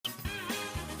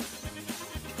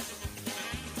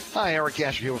Hi, Eric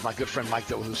Asher here with my good friend Mike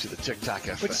Delahousie, the TikTok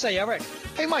Cafe. What'd you say, Eric?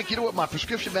 Hey, Mike, you know what my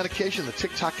prescription medication and the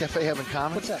TikTok Cafe have in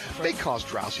common? What's that? They cause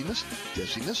drowsiness,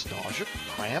 dizziness, nausea,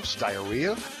 cramps,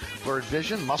 diarrhea, blurred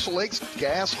vision, muscle aches,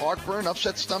 gas, heartburn,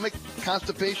 upset stomach,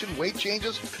 constipation, weight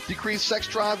changes, decreased sex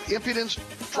drive, impotence,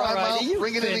 dry mouth,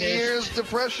 ringing in the ears,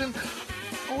 depression.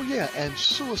 Oh, yeah, and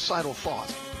suicidal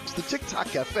thoughts. It's the TikTok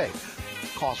Cafe,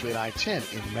 Causeway and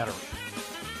I-10 in Metairie.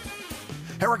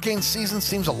 Hurricane season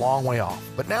seems a long way off,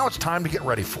 but now it's time to get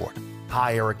ready for it.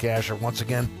 Hi, Eric Asher once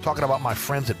again, talking about my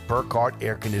friends at Burkhardt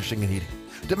Air Conditioning and Heating.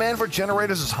 Demand for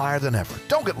generators is higher than ever.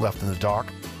 Don't get left in the dark.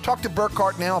 Talk to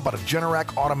Burkhardt now about a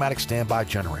Generac automatic standby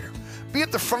generator. Be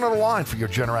at the front of the line for your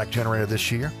Generac generator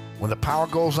this year. When the power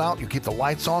goes out, you keep the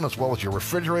lights on as well as your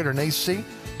refrigerator and AC.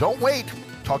 Don't wait.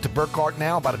 Talk to Burkhardt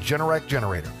now about a Generac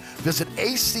generator. Visit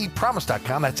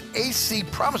acpromise.com. That's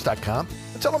acpromise.com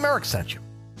and tell them Eric sent you.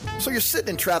 So you're sitting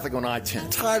in traffic on I-10,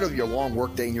 tired of your long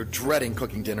workday and you're dreading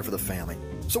cooking dinner for the family.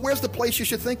 So where's the place you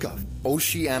should think of?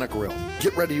 Oceana Grill.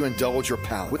 Get ready to indulge your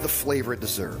palate with the flavor it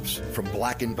deserves. From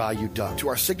blackened Bayou duck to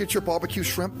our signature barbecue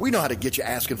shrimp, we know how to get you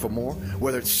asking for more.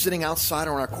 Whether it's sitting outside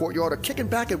or in our courtyard or kicking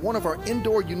back at one of our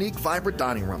indoor, unique, vibrant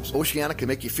dining rooms, Oceana can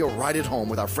make you feel right at home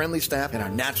with our friendly staff and our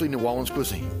naturally New Orleans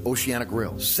cuisine. Oceana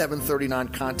Grill, 739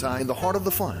 Conti in the heart of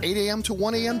the fun, 8 a.m. to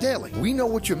 1 a.m. daily. We know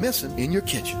what you're missing in your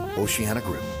kitchen. Oceana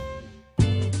Grill.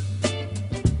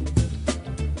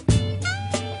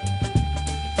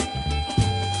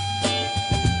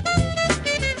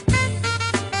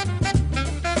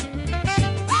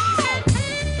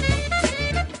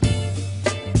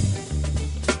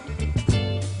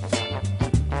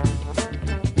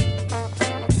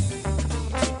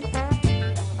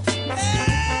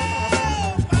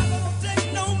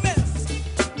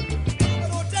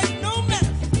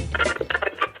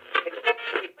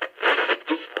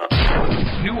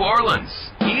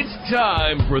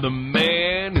 For the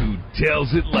man who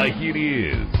tells it like it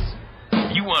is.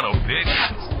 You want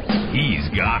opinions? He's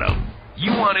got 'em.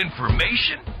 You want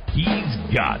information? He's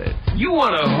got it. You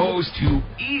want a host who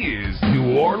is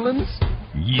New Orleans?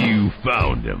 You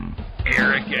found him.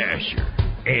 Eric Asher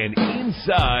and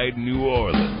Inside New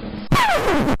Orleans.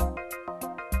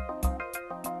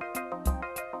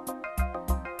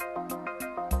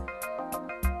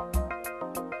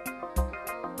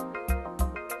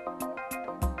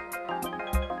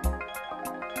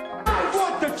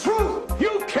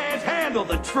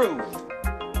 The truth.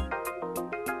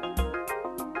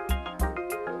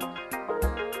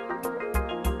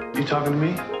 You talking to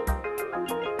me?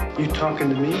 You talking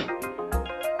to me?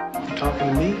 You talking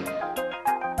to me?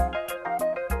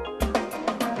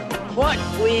 What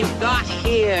we've got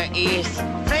here is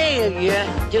failure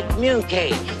to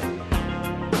communicate.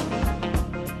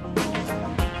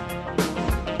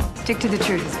 Stick to the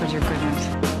truth is what you're good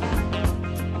at.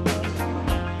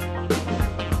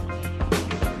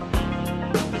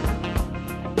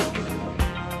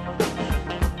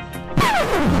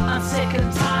 I'm sick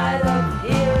and tired of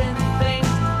hearing things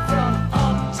from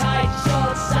uptight,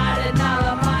 short-sighted,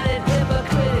 narrow-minded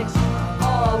hypocrites.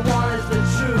 All I want is the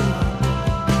truth.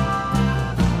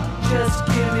 Just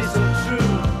give me some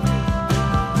truth.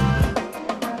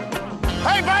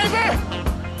 Hey, baby!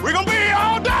 We're gonna be here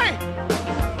all day!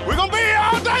 We're gonna be here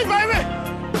all day, baby!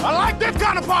 I like this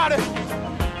kind of party!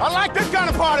 I like this kind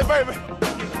of party, baby!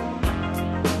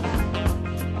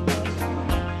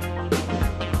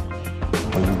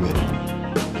 Are you ready?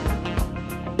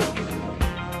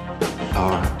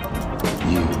 Are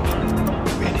you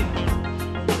ready?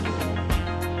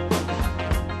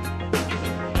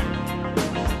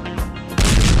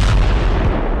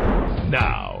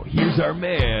 Now, here's our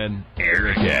man,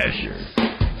 Eric Asher.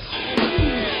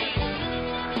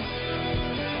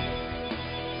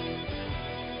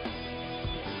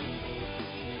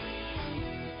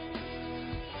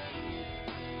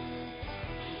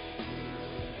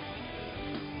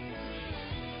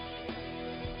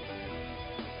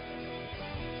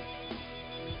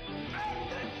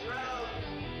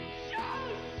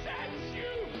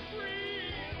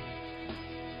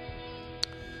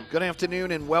 Good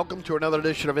afternoon and welcome to another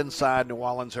edition of Inside New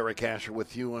Orleans. Eric Asher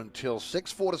with you until 6,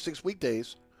 4 to 6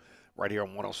 weekdays, right here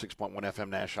on 106.1 FM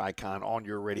Nash Icon on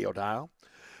your radio dial.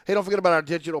 Hey, don't forget about our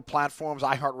digital platforms,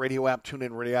 iHeartRadio app,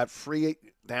 TuneIn Radio app, free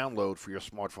download for your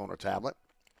smartphone or tablet.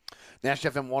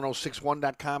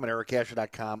 NashFM1061.com and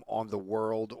EricAsher.com on the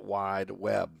World Wide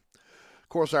Web. Of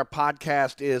course, our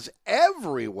podcast is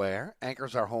everywhere.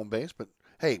 Anchor's our home base, but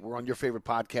hey, we're on your favorite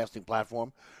podcasting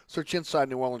platform. Search Inside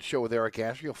New Orleans Show with Eric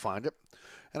Asher. You'll find it.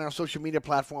 And our social media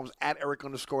platforms, at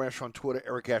Eric_Asher on Twitter,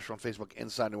 Eric Asher on Facebook,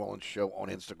 Inside New Orleans Show on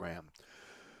Instagram.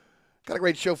 Got a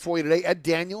great show for you today. Ed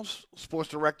Daniels, sports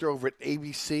director over at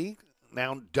ABC,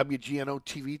 now WGNO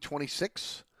TV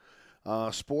 26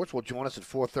 Sports, will join us at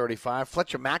 4:35.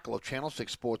 Fletcher Mackel of Channel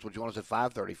 6 Sports will join us at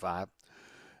 5:35.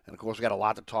 And, of course, we got a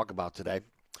lot to talk about today.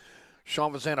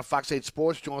 Sean Vazan of Fox 8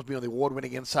 Sports joins me on the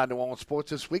award-winning Inside New Orleans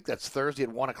Sports this week. That's Thursday at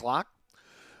 1 o'clock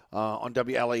on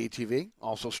WLAE TV.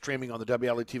 Also streaming on the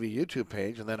WLAE TV YouTube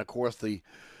page. And then, of course, the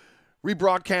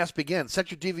rebroadcast begins.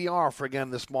 Set your DVR for, again,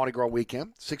 this Mardi Gras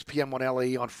weekend. 6 p.m. on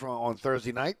LAE on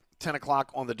Thursday night. 10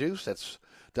 o'clock on The Deuce. That's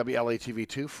WLAE TV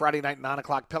 2. Friday night, 9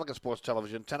 o'clock, Pelican Sports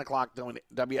Television. 10 o'clock doing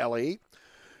WLAE.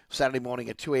 Saturday morning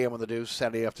at 2 a.m. on The Deuce.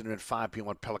 Saturday afternoon at 5 p.m.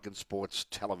 on Pelican Sports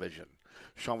Television.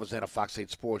 Sean Vazan of Fox 8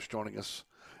 Sports joining us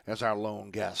as our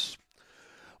lone guest.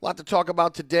 A lot to talk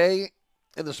about today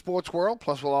in the sports world.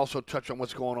 Plus, we'll also touch on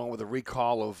what's going on with the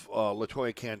recall of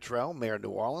LaToya Cantrell, Mayor of New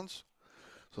Orleans.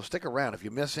 So stick around. If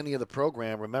you miss any of the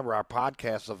program, remember our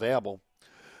podcast is available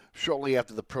shortly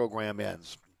after the program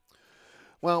ends.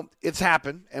 Well, it's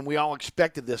happened, and we all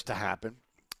expected this to happen.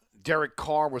 Derek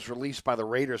Carr was released by the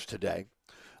Raiders today.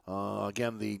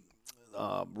 Again, the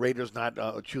Raiders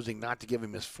choosing not to give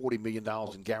him his $40 million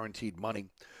in guaranteed money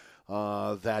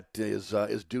that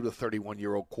is due to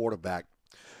 31-year-old quarterback.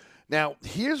 Now,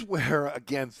 here's where,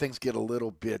 again, things get a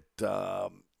little bit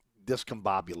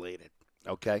discombobulated,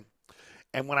 okay?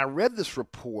 And when I read this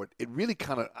report, it really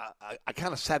I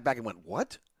kind of sat back and went,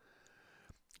 what?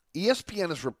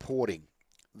 ESPN is reporting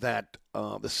that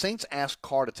the Saints asked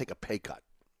Carr to take a pay cut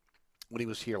when he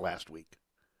was here last week.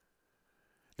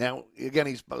 Now, again,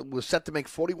 he was set to make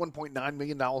 $41.9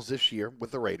 million this year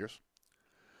with the Raiders.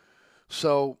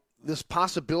 So this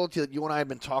possibility that you and I have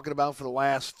been talking about for the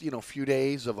last few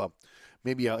days of of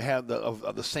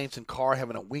the Saints and Carr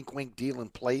having a wink-wink deal in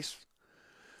place,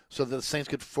 so that the Saints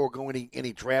could forego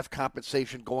any draft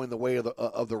compensation going the way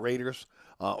of the Raiders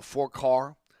for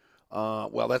Carr.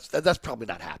 Well, that's probably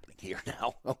not happening here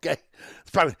now. Okay,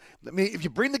 it's probably. I mean, if you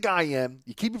bring the guy in,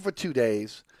 you keep him for 2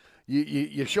 days.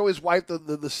 You show his wife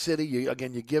the city. You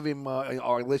give him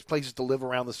or places to live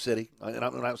around the city.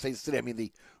 And when I say the city, I mean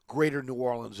the greater New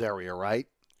Orleans area, right?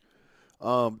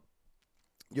 You're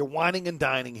whining and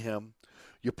dining him.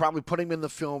 You're probably putting him in the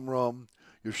film room.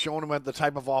 You're showing him the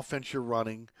type of offense you're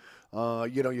running.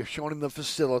 You're showing him the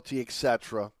facility,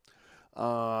 etc.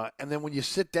 And then when you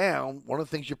sit down, one of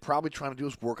the things you're probably trying to do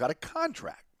is work out a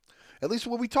contract. At least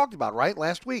what we talked about, right,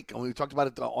 last week. And we talked about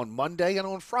it on Monday and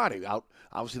on Friday, out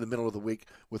obviously the middle of the week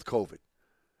with COVID.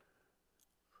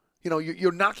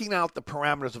 You're knocking out the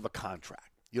parameters of a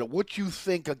contract. What you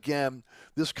think, again,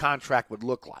 this contract would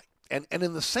look like. And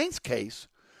in the Saints' case,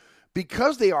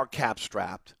 because they are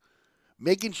cap-strapped,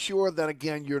 making sure that,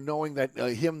 again, you're knowing that,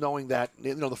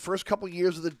 the first couple of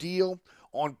years of the deal,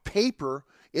 on paper,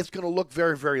 it's going to look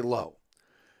very, very low.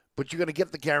 But you're going to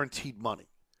get the guaranteed money.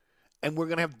 And we're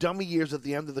going to have dummy years at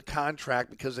the end of the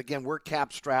contract because, again, we're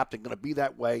cap-strapped and going to be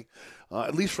that way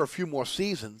at least for a few more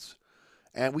seasons.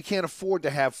 And we can't afford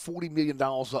to have $40 million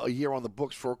a year on the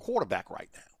books for a quarterback right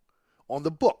now. On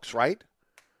the books, right?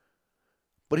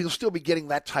 But he'll still be getting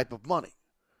that type of money.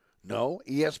 No,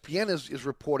 ESPN is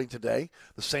reporting today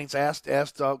the Saints asked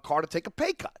Carr to take a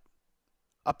pay cut.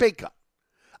 A pay cut.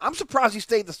 I'm surprised he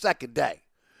stayed the second day.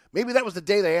 Maybe that was the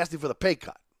day they asked him for the pay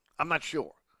cut. I'm not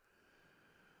sure.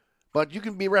 But you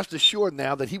can be rest assured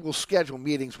now that he will schedule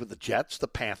meetings with the Jets, the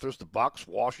Panthers, the Bucs,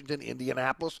 Washington,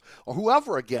 Indianapolis, or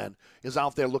whoever, again, is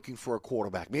out there looking for a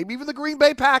quarterback. Maybe even the Green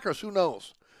Bay Packers. Who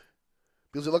knows?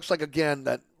 Because it looks like, again,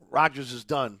 that Rodgers is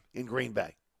done in Green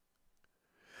Bay.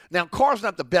 Now, Carr's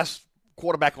not the best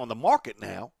quarterback on the market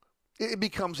now. It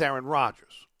becomes Aaron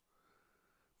Rodgers.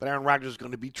 But Aaron Rodgers is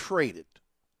going to be traded.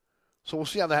 So we'll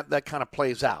see how that kind of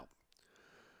plays out.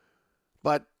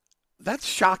 But that's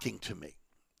shocking to me.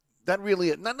 That really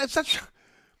is. That's such.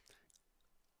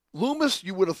 Loomis,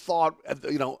 you would have thought,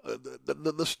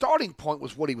 the starting point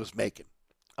was what he was making.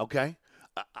 Okay?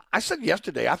 I said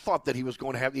yesterday, I thought that he was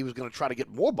going to try to get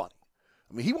more money.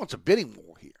 I mean, he wants a bidding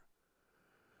war here.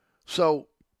 So,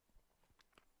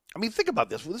 I mean, think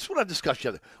about this. Well, this is what I discussed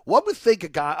yesterday. What would think a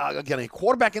guy, again, a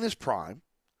quarterback in his prime,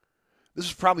 this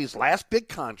is probably his last big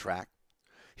contract,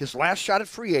 his last shot at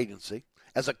free agency,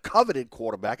 as a coveted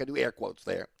quarterback, I do air quotes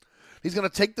there, he's going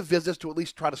to take the visits to at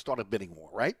least try to start a bidding war,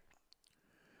 right?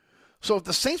 So if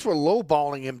the Saints were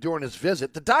lowballing him during his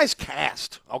visit, the die's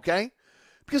cast, okay?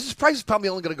 Because his price is probably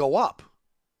only going to go up.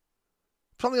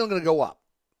 Probably only going to go up.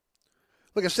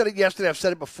 Look, I said it yesterday. I've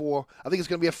said it before. I think it's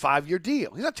going to be a 5-year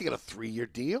deal. He's not taking a 3-year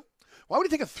deal. Why would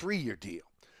he take a 3-year deal?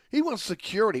 He wants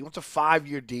security. He wants a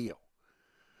 5-year deal.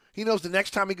 He knows the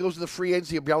next time he goes to the free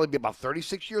agency, he'll probably be about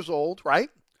 36 years old, right?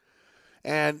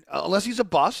 And unless he's a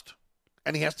bust,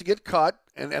 and he has to get cut,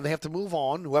 and they have to move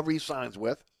on, whoever he signs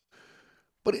with.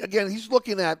 But again, he's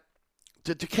looking at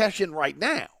to cash in right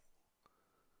now.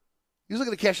 He's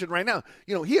looking to cash in right now.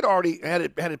 You know, he had already had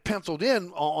it penciled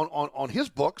in on his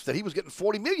books that he was getting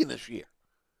 $40 million this year.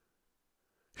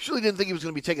 He surely didn't think he was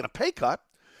going to be taking a pay cut.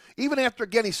 Even after,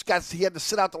 again, he had to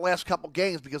sit out the last couple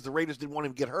games because the Raiders didn't want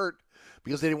him to get hurt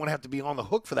because they didn't want to have to be on the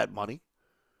hook for that money.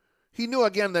 He knew,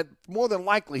 again, that more than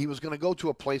likely he was going to go to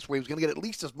a place where he was going to get at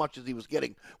least as much as he was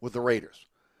getting with the Raiders.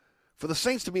 For the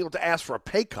Saints to be able to ask for a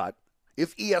pay cut,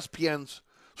 if ESPN's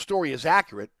story is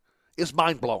accurate, is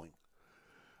mind-blowing.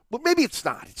 But maybe it's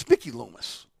not. It's Mickey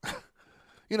Loomis.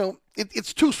 You know,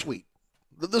 it's too sweet.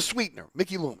 The sweetener,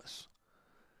 Mickey Loomis.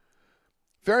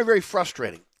 Very, very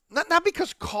frustrating. Not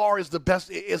because Carr is the best,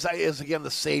 is again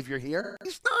the savior here.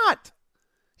 He's not.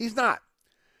 He's not.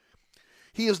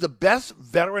 He is the best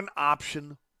veteran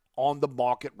option on the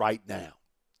market right now.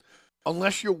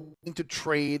 Unless you're willing to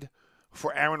trade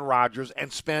for Aaron Rodgers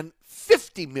and spend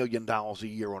 $50 million a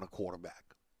year on a quarterback.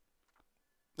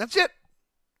 That's it.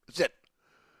 That's it.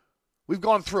 We've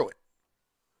gone through it.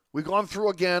 We've gone through,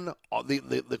 again,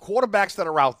 the quarterbacks that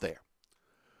are out there.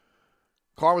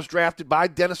 Carr was drafted by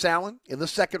Dennis Allen in the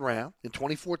second round in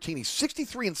 2014. He's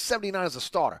 63-79 as a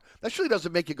starter. That surely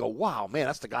doesn't make you go, wow, man,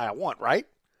 that's the guy I want, right?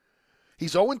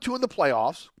 He's 0-2 in the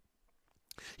playoffs.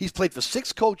 He's played for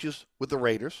 6 coaches with the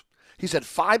Raiders. He's had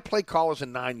 5 play callers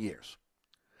in 9 years.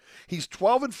 He's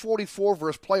 12-44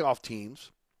 versus playoff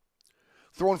teams,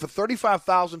 throwing for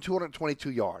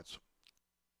 35,222 yards.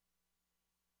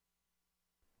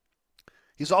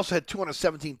 He's also had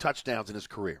 217 touchdowns in his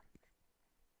career.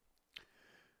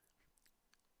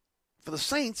 For the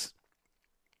Saints,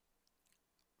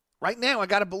 right now, I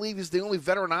got to believe he's the only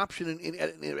veteran option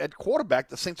at quarterback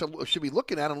the Saints should be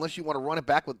looking at, unless you want to run it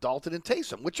back with Dalton and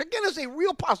Taysom, which, again, is a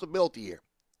real possibility here.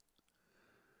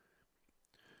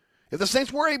 If the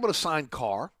Saints were able to sign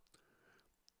Carr,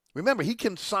 remember, he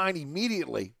can sign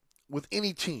immediately with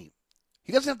any team.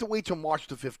 He doesn't have to wait till March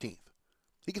the 15th.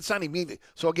 He can sign immediately.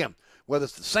 So, again, whether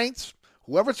it's the Saints,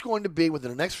 whoever it's going to be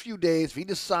within the next few days, if he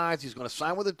decides he's going to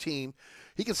sign with a team,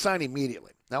 he can sign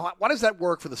immediately. Now, why does that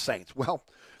work for the Saints? Well,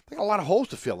 they got a lot of holes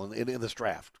to fill in this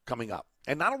draft coming up,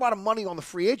 and not a lot of money on the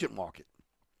free agent market.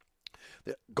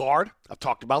 The guard, I've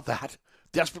talked about that.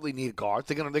 Desperately need guards.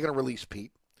 They're going to release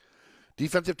Pete.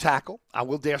 Defensive tackle, I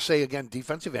will dare say again,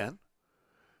 defensive end.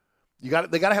 They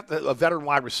got to have a veteran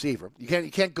wide receiver. You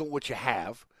can't go with what you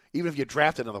have, even if you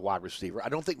draft another wide receiver. I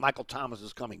don't think Michael Thomas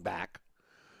is coming back.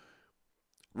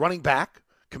 Running back,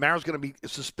 Kamara's going to be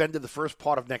suspended the first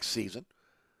part of next season.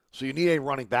 So you need a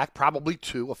running back, probably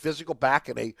 2, a physical back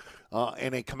and a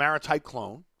Kamara-type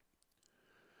clone.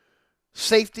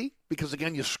 Safety, because,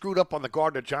 again, you screwed up on the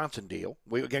Gardner-Johnson deal.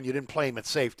 Again, you didn't play him at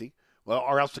safety. Well,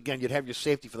 or else, again, you'd have your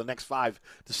safety for the next 5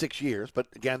 to 6 years. But,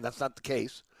 again, that's not the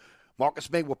case. Marcus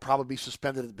May will probably be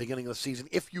suspended at the beginning of the season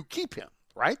if you keep him,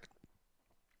 right?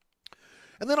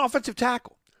 And then offensive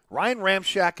tackle. Ryan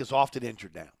Ramczyk is often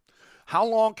injured now. How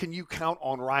long can you count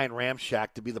on Ryan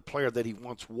Ramczyk to be the player that he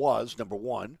once was, number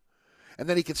one, and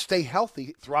then he can stay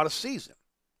healthy throughout a season?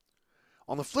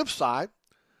 On the flip side,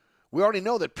 we already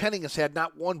know that Penning has had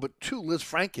not 1 but 2 Liz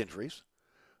Frank injuries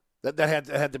that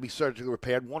had to be surgically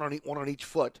repaired, one on each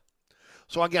foot.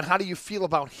 So, again, how do you feel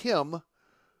about him,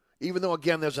 even though,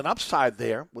 again, there's an upside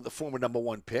there with the former number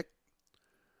 1 pick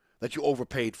that you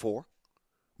overpaid for,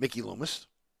 Mickey Loomis?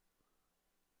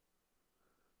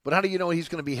 But how do you know he's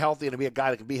going to be healthy and to be a guy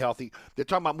that can be healthy? They're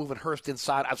talking about moving Hurst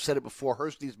inside. I've said it before.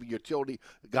 Hurst needs to be a utility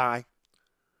guy.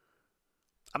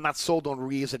 I'm not sold on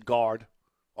Ruiz at guard,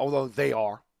 although they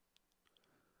are.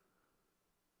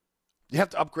 You have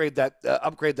to upgrade that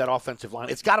offensive line.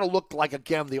 It's got to look like,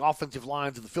 again, the offensive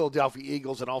lines of the Philadelphia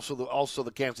Eagles and also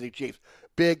the Kansas City Chiefs.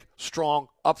 Big, strong,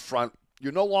 up front.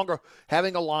 You're no longer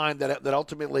having a line that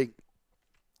ultimately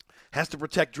has to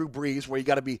protect Drew Brees, where you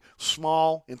got to be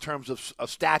small in terms of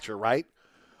stature, right?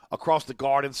 Across the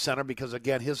guard and center because,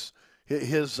 again, his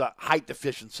height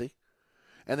deficiency.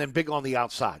 And then big on the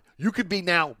outside. You could be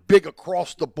now big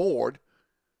across the board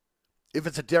if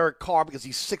it's a Derek Carr because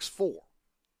he's 6'4".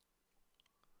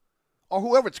 Or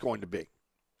whoever it's going to be.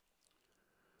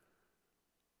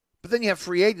 But then you have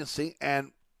free agency,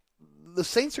 and the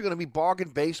Saints are going to be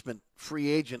bargain basement free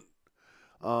agent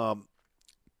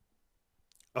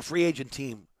a free agent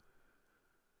team.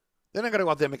 They're not going to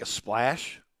go out there and make a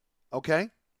splash, okay?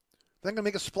 They're going to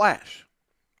make a splash.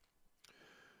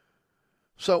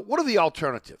 So what are the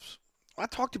alternatives? I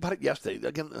talked about it yesterday.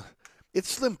 Again,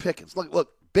 it's slim pickings.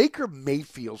 Look, Baker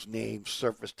Mayfield's name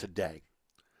surfaced today.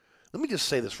 Let me just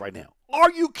say this right now.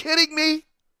 Are you kidding me?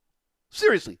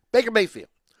 Seriously, Baker Mayfield.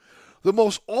 The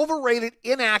most overrated,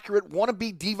 inaccurate,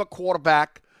 wannabe diva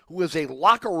quarterback who is a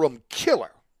locker room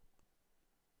killer.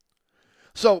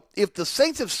 So if the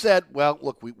Saints have said, well,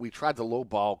 look, we tried to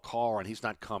lowball Carr and he's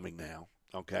not coming now,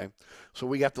 okay? So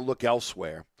we have to look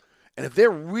elsewhere. And if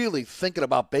they're really thinking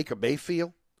about Baker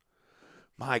Mayfield,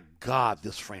 my God,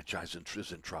 this franchise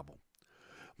is in trouble.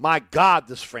 My God,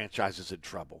 this franchise is in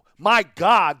trouble. My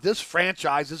God, this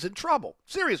franchise is in trouble.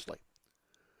 Seriously.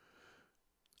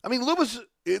 I mean,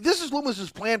 this is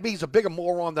Loomis's plan B. He's a bigger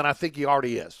moron than I think he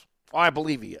already is. Or I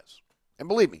believe he is. And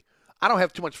believe me, I don't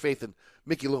have too much faith in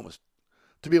Mickey Loomis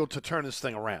to be able to turn this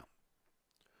thing around.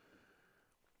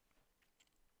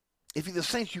 If you're the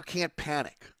Saints, you can't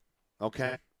panic,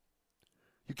 okay?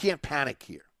 You can't panic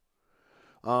here.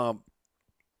 But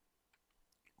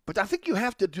I think you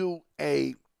have to do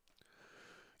a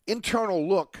internal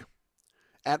look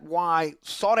at why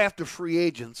sought-after free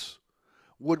agents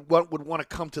would want to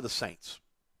come to the Saints.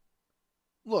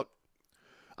 Look,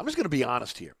 I'm just going to be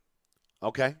honest here,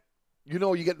 okay? You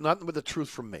know you get nothing but the truth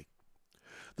from me.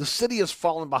 The city has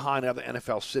fallen behind other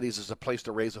NFL cities as a place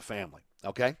to raise a family,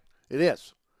 okay? It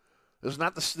is. This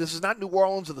is not New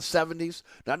Orleans of the 70s,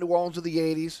 not New Orleans of the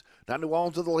 80s, not New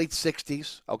Orleans of the late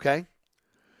 60s, okay?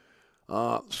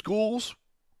 Schools,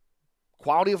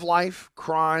 quality of life,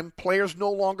 crime, players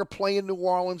no longer play in New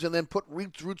Orleans and then put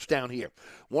roots down here.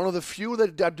 One of the few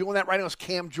that are doing that right now is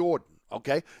Cam Jordan,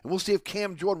 okay? And we'll see if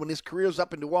Cam Jordan, when his career's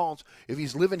up in New Orleans, if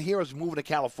he's living here or is moving to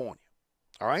California,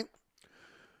 all right?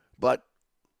 But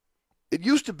it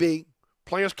used to be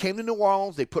players came to New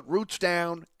Orleans, they put roots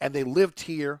down, and they lived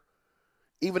here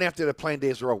even after their playing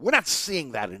days are over. We're not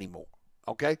seeing that anymore,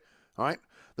 okay? All right?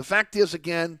 The fact is,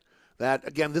 again,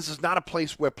 this is not a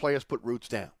place where players put roots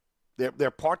down.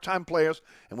 They're part-time players,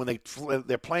 and when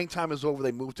their playing time is over,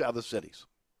 they move to other cities.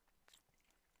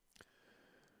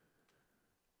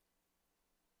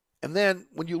 And then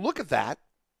when you look at that,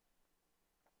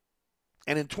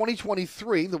 and in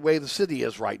 2023, the way the city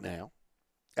is right now,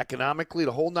 economically,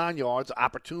 the whole 9 yards,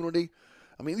 opportunity.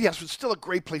 I mean, yes, it's still a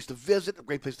great place to visit, a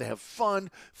great place to have fun,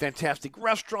 fantastic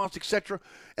restaurants, etc.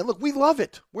 And look, we love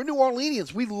it. We're New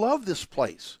Orleanians. We love this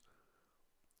place.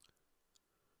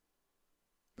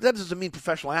 But that doesn't mean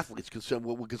professional athletes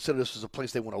will consider this as a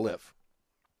place they want to live.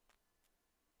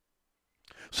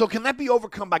 So can that be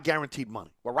overcome by guaranteed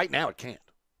money? Well, right now it can't.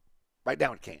 Right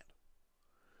now it can't.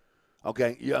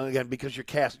 Okay, again, because you're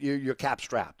cap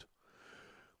strapped.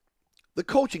 The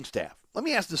coaching staff. Let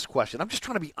me ask this question. I'm just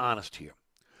trying to be honest here.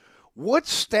 What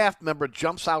staff member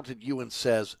jumps out at you and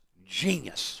says,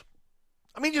 genius?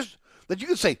 I mean, just that you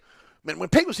can say, man, when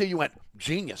Peyton was here, you went,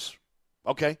 genius.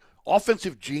 Okay?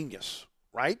 Offensive genius,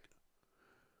 right?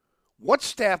 What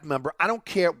staff member, I don't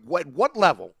care what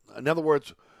level, in other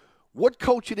words, what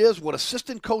coach it is, what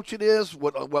assistant coach it is,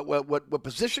 what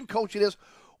position coach it is,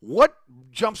 what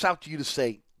jumps out to you to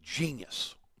say,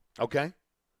 genius? Okay?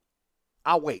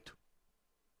 I'll wait.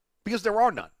 Because there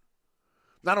are none.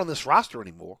 Not on this roster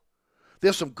anymore.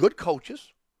 There's some good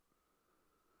coaches.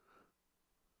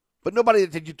 But nobody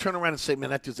that you turn around and say,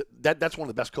 man, that's one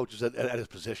of the best coaches at his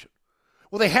position.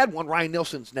 Well, they had one. Ryan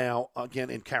Nielsen's now, again,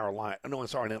 in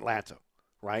in Atlanta,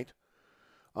 right?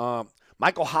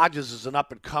 Michael Hodges is an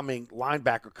up-and-coming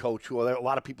linebacker coach who a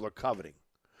lot of people are coveting.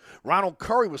 Ronald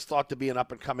Curry was thought to be an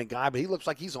up-and-coming guy, but he looks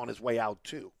like he's on his way out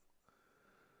too.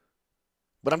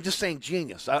 But I'm just saying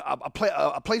genius.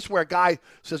 A place where a guy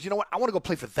says, you know what, I want to go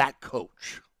play for that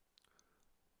coach.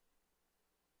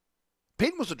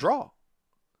 Peyton was a draw,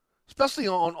 especially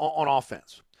on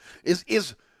offense.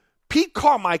 Is Pete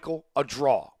Carmichael a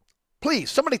draw?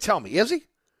 Please, somebody tell me, is he?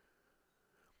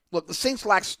 Look, the Saints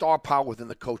lack star power within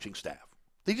the coaching staff.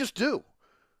 They just do.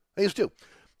 They just do.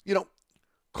 You know,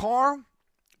 Carr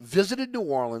visited New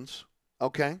Orleans,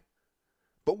 okay?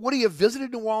 But would he have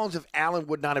visited New Orleans if Allen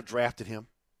would not have drafted him?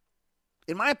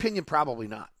 In my opinion, probably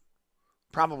not.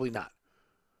 Probably not.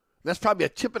 And that's probably a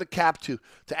tip of the cap to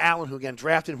Allen, who, again,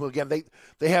 drafted him, who, again,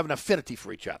 they have an affinity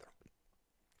for each other.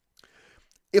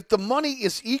 If the money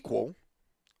is equal,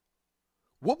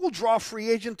 what will draw a free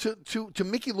agent to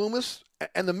Mickey Loomis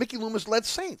and the Mickey Loomis-led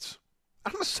Saints?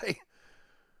 I'm going to say,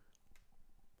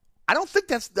 I don't think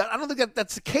that's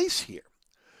the case here.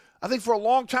 I think for a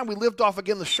long time we lived off,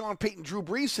 again, the Sean Payton, Drew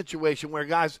Brees situation where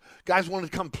guys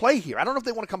wanted to come play here. I don't know if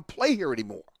they want to come play here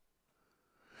anymore.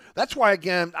 That's why,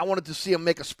 again, I wanted to see him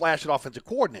make a splash at offensive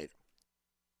coordinator.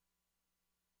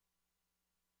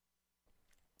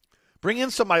 Bring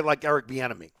in somebody like Eric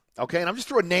Bieniemy, okay? And I'm just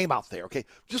throwing a name out there, okay?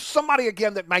 Just somebody,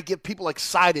 again, that might get people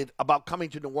excited about coming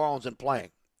to New Orleans and playing.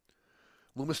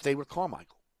 Loomis stayed with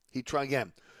Carmichael. He tried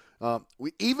again.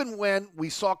 Even when we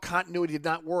saw continuity did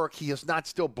not work, he has not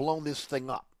still blown this thing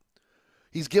up.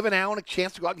 He's given Allen a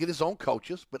chance to go out and get his own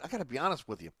coaches. But I got to be honest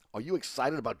with you. Are you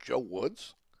excited about Joe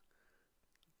Woods?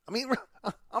 I mean,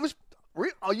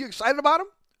 are you excited about him?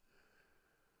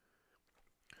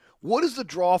 What is the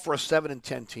draw for a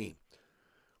 7-10 team?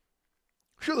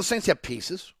 Sure, the Saints have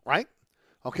pieces, right?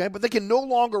 Okay, but they can no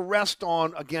longer rest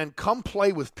on, again, come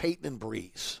play with Peyton and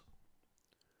Breeze.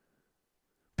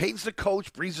 Peyton's the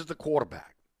coach, Breeze is the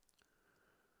quarterback.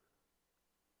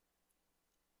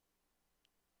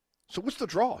 So what's the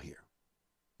draw here?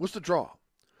 What's the draw?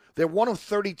 They're 1 of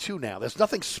 32 now. There's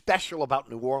nothing special about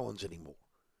New Orleans anymore.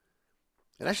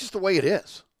 And that's just the way it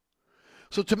is.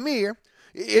 So to me,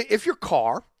 if you're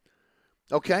Carr,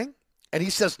 okay, and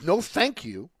he says no thank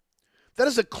you, that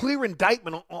is a clear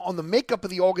indictment on the makeup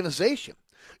of the organization.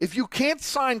 If you can't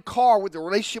sign Carr with the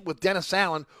relationship with Dennis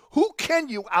Allen, who can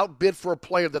you outbid for a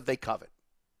player that they covet?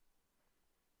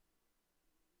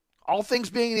 All things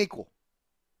being equal.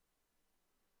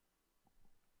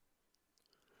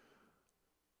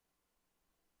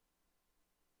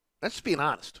 That's just being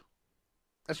honest.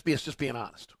 That's just being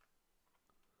honest.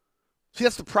 See,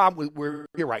 that's the problem we're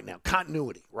here right now.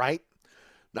 Continuity, right?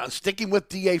 Now, sticking with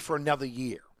DA for another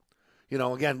year. You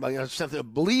know, again,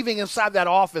 believing inside that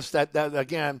office that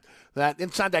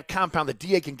inside that compound, the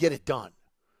DA can get it done.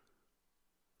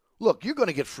 Look, you're going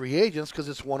to get free agents because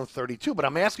it's 1 of 32. But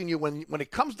I'm asking you, when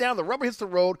it comes down, the rubber hits the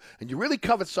road, and you really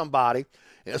covet somebody,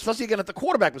 especially again at the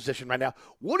quarterback position right now,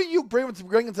 what are you bringing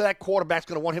to that quarterback that's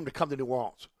going to want him to come to New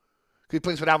Orleans? He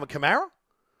plays with Alvin Kamara?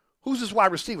 Who's his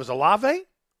wide receivers? Olave?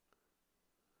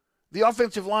 The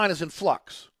offensive line is in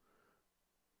flux.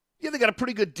 Yeah, they got a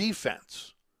pretty good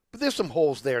defense, but there's some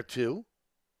holes there too.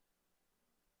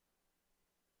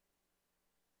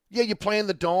 Yeah, you're playing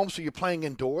the dome, so you're playing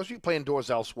indoors. You play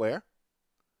indoors elsewhere.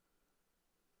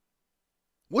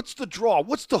 What's the draw?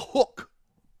 What's the hook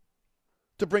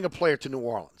to bring a player to New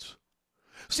Orleans?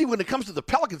 See, when it comes to the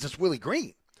Pelicans, it's Willie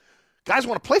Green. Guys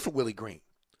want to play for Willie Green,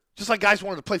 just like guys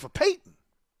wanted to play for Peyton.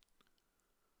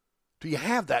 Do you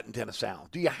have that in Dennis Allen?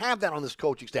 Do you have that on this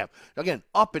coaching staff? Again,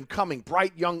 up and coming,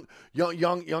 bright young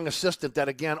assistant that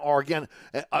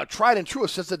a tried and true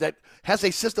assistant that has a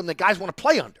system that guys want to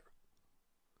play under.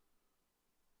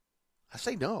 I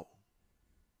say no.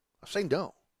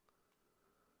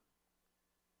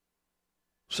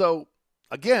 So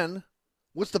again,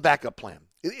 what's the backup plan?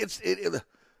 It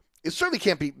certainly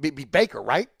can't be Baker,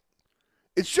 right?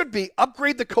 It should be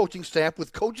upgrade the coaching staff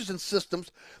with coaches and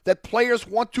systems that players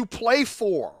want to play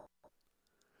for,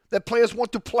 that players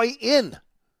want to play in.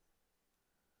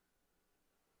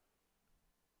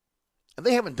 And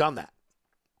they haven't done that.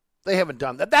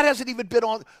 That hasn't even been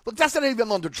on. Look, that's not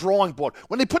even on the drawing board.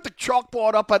 When they put the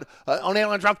chalkboard up on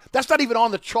Airline Drive, that's not even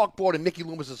on the chalkboard in Mickey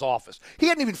Loomis's office. He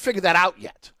hadn't even figured that out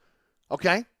yet.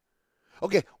 Okay,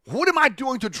 what am I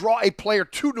doing to draw a player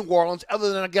to New Orleans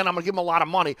other than, again, I'm going to give him a lot of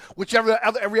money, which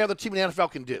every other team in the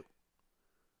NFL can do?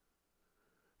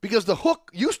 Because the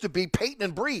hook used to be Peyton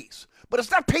and Breeze, but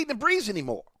it's not Peyton and Breeze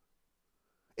anymore.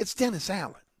 It's Dennis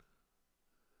Allen.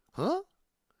 Huh?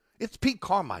 It's Pete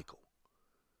Carmichael.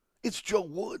 It's Joe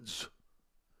Woods.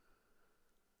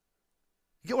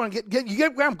 You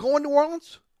get where I'm going, New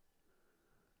Orleans?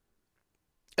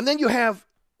 And then you have,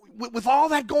 with all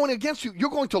that going against you, you're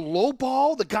going to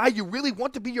lowball the guy you really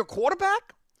want to be your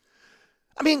quarterback?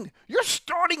 I mean, you're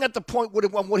starting at the point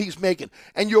with what he's making,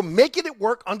 and you're making it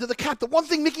work under the cap. The one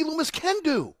thing Mickey Loomis can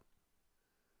do.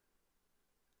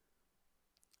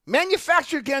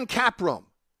 Manufacture, again, cap room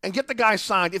and get the guy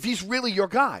signed if he's really your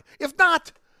guy. If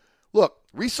not, look,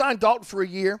 re-sign Dalton for a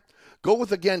year. Go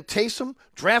with, again, Taysom,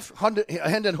 draft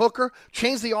Hendon Hooker,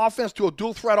 change the offense to a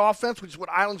dual-threat offense, which is what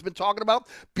Ireland's been talking about,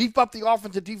 beef up the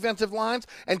offensive defensive lines,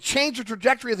 and change the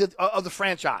trajectory of the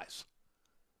franchise.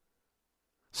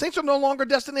 Saints are no longer a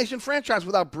destination franchise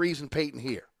without Breeze and Peyton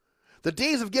here. The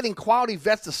days of getting quality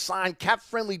vets to sign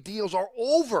cap-friendly deals are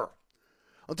over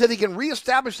until they can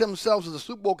reestablish themselves as a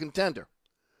Super Bowl contender.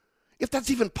 If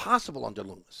that's even possible under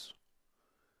Loomis.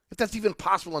 If that's even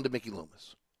possible under Mickey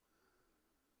Loomis.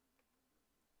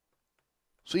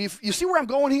 So you see where I'm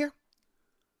going here?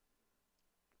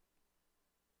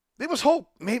 There was hope.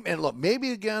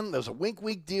 Maybe again, there's a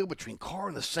wink-wink deal between Carr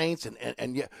and the Saints, and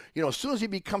as soon as he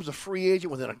becomes a free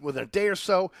agent within a day or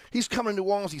so, he's coming to New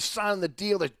Orleans, he's signing the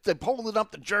deal, they're holding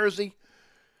up the jersey,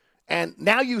 and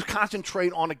now you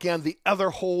concentrate on, again, the other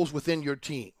holes within your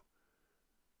team.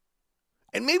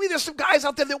 And maybe there's some guys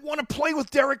out there that want to play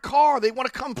with Derek Carr. They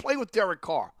want to come play with Derek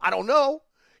Carr. I don't know.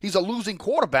 He's a losing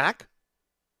quarterback.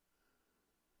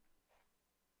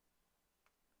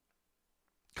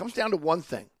 Comes down to one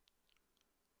thing.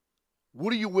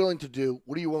 What are you willing to do?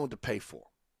 What are you willing to pay for?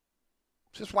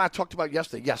 This is why I talked about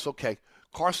yesterday. Yes, okay,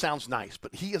 Carr sounds nice,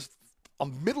 but he is a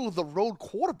middle-of-the-road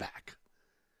quarterback.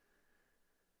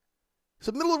 He's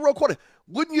a middle-of-the-road quarterback.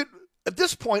 Wouldn't you, at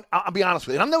this point, I'll be honest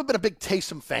with you, and I've never been a big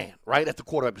Taysom fan, right, at the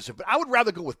quarterback position, but I would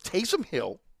rather go with Taysom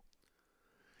Hill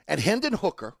and Hendon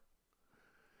Hooker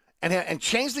and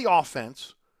change the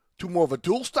offense to more of a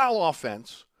dual-style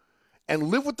offense and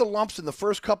live with the lumps in the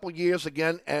first couple of years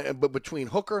again, but between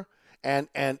Hooker and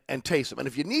Taysom. And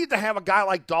if you need to have a guy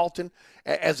like Dalton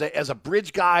as a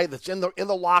bridge guy that's in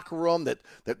the locker room,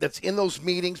 that's in those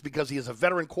meetings because he is a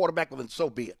veteran quarterback, well, then so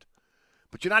be it.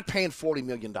 But you're not paying $40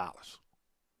 million.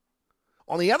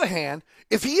 On the other hand,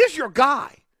 if he is your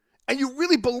guy and you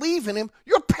really believe in him,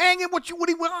 you're paying him what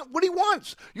he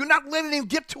wants. You're not letting him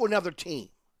get to another team.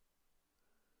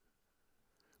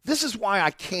 This is why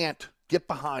I can't get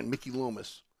behind Mickey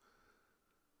Loomis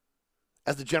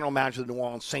as the general manager of the New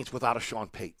Orleans Saints without a Sean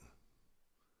Payton.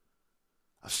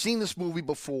 I've seen this movie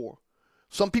before.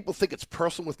 Some people think it's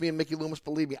personal with me and Mickey Loomis.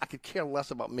 Believe me, I could care less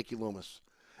about Mickey Loomis,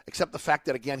 except the fact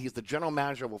that, again, he's the general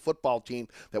manager of a football team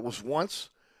that was once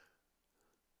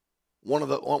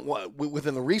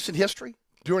within the recent history,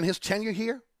 during his tenure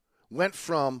here, went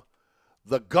from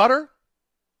the gutter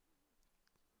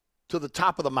to the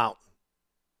top of the mountain,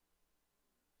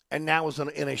 and now is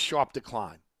in a sharp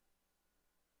decline,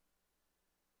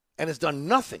 and has done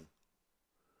nothing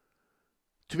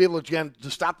to be able, again,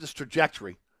 to stop this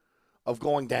trajectory of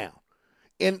going down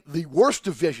in the worst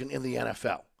division in the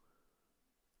NFL.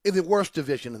 In the worst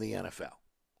division in the NFL.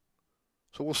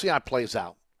 So we'll see how it plays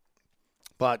out.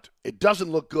 But it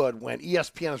doesn't look good when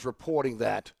ESPN is reporting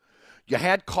that you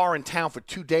had Carr in town for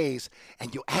 2 days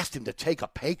and you asked him to take a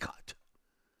pay cut.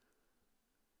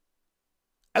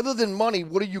 Other than money,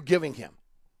 what are you giving him?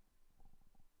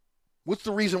 What's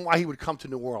the reason why he would come to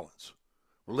New Orleans?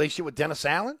 Relationship with Dennis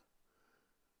Allen?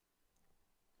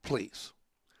 Please.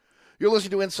 You're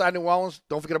listening to Inside New Orleans.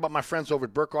 Don't forget about my friends over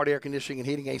at Burkhardt Air Conditioning and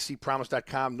Heating,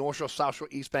 acpromise.com, North Shore, South Shore,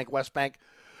 East Bank, West Bank.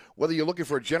 Whether you're looking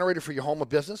for a generator for your home or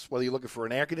business, whether you're looking for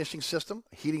an air conditioning system,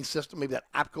 a heating system, maybe that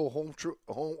APCO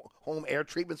home air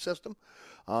treatment system,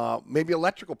 maybe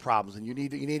electrical problems, and you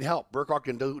need help. Burkhardt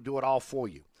can do it all for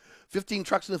you. 15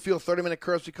 trucks in the field, 30-minute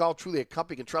courtesy call. Truly a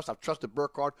company you can trust. I've trusted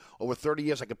Burkhardt over 30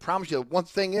 years. I can promise you that one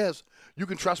thing is you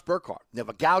can trust Burkhardt.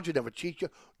 Never gouge you, never cheat you.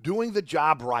 Doing the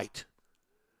job right.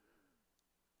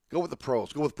 Go with the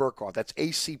pros. Go with Burkhardt. That's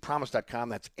acpromise.com.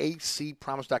 That's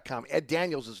acpromise.com. Ed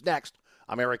Daniels is next.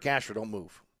 I'm Eric Asher. Don't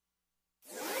move.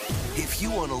 If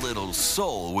you want a little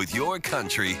soul with your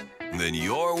country, then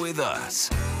you're with us.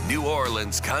 New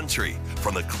Orleans Country.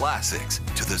 From the classics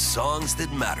to the songs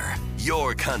that matter.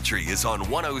 Your country is on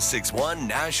 106.1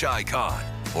 Nash Icon.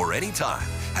 Or anytime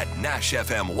at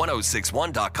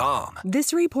NashFM1061.com.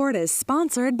 This report is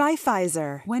sponsored by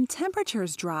Pfizer. When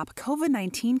temperatures drop,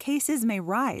 COVID-19 cases may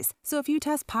rise. So if you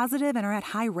test positive and are at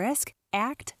high risk,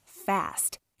 act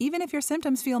fast. Even if your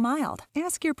symptoms feel mild,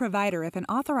 ask your provider if an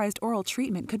authorized oral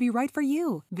treatment could be right for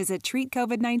you. Visit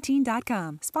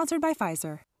treatcovid19.com. Sponsored by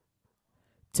Pfizer.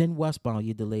 10 westbound,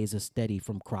 your delays are steady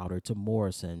from Crowder to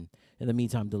Morrison. In the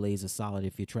meantime, delays are solid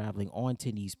if you're traveling on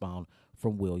 10 eastbound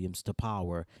from Williams to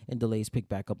Power. And delays pick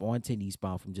back up on 10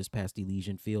 eastbound from just past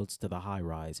Elysian Fields to the High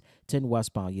Rise. 10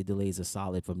 westbound, your delays are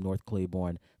solid from North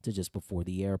Claiborne to just before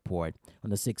the airport. On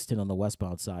the 610 on the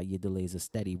westbound side, your delays are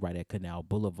steady right at Canal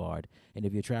Boulevard. And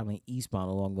if you're traveling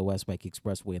eastbound along the West Bank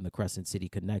Expressway and the Crescent City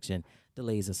connection,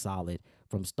 delays are solid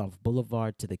from Stumpf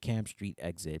Boulevard to the Camp Street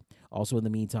exit. Also, in the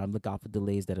meantime, look out for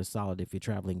delays that are solid if you're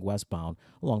traveling westbound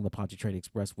along the Pontchartrain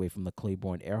Expressway from the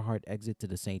Claiborne Earhart exit to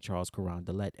the St. Charles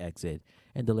Carondelet exit.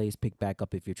 And delays pick back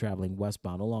up if you're traveling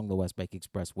westbound along the West Bank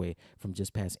Expressway from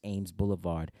just past Ames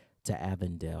Boulevard to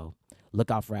Avondale.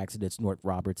 Look out for accidents North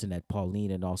Robertson at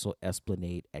Pauline and also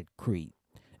Esplanade at Crete.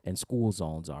 And school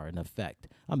zones are in effect.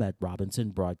 I'm Ed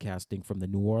Robinson, broadcasting from the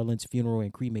New Orleans Funeral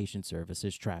and Cremation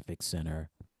Services Traffic Center.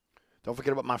 Don't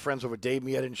forget about my friends over at Dave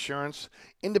Miette Insurance.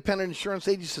 Independent insurance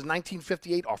agency since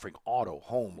 1958, offering auto,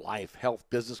 home, life, health,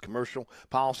 business, commercial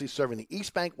policies, serving the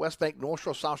East Bank, West Bank, North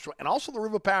Shore, South Shore, and also the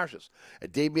river parishes.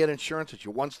 At Dave Miette Insurance, it's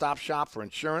your one-stop shop for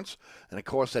insurance. And, of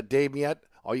course, at Dave Miette,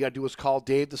 all you got to do is call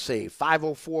Dave to save,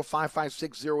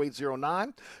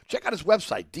 504-556-0809. Check out his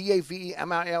website,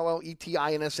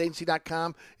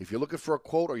 DAVEMILLETINS.com. If you're looking for a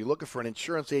quote or you're looking for an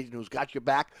insurance agent who's got your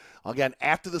back, again,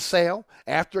 after the sale,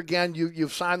 after, again,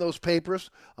 you've signed those papers,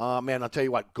 man, I'll tell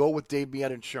you what, go with Dave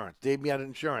Miette Insurance. Dave Miette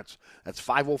Insurance, that's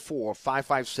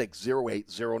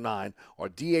 504-556-0809 or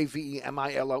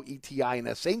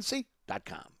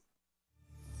DAVEMILLETINS.com.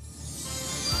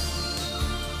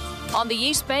 On the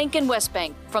East Bank and West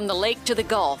Bank, from the lake to the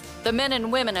Gulf, the men and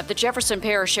women of the Jefferson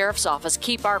Parish Sheriff's Office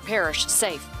keep our parish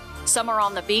safe. Some are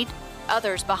on the beat,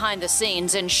 others behind the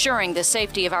scenes ensuring the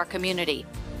safety of our community.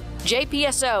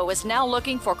 JPSO is now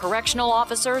looking for correctional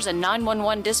officers and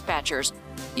 911 dispatchers.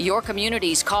 Your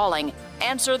community's calling.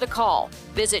 Answer the call.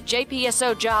 Visit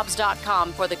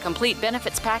jpsojobs.com for the complete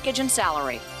benefits package and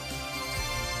salary.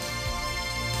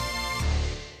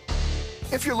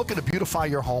 If you're looking to beautify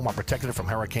your home or protect it from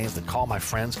hurricanes, then call my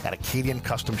friends at Acadian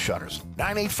Custom Shutters.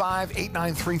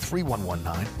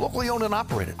 985-893-3119. Locally owned and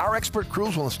operated. Our expert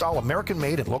crews will install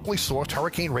American-made and locally sourced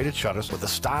hurricane-rated shutters with the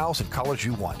styles and colors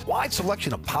you want. Wide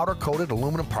selection of powder-coated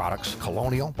aluminum products,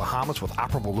 Colonial, Bahamas with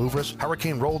operable louvers,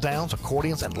 hurricane roll-downs,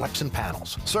 accordions, and Lexan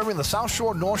panels. Serving the South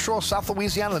Shore, North Shore, South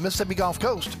Louisiana, and the Mississippi Gulf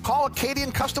Coast. Call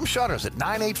Acadian Custom Shutters at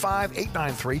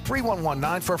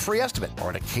 985-893-3119 for a free estimate or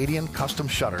at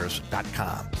AcadianCustomShutters.com.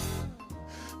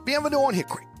 Bienvenue on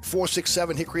Hickory,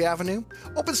 467 Hickory Avenue.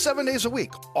 Open 7 days a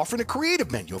week, offering a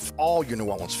creative menu of all your New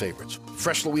Orleans favorites.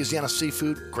 Fresh Louisiana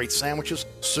seafood, great sandwiches,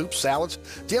 soups, salads,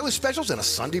 daily specials, and a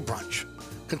Sunday brunch.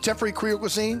 Contemporary Creole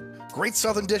cuisine, great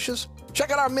Southern dishes. Check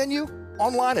out our menu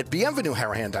online at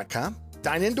bienvenueharahan.com.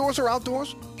 Dine indoors or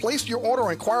outdoors. Place your order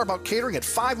or inquire about catering at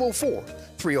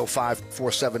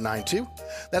 504-305-4792.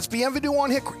 That's Bienvenue on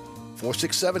Hickory,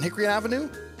 467 Hickory Avenue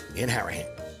in Harahan.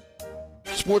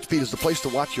 SportsBeat is the place to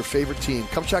watch your favorite team.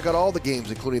 Come check out all the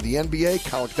games, including the NBA,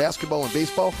 college basketball, and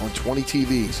baseball on 20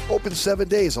 TVs. Open 7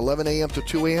 days, 11 a.m. to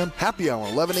 2 a.m. Happy hour,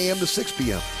 11 a.m. to 6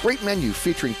 p.m. Great menu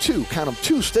featuring two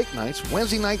steak nights.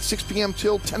 Wednesday night, 6 p.m.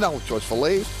 till $10 choice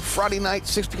fillets. Friday night,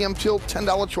 6 p.m. till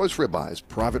 $10 choice ribeyes.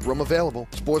 Private room available.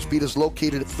 SportsBeat is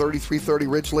located at 3330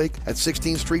 Ridge Lake at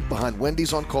 16th Street behind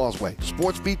Wendy's on Causeway.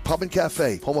 SportsBeat Pub and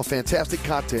Cafe, home of fantastic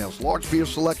cocktails, large beer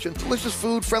selection, delicious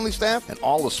food, friendly staff, and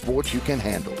all the sports you can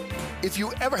handle. If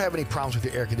you ever have any problems with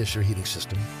your air conditioner heating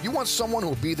system, you want someone who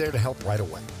will be there to help right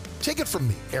away. Take it from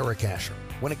me, Eric Asher.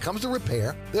 When it comes to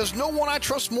repair, there's no one I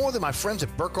trust more than my friends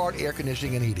at Burkhardt Air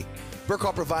Conditioning and Heating.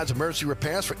 Burkhardt provides emergency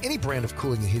repairs for any brand of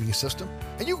cooling and heating system,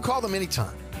 and you can call them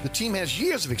anytime. The team has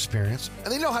years of experience,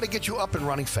 and they know how to get you up and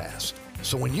running fast.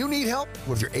 So when you need help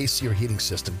with your AC or heating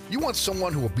system, you want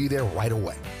someone who will be there right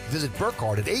away. Visit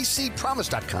Burkhardt at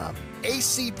acpromise.com,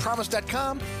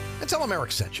 acpromise.com, and tell them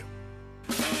Eric sent you.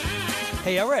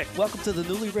 Hey, Eric, welcome to the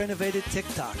newly renovated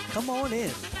TikTok. Come on in.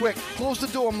 Quick, close the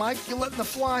door, Mike. You're letting the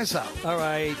flies out. All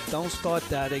right, don't start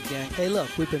that again. Hey, look,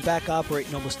 we've been back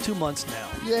operating almost 2 months now.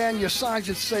 Yeah, and your sign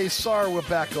should say, sorry, we're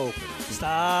back open.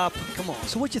 Stop. Come on.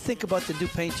 So what you think about the new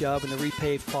paint job and the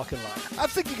repaved parking lot? I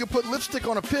think you can put lipstick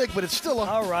on a pig, but it's still a...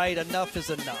 All right, enough is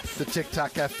enough. The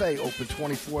TikTok Cafe, open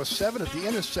 24/7 at the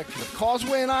intersection of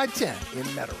Causeway and I-10 in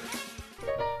Metairie.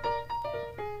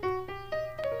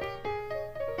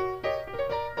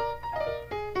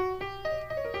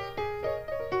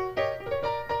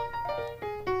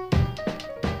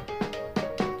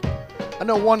 I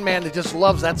know one man that just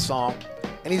loves that song,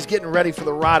 and he's getting ready for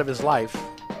the ride of his life.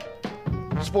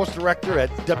 Sports director at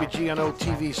WGNO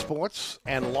TV Sports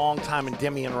and longtime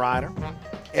Endymion rider,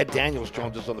 Ed Daniels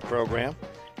joins us on the program.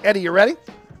 Eddie, you ready?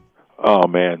 Oh,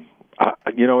 man.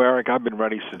 Eric, I've been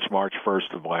ready since March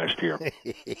 1st of last year.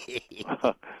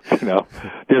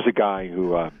 There's a guy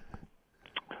who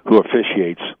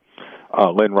officiates,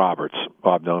 Lynn Roberts,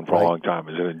 who I've known for a long time,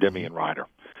 is an Endymion rider.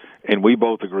 And we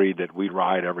both agreed that we'd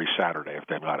ride every Saturday if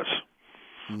they let us.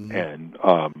 Mm-hmm. And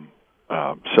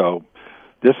so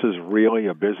this is really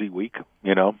a busy week,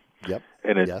 Yep.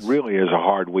 And it really is a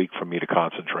hard week for me to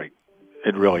concentrate.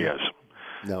 It really is.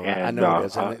 No, and, I know it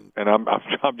is. And I'm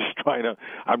just trying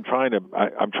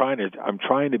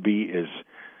to be as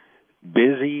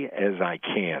busy as I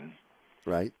can.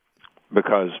 Right.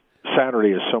 Because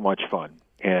Saturday is so much fun.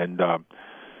 And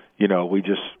we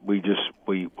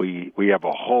have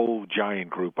a whole giant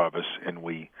group of us, and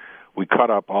we cut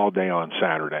up all day on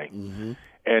Saturday, and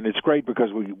it's great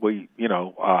because we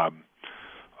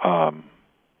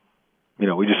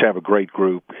just have a great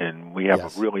group, and we have a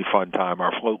really fun time.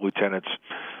 Our float lieutenants,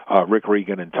 Rick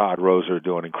Regan and Todd Rosa, are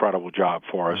doing an incredible job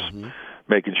for us,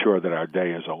 making sure that our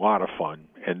day is a lot of fun.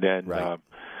 And then,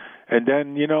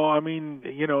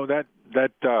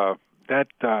 that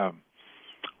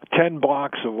 10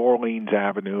 blocks of Orleans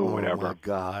Avenue or whatever. Oh, my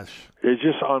gosh. It's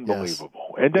just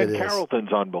unbelievable. And then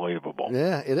Carrollton's unbelievable.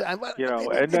 Yeah. And then I'm going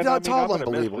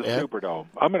to miss the Superdome.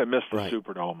 I'm going to miss the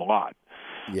Superdome a lot.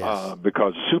 Yes.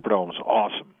 Because the Superdome's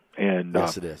awesome. And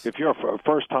yes, it is. If you're a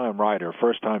first-time rider,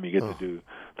 first time you get to do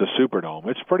the Superdome,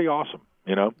 it's pretty awesome,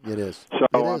 It is. So,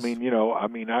 I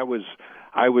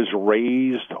was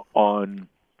raised on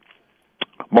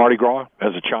Mardi Gras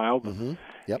as a child. Mm-hmm.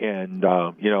 Yep. And,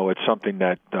 it's something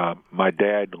that my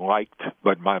dad liked,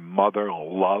 but my mother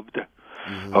loved.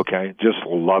 Mm-hmm. Okay, just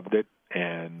loved it.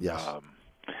 And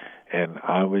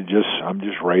I'm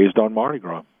just raised on Mardi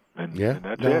Gras. And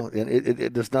that's it.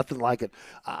 And there's nothing like it.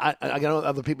 I know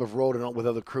other people have rode it with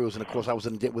other crews, and of course I was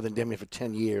with Endymion for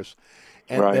 10 years,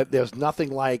 and there's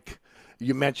nothing like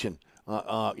you mentioned.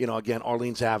 Again,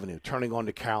 Orleans Avenue, turning on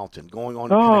to Carrollton, going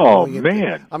on. Oh,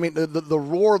 man! I mean, the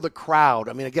roar of the crowd.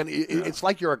 I mean, again, it's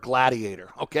like you're a gladiator.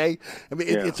 Okay, I mean,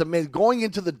 it's amazing going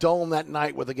into the Dome that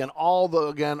night with all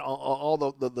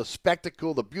the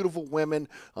spectacle, the beautiful women,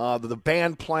 the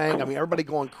band playing. I mean, everybody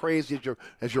going crazy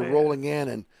as you're rolling in,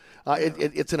 and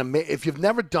it's an amazing. If you've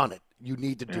never done it, you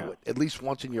need to do it at least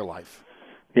once in your life.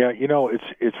 Yeah,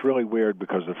 it's really weird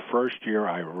because the first year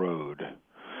I rode,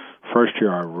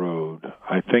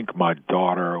 I think my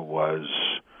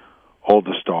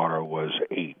oldest daughter was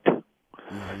 8.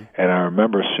 Mm-hmm. And I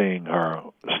remember seeing her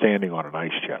standing on an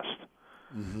ice chest.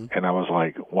 Mm-hmm. And I was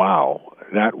like, wow,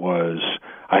 I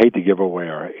hate to give away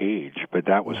our age, but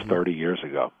that was 30 years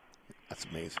ago. That's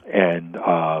amazing. And,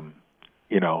 I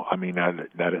mean,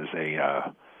 that is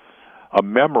a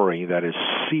memory that is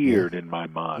seared in my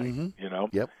mind,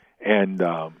 Yep. And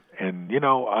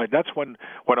that's when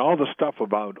all the stuff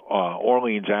about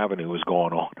Orleans Avenue was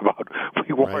going on. About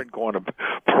we weren't going to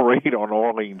parade on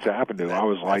Orleans Avenue. I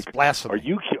was like, blasphemy.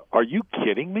 Are you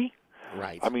kidding me?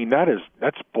 Right. I mean,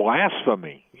 that's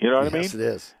blasphemy. You know what I mean? Yes, it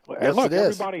is. And look,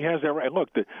 everybody has their. And look,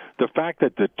 the fact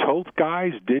that the Toth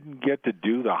guys didn't get to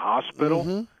do the hospital.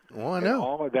 Mm-hmm. Oh, I know.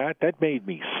 All of that made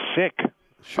me sick.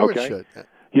 Sure, it should.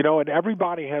 And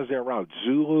everybody has their route.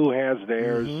 Zulu has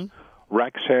theirs. Mm-hmm.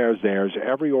 Rex has theirs.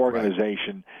 Every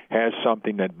organization has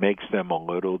something that makes them a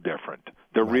little different.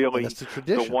 They're really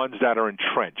the ones that are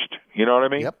entrenched. You know what I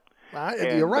mean? Yep.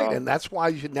 You're right, and that's why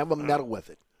you should never meddle with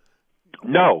it.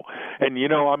 No. And,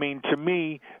 I mean, to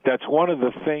me, that's one of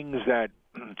the things that,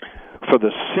 for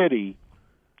the city,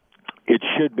 it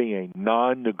should be a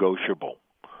non-negotiable.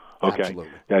 Okay?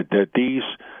 Absolutely. That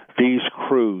these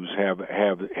crews have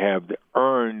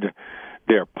earned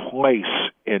their place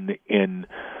in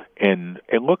and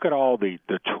look at all the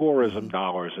tourism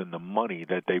dollars and the money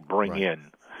that they bring in.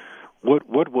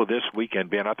 What will this weekend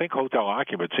be? And I think hotel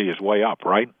occupancy is way up,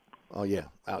 right? Oh yeah,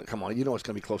 come on! It's going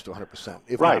to be close to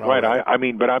 100%. Right. I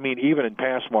mean, even in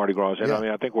past Mardi Gras, and I mean,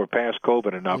 I think we're past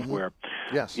COVID enough where,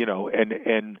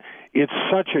 and it's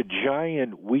such a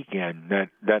giant weekend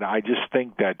that I just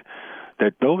think that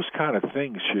those kind of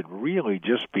things should really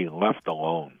just be left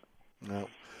alone. No.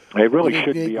 It really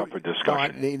should be up for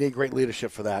discussion. You need great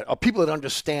leadership for that. People that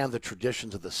understand the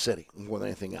traditions of the city more than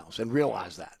anything else and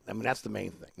realize that. I mean, that's the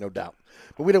main thing, no doubt.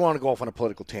 But we don't want to go off on a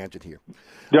political tangent here.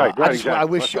 Right,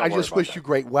 I just wish you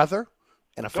great weather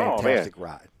and a fantastic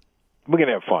ride. We're going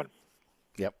to have fun.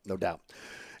 Yep, no doubt.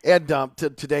 And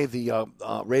today the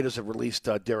Raiders have released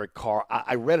Derek Carr.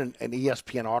 I read an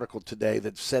ESPN article today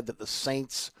that said that the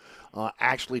Saints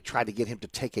actually tried to get him to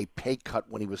take a pay cut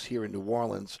when he was here in New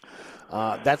Orleans.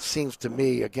 That seems to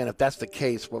me, again, if that's the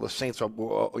case, well, the Saints are,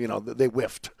 they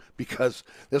whiffed because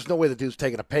there's no way the dude's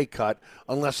taking a pay cut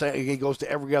unless he goes to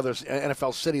every other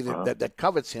NFL city that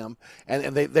covets him,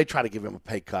 and they try to give him a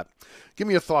pay cut. Give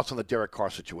me your thoughts on the Derek Carr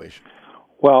situation.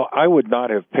 Well, I would not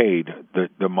have paid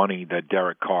the money that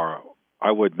Derek Carr.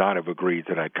 I would not have agreed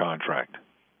to that contract.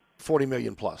 $40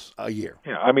 million plus a year.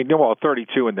 Yeah, I mean,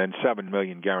 32 and then $7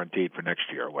 million guaranteed for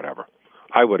next year or whatever.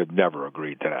 I would have never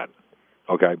agreed to that.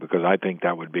 Okay, because I think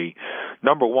that would be,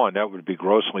 number one, that would be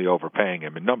grossly overpaying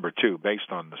him, and number two, based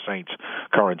on the Saints'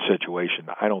 current situation,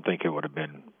 I don't think it would have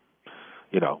been.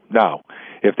 Now,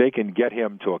 if they can get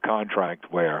him to a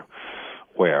contract where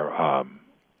it's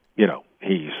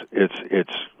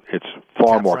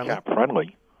far cap more friendly. cap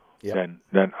friendly, yep.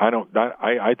 then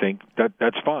I think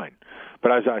that's fine.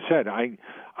 But as I said, I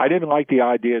didn't like the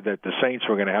idea that the Saints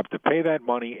were going to have to pay that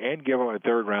money and give him a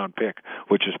third-round pick,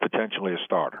 which is potentially a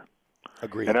starter.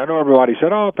 Agreed. And I know everybody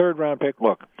said, third-round pick.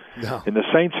 Look, no. In the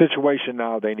Saints situation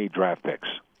now, they need draft picks.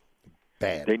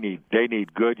 Bad. They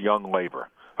need good young labor.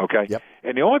 Okay? Yep.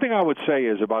 And the only thing I would say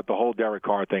is about the whole Derek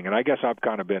Carr thing, and I guess I've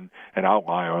kind of been an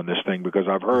outlier on this thing because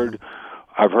I've heard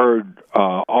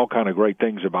all kind of great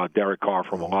things about Derek Carr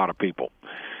from a lot of people.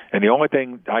 And the only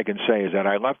thing I can say is that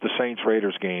I left the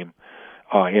Saints-Raiders game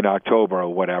in October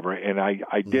or whatever, and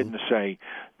I didn't say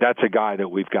that's a guy that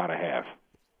we've got to have.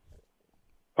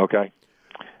 Okay?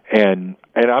 And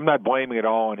I'm not blaming it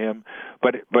all on him,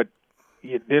 but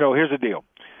here's the deal.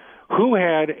 Who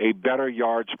had a better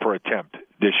yards per attempt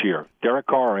this year, Derek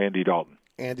Carr or Andy Dalton?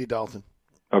 Andy Dalton.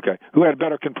 Okay. Who had a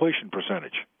better completion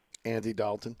percentage? Andy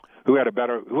Dalton. Who had a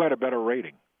better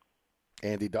rating?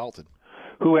 Andy Dalton.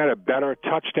 Who had a better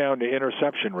touchdown to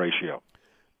interception ratio?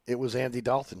 It was Andy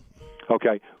Dalton.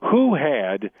 Okay, who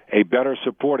had a better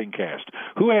supporting cast?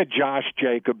 Who had Josh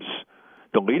Jacobs,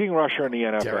 the leading rusher in the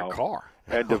NFL, Derek Carr,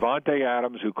 and Devontae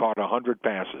Adams, who caught 100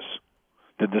 passes?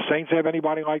 Did the Saints have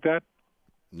anybody like that?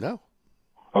 No.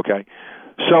 Okay.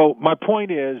 So my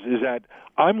point is that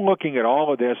I'm looking at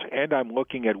all of this, and I'm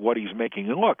looking at what he's making.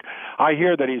 And look, I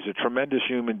hear that he's a tremendous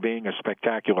human being, a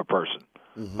spectacular person.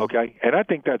 Mm-hmm. Okay, and I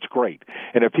think that's great.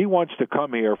 And if he wants to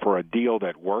come here for a deal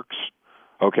that works,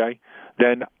 okay,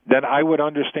 then I would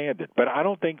understand it. But I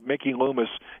don't think Mickey Loomis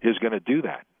is going to do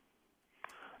that,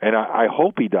 and I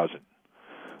hope he doesn't.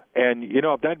 And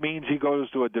if that means he goes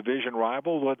to a division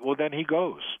rival, well then he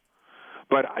goes.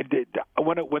 But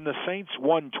when the Saints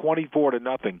won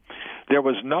 24-0, there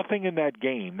was nothing in that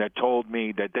game that told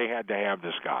me that they had to have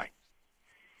this guy.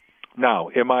 Now,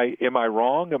 am I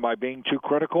wrong? Am I being too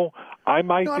critical? I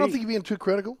might. No, I be. don't think you're being too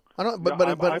critical. I don't.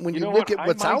 But when you look at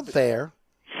what's out there,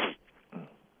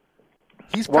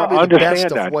 he's probably the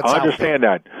best of what's out there. I understand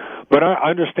that. But I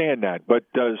understand that. But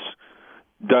does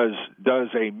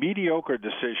a mediocre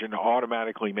decision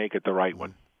automatically make it the right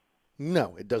one?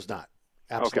 No, it does not.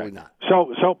 Absolutely not.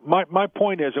 So my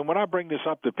point is, and when I bring this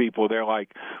up to people, they're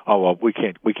like, "Oh well, we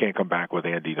can't come back with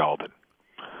Andy Dalton."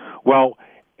 Well,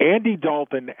 Andy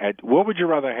Dalton at what would you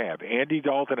rather have? Andy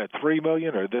Dalton at $3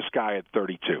 million or this guy at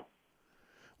 $32?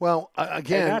 Well,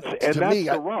 again, and that's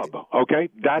the rub. Okay,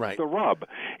 that's right. The rub.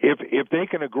 If they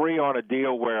can agree on a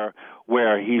deal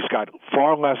where he's got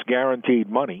far less guaranteed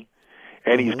money,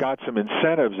 and he's got some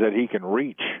incentives that he can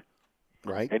reach,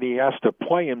 right, and he has to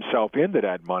play himself into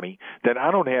that money, then I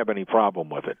don't have any problem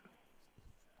with it.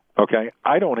 Okay,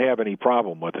 I don't have any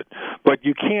problem with it. But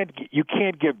you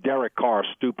can't give Derek Carr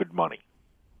stupid money.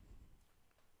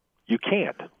 You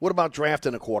can't. What about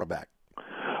drafting a quarterback?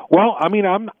 Well, I mean,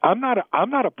 I'm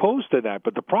not opposed to that,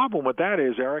 but the problem with that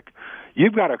is, Eric,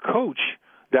 you've got a coach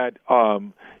that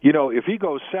if he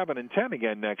goes 7-10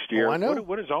 again next year,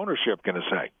 what is ownership going to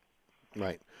say?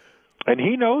 Right. And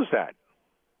he knows that.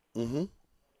 Mm-hmm.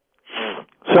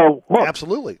 So look,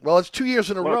 absolutely. Well, it's 2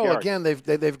 years in a row. Eric. Again,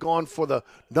 they've gone for the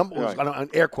number. Right.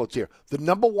 Air quotes here. The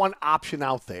number one option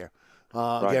out there.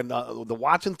 Right. Again, the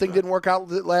Watson thing didn't work out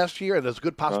last year, and there's a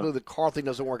good possibility the Carr thing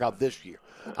doesn't work out this year.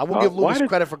 I will give Loomis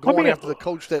credit for going after the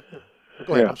coach that.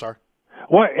 Go ahead. I'm sorry.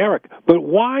 Why, Eric? But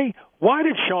why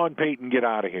did Sean Payton get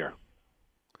out of here?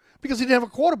 Because he didn't have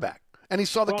a quarterback, and he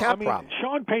saw the cap problem.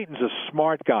 Sean Payton's a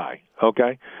smart guy.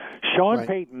 Okay, Sean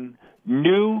Payton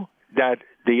knew that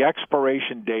the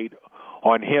expiration date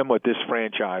on him with this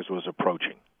franchise was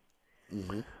approaching.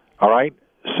 Mm-hmm. All right,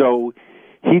 so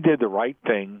he did the right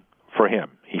thing for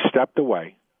him. He stepped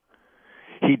away.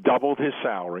 He doubled his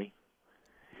salary.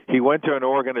 He went to an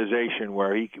organization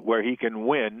where he can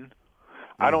win.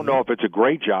 I don't know if it's a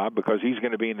great job because he's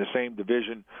going to be in the same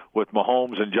division with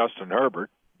Mahomes and Justin Herbert.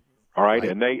 All right,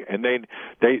 and they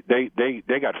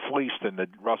got fleeced in the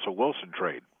Russell Wilson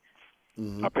trade.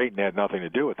 Mm-hmm. Now, Peyton had nothing to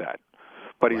do with that,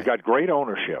 but he's got great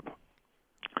ownership.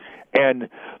 And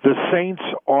the Saints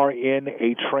are in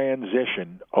a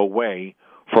transition away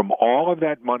from all of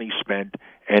that money spent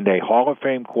and a Hall of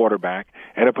Fame quarterback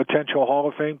and a potential Hall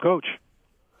of Fame coach.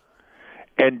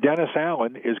 And Dennis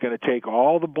Allen is going to take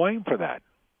all the blame for that.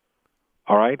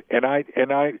 All right? And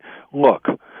I look,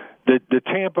 the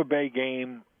Tampa Bay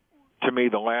game, to me,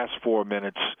 the last 4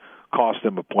 minutes cost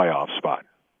them a playoff spot.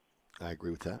 I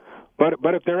agree with that.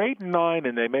 But if they're 8-9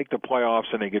 and they make the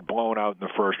playoffs and they get blown out in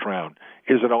the first round,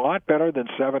 is it a lot better than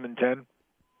 7-10?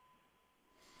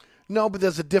 No, but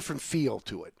there's a different feel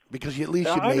to it because at least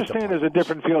you made the playoffs. I understand there's a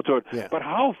different feel to it, yeah. But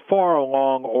how far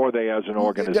along are they as an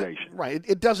organization?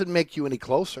 It doesn't make you any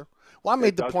closer. Well, I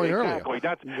made the point earlier.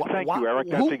 Thank you, Eric.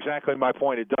 That's exactly my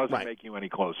point. It doesn't make you any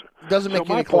closer. It doesn't make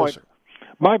you any closer.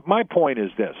 My point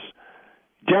is this.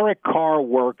 Derek Carr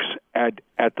works at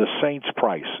the Saints'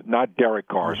 price, not Derek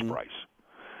Carr's price.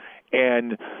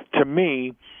 And to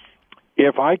me,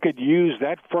 if I could use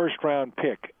that first-round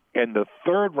pick and the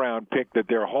third-round pick that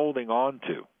they're holding on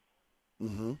to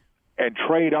and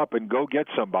trade up and go get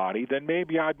somebody, then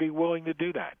maybe I'd be willing to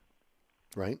do that.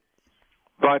 Right.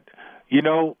 But,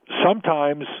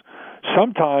 sometimes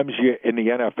you, in the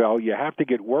NFL, you have to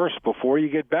get worse before you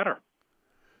get better.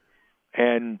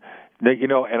 And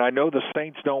and I know the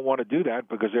Saints don't want to do that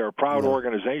because they're a proud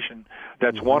organization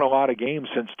that's won a lot of games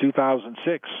since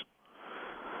 2006.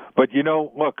 But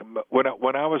look, when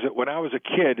I was a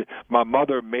kid, my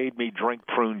mother made me drink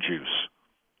prune juice.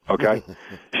 Okay,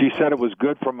 she said it was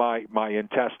good for my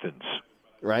intestines.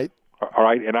 Right. All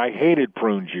right, and I hated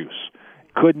prune juice.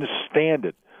 Couldn't stand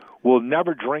it. Will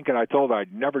never drink it. I told her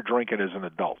I'd never drink it as an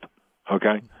adult.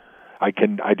 Okay, I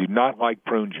do not like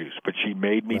prune juice, but she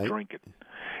made me drink it.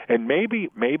 And maybe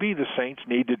the Saints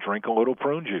need to drink a little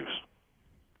prune juice.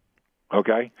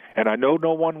 Okay? And I know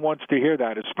no one wants to hear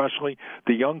that, especially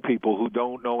the young people who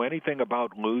don't know anything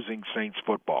about losing Saints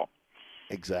football.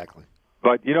 Exactly.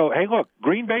 But, hey, look,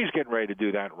 Green Bay's getting ready to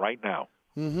do that right now.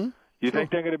 Mm-hmm. You think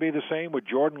they're going to be the same with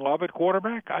Jordan Love at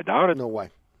quarterback? I doubt it. No way.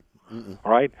 Mm-mm.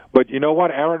 All right? But you know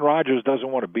what? Aaron Rodgers doesn't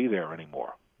want to be there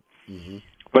anymore. Mm-hmm.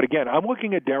 But again, I'm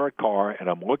looking at Derek Carr, and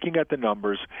I'm looking at the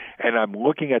numbers, and I'm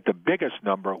looking at the biggest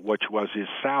number, which was his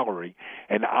salary.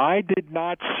 And I did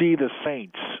not see the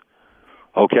Saints,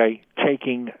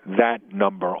 taking that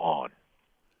number on.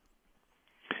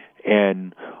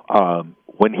 And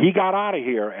when he got out of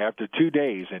here after 2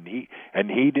 days, and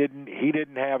he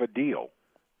didn't have a deal,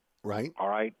 right? All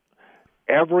right.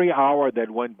 Every hour that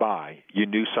went by, you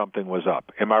knew something was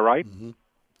up. Am I right? Mm-hmm.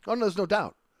 Oh, no, there's no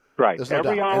doubt. Right. There's no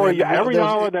every doubt. hour, then, every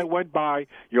hour that went by,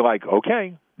 you're like,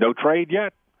 okay, no trade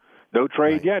yet. No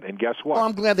trade yet, and guess what? Well,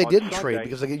 I'm glad they On didn't Sunday, trade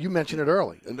because you mentioned it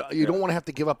early. And you don't want to have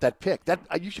to give up that pick. That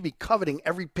you should be coveting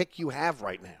every pick you have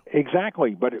right now.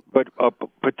 Exactly, but a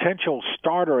potential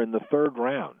starter in the third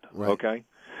round. Right. Okay,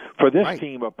 for this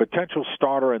team, a potential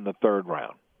starter in the third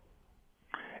round,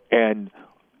 and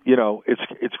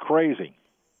it's crazy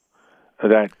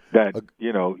that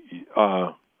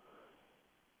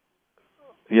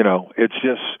it's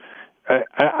just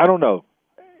I don't know.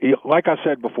 Like I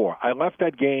said before, I left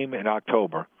that game in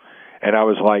October, and I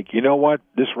was like, you know what?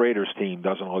 This Raiders team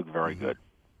doesn't look very good,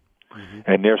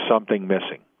 and there's something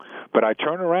missing. But I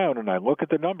turn around and I look at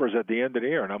the numbers at the end of the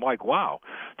year, and I'm like, wow,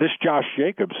 this Josh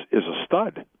Jacobs is a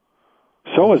stud.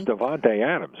 So is Devontae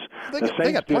Adams. The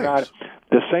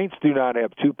Saints do not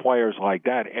have two players like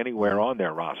that anywhere on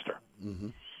their roster. Mm-hmm.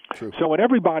 True. So when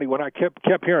I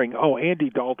kept hearing, oh, Andy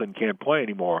Dalton can't play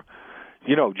anymore,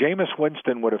 Jameis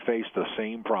Winston would have faced the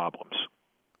same problems.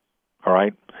 All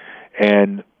right?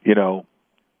 And, to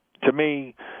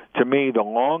me, the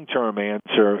long-term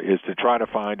answer is to try to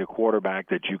find a quarterback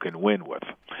that you can win with.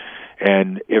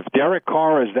 And if Derek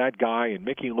Carr is that guy and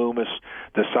Mickey Loomis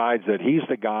decides that he's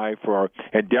the guy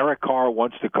and Derek Carr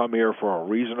wants to come here for a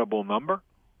reasonable number,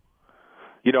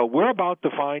 we're about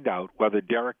to find out whether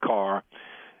Derek Carr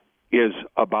is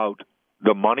about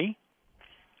the money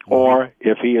or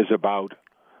if he is about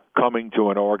coming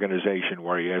to an organization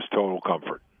where he has total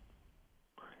comfort.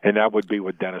 And that would be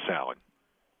with Dennis Allen.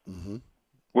 Mm-hmm.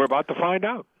 We're about to find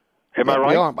out. Am I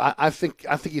right? I think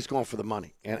he's going for the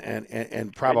money,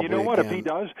 and probably. And you know what? Again,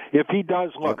 if he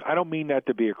does, look, I don't mean that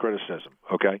to be a criticism.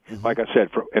 Okay, like I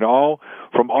said,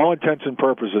 from all intents and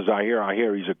purposes, I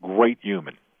hear he's a great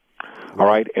human. All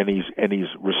right, and he's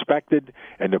respected,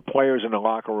 and the players in the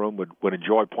locker room would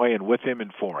enjoy playing with him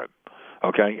and for him.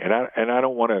 Okay, and I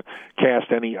don't want to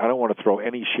throw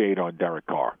any shade on Derek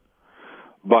Carr,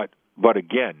 but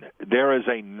again, there is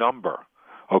a number.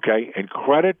 Okay, and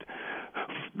credit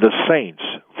the Saints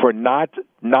for not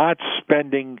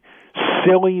spending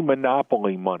silly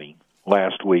monopoly money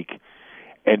last week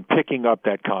and picking up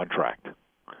that contract.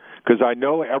 Because I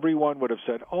know everyone would have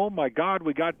said, "Oh my God,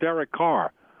 we got Derek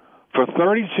Carr for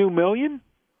 $32 million."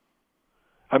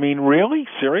 I mean, really,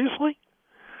 seriously?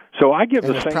 So I give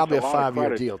the Saints probably a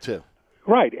 5-year deal too.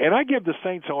 Right, and I give the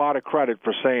Saints a lot of credit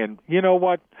for saying, you know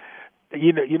what,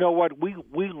 we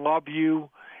love you.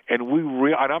 And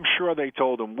and I'm sure they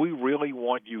told him, we really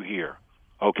want you here,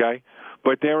 okay?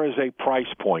 But there is a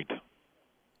price point.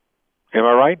 Am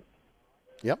I right?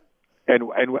 Yep.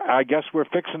 And I guess we're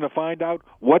fixing to find out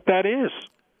what that is.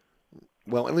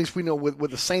 Well, at least we know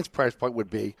what the Saints' price point would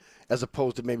be, as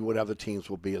opposed to maybe what other teams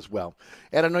will be as well.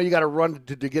 And I know you got to run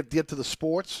to get to the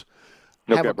sports.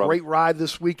 Have a great ride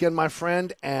this weekend, my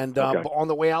friend. And on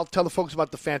the way out, tell the folks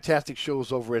about the fantastic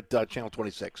shows over at Channel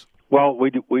 26. Well,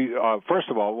 we first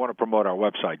of all, we want to promote our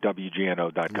website,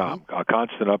 WGNO.com.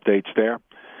 Constant updates there.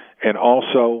 And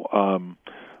also,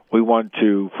 we want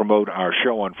to promote our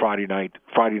show on Friday night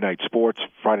sports,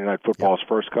 Friday Night Football's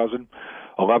first cousin,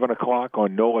 11 o'clock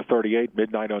on NOLA 38,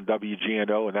 midnight on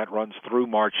WGNO, and that runs through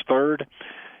March 3rd.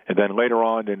 And then later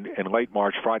on in late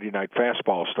March, Friday Night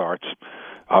Fastball starts.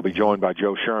 I'll be joined by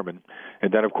Joe Sherman.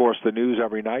 And then, of course, the news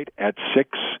every night at 6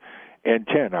 and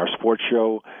 10. Our sports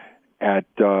show at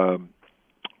 6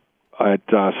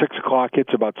 o'clock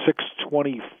hits about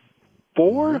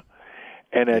 6:24,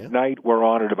 and at night we're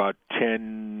on at about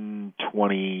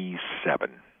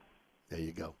 10:27. There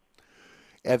you go.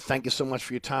 Ed, thank you so much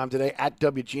for your time today at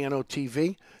WGNO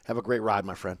TV. Have a great ride,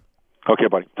 my friend. Okay,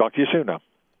 buddy. Talk to you soon now.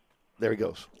 There he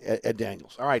goes, Ed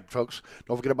Daniels. All right, folks,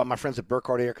 don't forget about my friends at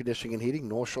Burkhardt Air Conditioning and Heating,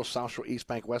 North Shore, South Shore, East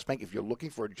Bank, West Bank. If you're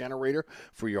looking for a generator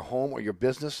for your home or your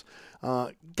business,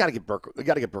 got to give Burkhardt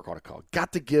a call.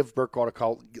 Got to give Burkhardt a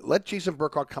call. Let Jason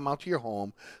Burkhardt come out to your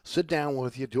home, sit down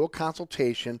with you, do a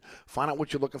consultation, find out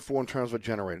what you're looking for in terms of a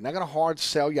generator. Not going to hard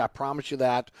sell you, I promise you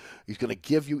that. He's going to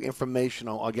give you information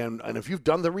again, and if you've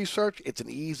done the research, it's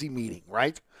an easy meeting,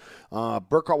 right?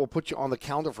 Burkhardt will put you on the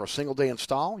calendar for a single-day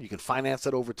install. You can finance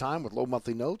it over time with low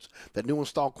monthly notes. That new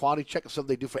install quality check is something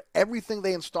they do for everything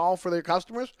they install for their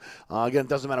customers. Again, it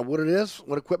doesn't matter what it is,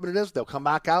 what equipment it is. They'll come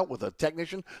back out with a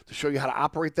technician to show you how to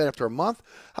operate that after a month.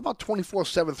 How about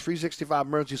 24/7, 365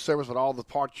 emergency service with all the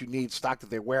parts you need stocked at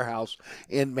their warehouse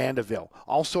in Mandeville.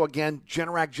 Also, again,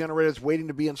 Generac generators waiting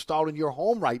to be installed in your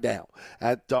home right now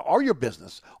or your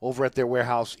business over at their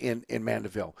warehouse in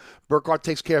Mandeville. Burkhardt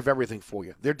takes care of everything for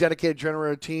you. Their dedicated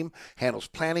generator team handles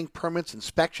planning, permits,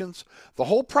 inspections, the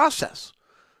whole process.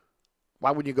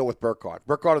 Why wouldn't you go with Burkhardt?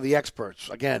 Burkhardt are the experts.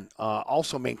 Again,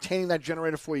 also maintaining that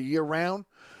generator for you year-round.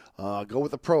 Go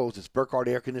with the pros. It's Burkhardt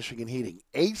Air Conditioning and Heating.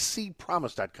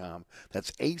 acpromise.com.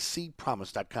 That's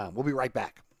acpromise.com. We'll be right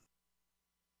back.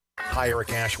 Hi,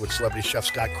 Eric Ashwood, celebrity chef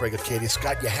Scott Craig of Katie's.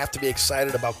 Scott, you have to be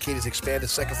excited about Katie's expanded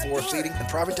second floor seating and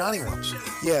private dining rooms.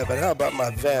 Yeah, but how about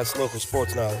my vast local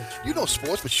sports knowledge? You know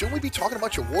sports, but shouldn't we be talking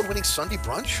about your award-winning Sunday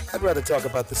brunch? I'd rather talk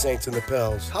about the Saints and the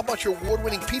Pels. How about your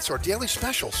award-winning pizza or daily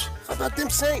specials? How about them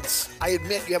Saints? I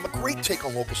admit you have a great take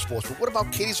on local sports, but what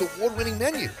about Katie's award-winning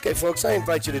menu? Okay, folks, I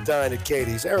invite you to dine at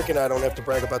Katie's. Eric and I don't have to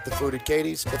brag about the food at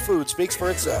Katie's. The food speaks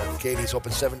for itself. Katie's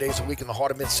open 7 days a week in the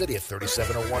heart of Mid-City at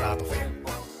 3701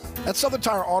 Opperville. At Southern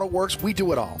Tire Auto Works, we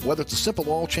do it all. Whether it's a simple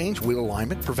oil change, wheel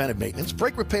alignment, preventive maintenance,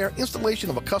 brake repair,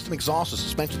 installation of a custom exhaust or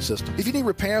suspension system. If you need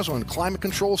repairs on climate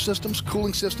control systems,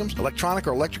 cooling systems, electronic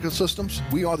or electrical systems,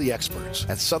 we are the experts.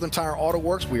 At Southern Tire Auto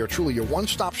Works, we are truly your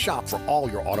one-stop shop for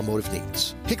all your automotive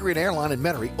needs. Hickory and Airline in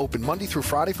Metairie, open Monday through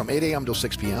Friday from 8 a.m. till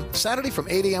 6 p.m., Saturday from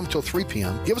 8 a.m. till 3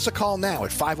 p.m. Give us a call now at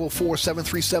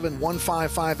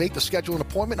 504-737-1558 to schedule an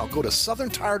appointment, or go to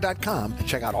southerntire.com and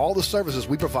check out all the services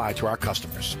we provide to our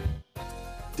customers.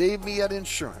 Dave Miette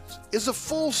Insurance is a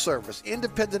full-service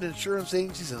independent insurance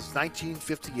agency since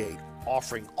 1958,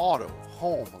 offering auto,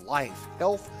 home, life,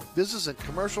 health, business, and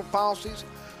commercial policies,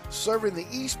 serving the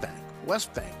East Bank,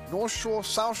 West Bank, North Shore,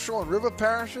 South Shore, and River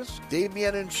parishes. Dave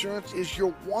Miette Insurance is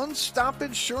your one-stop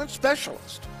insurance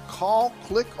specialist. Call,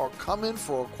 click, or come in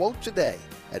for a quote today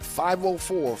at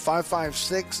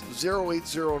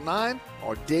 504-556-0809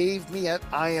 or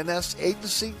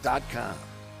DaveMietteINSAgency.com.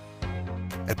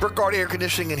 At Burkhardt Air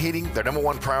Conditioning and Heating, their number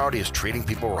one priority is treating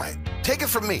people right. Take it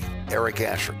from me, Eric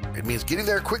Asher. It means getting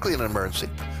there quickly in an emergency.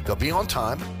 They'll be on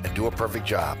time and do a perfect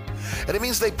job. And it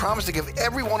means they promise to give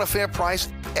everyone a fair price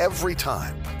every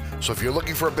time. So if you're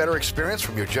looking for a better experience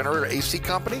from your generator AC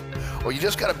company, or you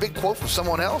just got a big quote from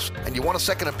someone else and you want a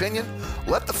second opinion,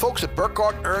 let the folks at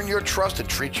Burkhardt earn your trust and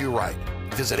treat you right.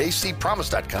 Visit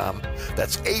acpromise.com.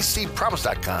 That's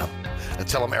acpromise.com, and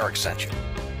tell them Eric sent you.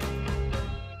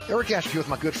 Eric Asher here with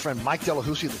my good friend Mike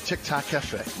Delahousie of the TikTok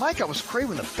Cafe. Mike, I was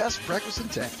craving the best breakfast in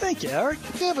town. Thank you, Eric.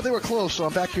 Yeah, but they were closed, so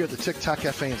I'm back here at the TikTok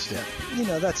Cafe instead. You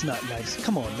know, that's not nice.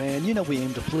 Come on, man. You know we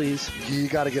aim to please. You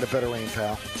got to get a better aim,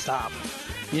 pal. Stop.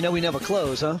 You know we never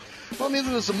close, huh? Well, neither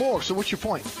does the morgue, so what's your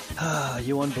point? Ah,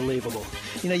 you unbelievable.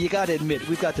 You know, you got to admit,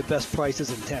 we've got the best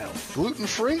prices in town.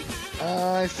 Gluten-free?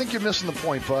 I think you're missing the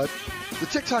point, bud. The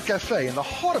TikTok Cafe in the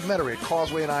heart of Metairie at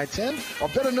Causeway and I-10 are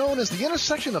better known as the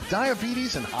intersection of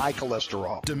diabetes and high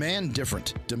cholesterol. Demand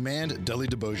different. Demand Deli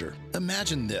de Beaujeu.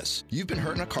 Imagine this. You've been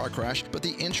hurt in a car crash, but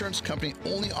the insurance company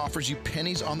only offers you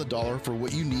pennies on the dollar for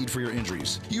what you need for your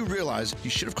injuries. You realize you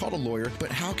should have called a lawyer,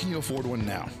 but how can you afford one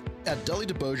now? At Deli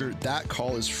de Beaujeu, that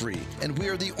call is free, and we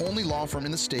are the only law firm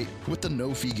in the state with the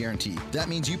no-fee guarantee. That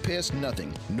means you pay us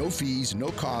nothing, no fees,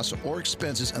 no costs, or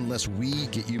expenses unless we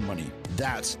get you money.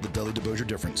 That's the Deli de Beaujeu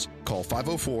difference. Call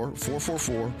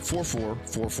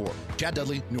 504-444-4444. Chad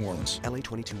Dudley, New Orleans. LA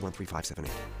 22-13578.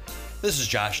 This is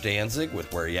Josh Danzig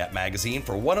with Where You At Magazine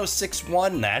for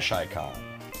 106.1 Nash Icon.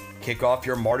 Kick off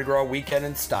your Mardi Gras weekend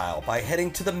in style by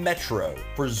heading to the Metro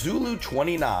for Zulu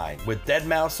 29 with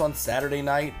Deadmau5 on Saturday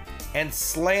night and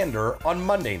Slander on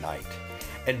Monday night.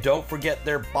 And don't forget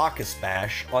their Bacchus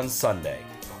Bash on Sunday.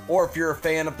 Or if you're a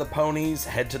fan of the ponies,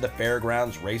 head to the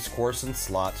Fairgrounds Racecourse and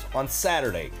Slots on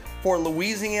Saturday for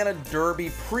Louisiana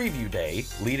Derby Preview Day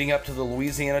leading up to the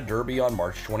Louisiana Derby on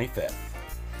March 25th.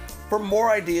 For more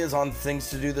ideas on things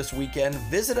to do this weekend,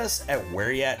 visit us at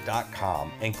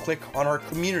whereyat.com and click on our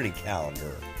community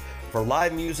calendar for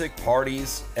live music,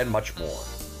 parties, and much more.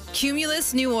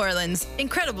 Cumulus New Orleans.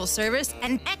 Incredible service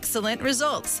and excellent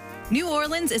results. New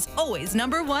Orleans is always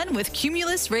 #1 with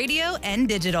Cumulus Radio and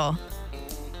Digital.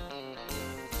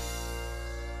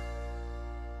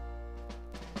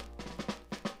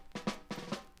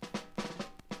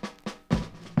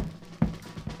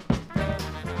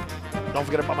 Don't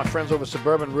forget about my friends over at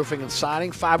Suburban Roofing and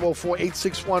Siding,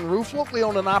 504-861-ROOF, locally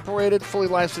owned and operated, fully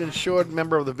licensed and insured,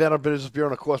 member of the Better Business Bureau,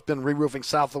 and, of course, been re-roofing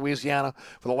South Louisiana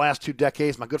for the last 2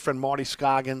 decades. My good friend Marty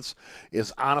Scoggins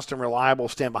is honest and reliable,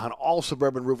 stand behind all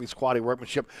Suburban Roofing's quality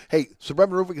workmanship. Hey,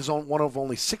 Suburban Roofing is one of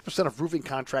only 6% of roofing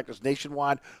contractors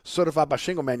nationwide certified by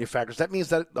shingle manufacturers. That means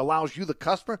that it allows you, the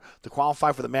customer, to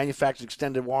qualify for the manufacturer's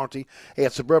extended warranty. Hey,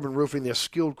 at Suburban Roofing, their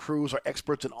skilled crews are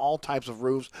experts in all types of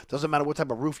roofs. Doesn't matter what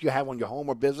type of roof you have on your home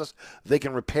or business, they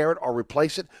can repair it or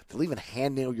replace it. They'll even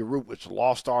hand nail your roof, which is a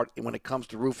lost art when it comes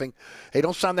to roofing. Hey,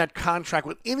 don't sign that contract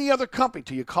with any other company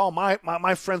till you call my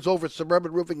friends over at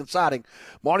Suburban Roofing and Siding.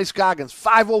 Marty Scoggins,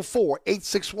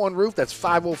 504-861-ROOF. That's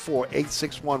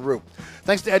 504-861-ROOF.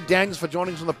 Thanks to Ed Daniels for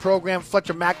joining us on the program.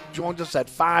 Fletcher Mack joins us at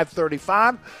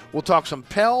 5:35. We'll talk some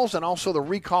Pels and also the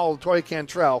recall of Toya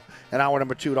Cantrell in hour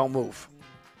number 2. Don't move.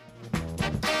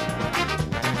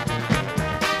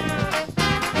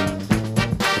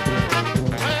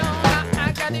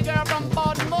 The girl from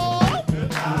Baltimore.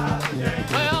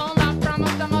 Well, not from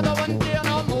the mother one deal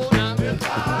no more now.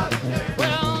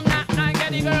 Well, now I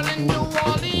got the girl in New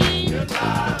Orleans. I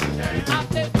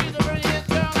think she's the prettiest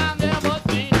girl I've ever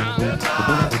seen now.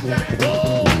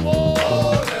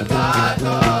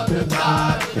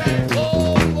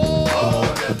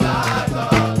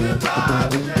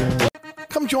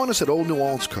 Come join us at Old New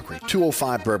Orleans Cookery,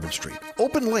 205 Bourbon Street.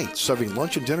 Open late, serving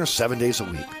lunch and dinner 7 days a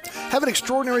week. Have an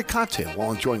extraordinary cocktail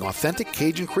while enjoying authentic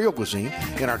Cajun Creole cuisine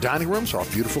in our dining rooms or our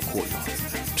beautiful courtyard.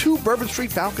 2 Bourbon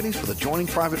Street balconies with adjoining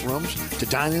private rooms to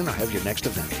dine in or have your next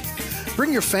event.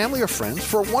 Bring your family or friends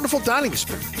for a wonderful dining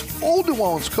experience. Old New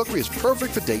Orleans Cookery is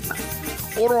perfect for date night.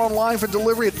 Order online for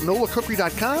delivery at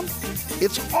nolacookery.com.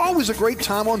 It's always a great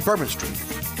time on Bourbon Street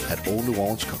at Old New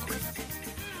Orleans Cookery.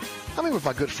 I'm here with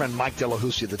my good friend Mike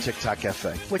Delahousie of the TikTok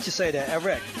Cafe. What you say there,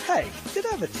 Eric? Hey, did I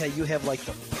ever tell you have like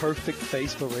the perfect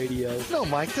face for radio? No,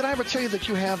 Mike, did I ever tell you that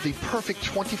you have the perfect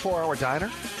 24-hour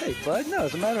diner? Hey, bud, no,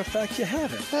 as a matter of fact, you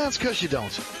haven't. That's because you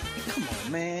don't. Come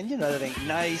on, man, you know that ain't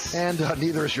nice. And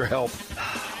neither is your help.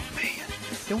 Oh, man.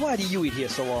 Then why do you eat here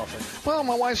so often? Well,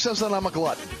 my wife says that I'm a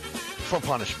glutton. For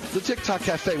punishment. The TikTok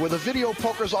Cafe, where the video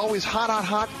poker is always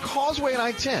hot, Causeway and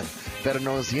I-10. Better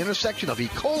known as the intersection of E.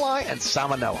 coli and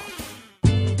salmonella.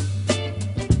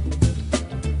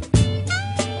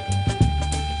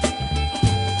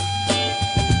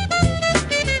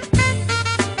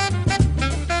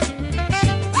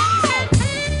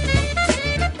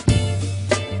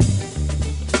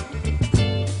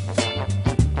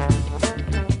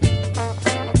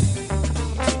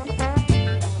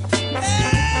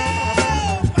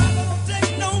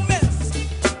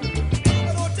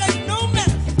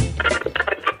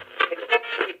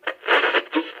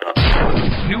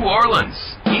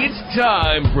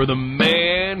 Time for the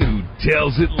man who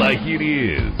tells it like it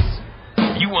is.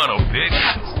 You want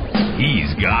opinions?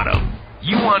 He's got them.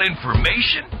 You want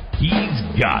information? He's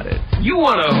got it. You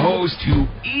want a host who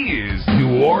is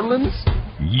New Orleans?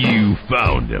 You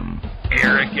found him.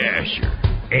 Eric Asher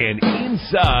and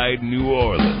Inside New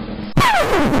Orleans.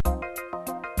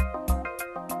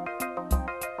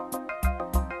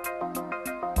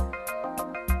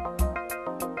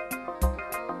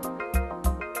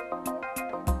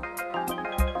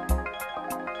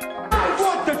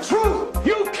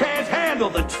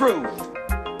 The truth.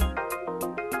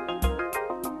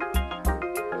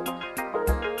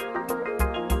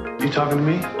 You talking to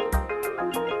me?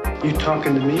 You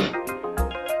talking to me?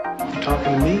 You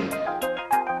talking to me?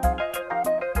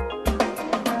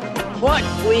 What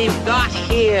we've got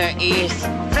here is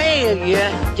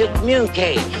failure to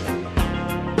communicate.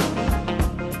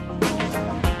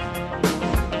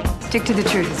 Stick to the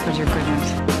truth is what you're good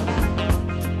at.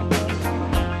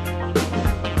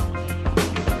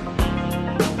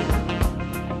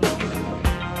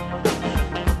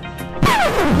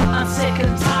 I'm sick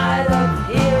and tired of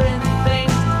hearing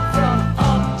things from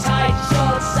uptight,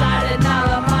 short-sighted,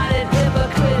 narrow-minded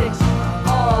hypocrites.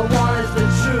 All I want is the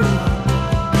truth.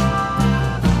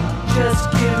 Just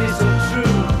give me some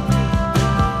truth.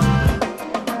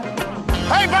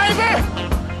 Hey, baby!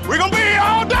 We're gonna be here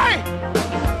all day!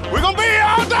 We're gonna be here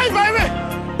all day, baby!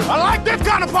 I like this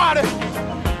kind of party!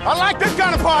 I like this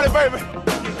kind of party, baby!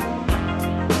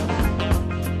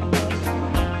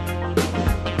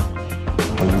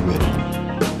 Are you ready?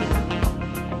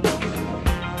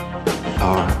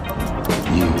 Are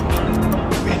you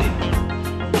ready?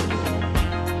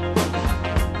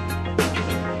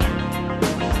 1,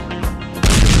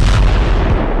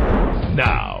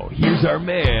 our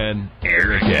man,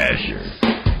 Eric Asher.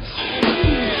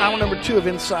 Hour number 2 of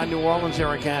Inside New Orleans.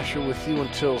 Eric Asher with you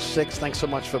until 6. Thanks so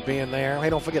much for being there. Hey,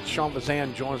 don't forget Sean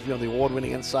Vazan joins me on the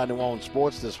award-winning Inside New Orleans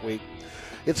Sports this week.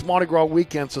 It's Mardi Gras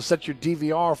weekend, so set your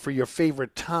DVR for your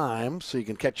favorite time so you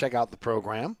can check out the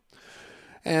program.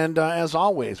 And as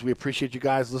always, we appreciate you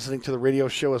guys listening to the radio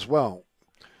show as well,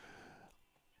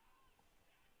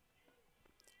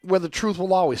 where the truth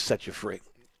will always set you free.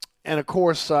 And, of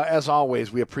course, as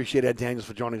always, we appreciate Ed Daniels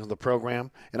for joining us on the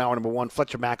program. In hour number 1,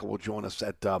 Fletcher Mackel will join us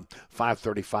at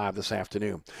 5:35 this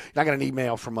afternoon. And I got an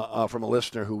email from a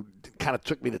listener who kind of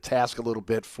took me to task a little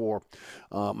bit for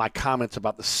my comments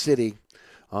about the city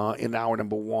in hour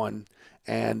number 1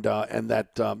 and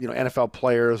that NFL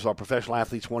players or professional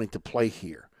athletes wanting to play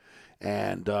here.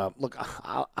 And, look,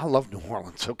 I love New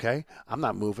Orleans, okay? I'm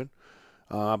not moving.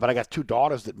 But I got 2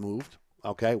 daughters that moved,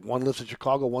 okay? One lives in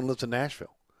Chicago, one lives in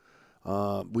Nashville.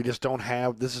 We just don't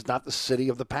have – this is not the city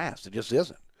of the past. It just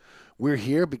isn't. We're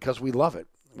here because we love it.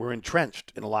 We're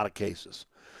entrenched in a lot of cases.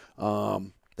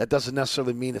 That doesn't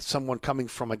necessarily mean it's someone coming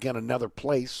from, again, another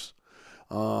place,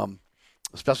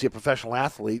 especially a professional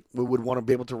athlete, we would want to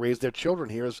be able to raise their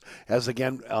children here as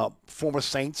again, former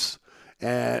Saints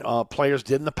and players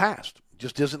did in the past. It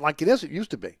just isn't like it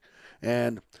used to be.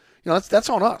 And,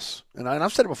 that's on us. And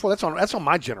I've said it before, that's on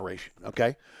my generation,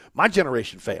 okay? My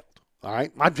generation failed. All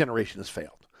right, my generation has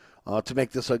failed to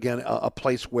make this again a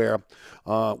place where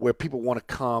people want to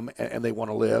come and they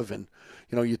want to live. And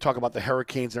you talk about the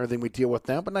hurricanes and everything we deal with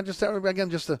now, but not just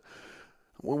again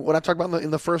what I talked about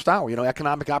in the first hour.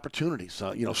 Economic opportunities,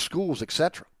 schools,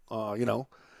 etc.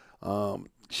 It's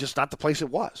just not the place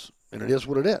it was, and it is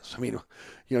what it is. I mean,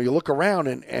 you look around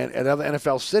and at other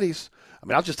NFL cities. I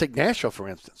mean, I'll just take Nashville for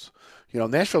instance.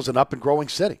 Nashville's an up and growing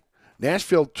city.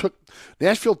 Nashville took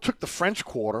the French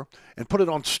Quarter and put it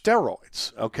on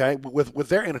steroids, okay, with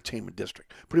their entertainment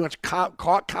district, pretty much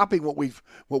copying what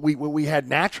we had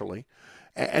naturally,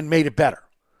 and made it better.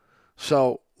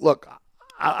 So look,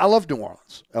 I love New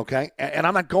Orleans, okay, and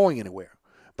I'm not going anywhere.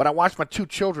 But I watched my 2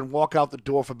 children walk out the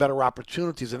door for better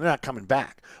opportunities, and they're not coming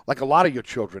back, like a lot of your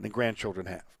children and grandchildren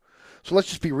have. So let's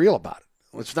just be real about it.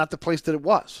 It's not the place that it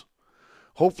was.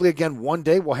 Hopefully, again, one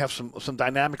day we'll have some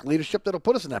dynamic leadership that'll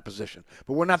put us in that position.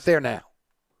 But we're not there now.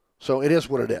 So it is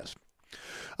what it is.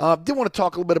 Did want to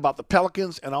talk a little bit about the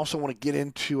Pelicans and also want to get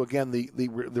into, again, the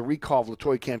recall of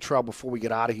LaToya Cantrell before we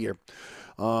get out of here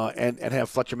and have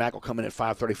Fletcher Mackel come in at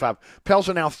 5:35. Pels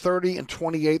are now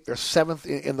 30-28. They're 7th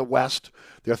in the West.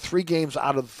 They're 3 games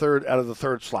out of the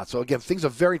third slot. So, again, things are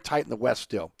very tight in the West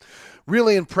still.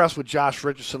 Really impressed with Josh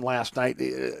Richardson last night.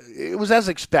 It was as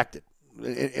expected.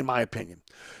 In my opinion.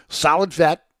 Solid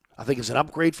vet. I think it's an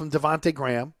upgrade from Devontae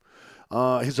Graham.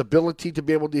 His ability to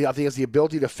be able to, I think he has the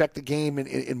ability to affect the game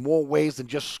in more ways than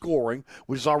just scoring,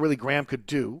 which is all really Graham could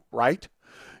do, right?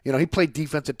 He played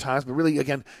defense at times, but really,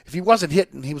 again, if he wasn't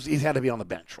hitting, he had to be on the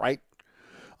bench, right?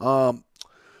 The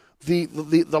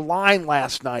line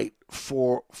last night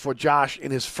for Josh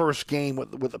in his first game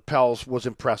with the Pels was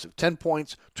impressive. 10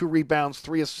 points, 2 rebounds,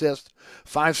 3 assists,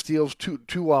 5 steals, two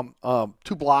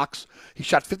blocks. He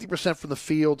shot 50% from the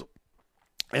field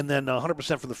and then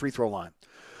 100% from the free throw line.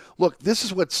 Look, this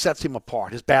is what sets him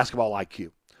apart, his basketball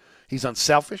IQ. He's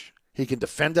unselfish. He can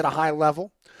defend at a high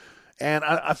level. And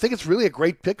I think it's really a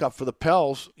great pickup for the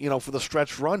Pels, for the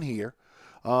stretch run here.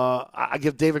 I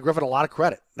give David Griffin a lot of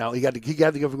credit. Now, he got to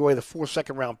give away the 4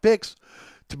 second-round picks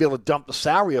to be able to dump the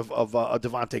salary of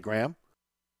Devontae Graham.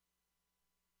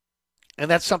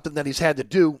 And that's something that he's had to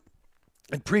do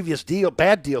in previous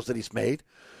bad deals that he's made.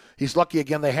 He's lucky,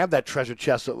 again, they have that treasure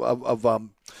chest of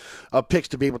picks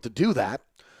to be able to do that.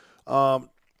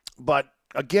 But,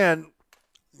 again,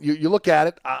 you look at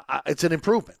it, it's an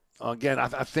improvement. Again,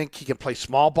 I think he can play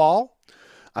small ball.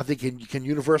 I think he can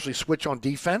universally switch on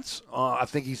defense. I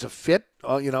think he's a fit,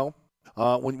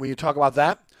 when you talk about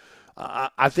that.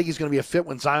 I think he's going to be a fit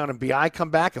when Zion and B.I.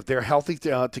 come back, if they're healthy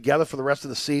together for the rest of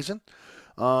the season.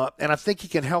 And I think he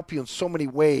can help you in so many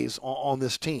ways on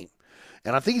this team.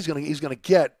 And I think he's going to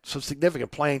get some significant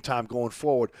playing time going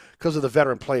forward because of the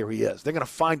veteran player he is. They're going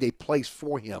to find a place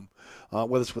for him,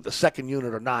 whether it's with the second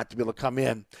unit or not, to be able to come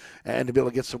in and to be able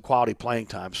to get some quality playing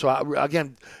time. So,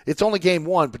 again, it's only game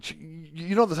 1, but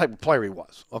you know the type of player he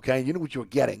was, okay? You knew what you were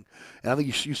getting, and I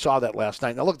think you saw that last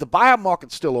night. Now, look, the buyout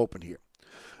market's still open here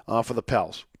for the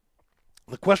Pels.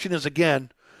 The question is,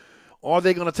 again, are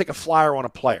they going to take a flyer on a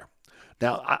player?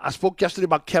 Now, I spoke yesterday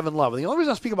about Kevin Love. And the only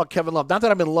reason I speak about Kevin Love, not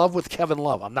that I'm in love with Kevin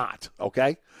Love. I'm not,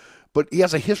 okay? But he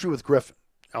has a history with Griffin,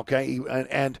 okay?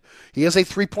 And he is a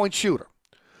three-point shooter.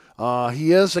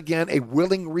 He is, again, a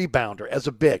willing rebounder as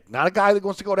a big. Not a guy that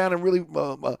wants to go down and really,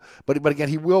 but again,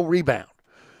 he will rebound.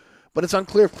 But it's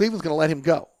unclear if Cleveland's going to let him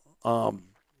go.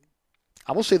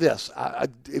 I will say this.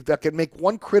 If I can make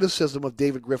one criticism of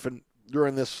David Griffin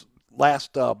during this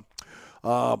last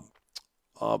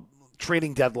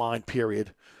trading deadline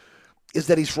period, is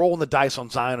that he's rolling the dice on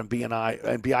Zion and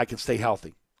B.I. can stay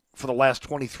healthy for the last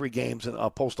 23 games in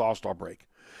post All-Star break.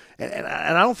 And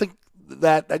I don't think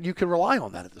that you can rely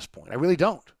on that at this point. I really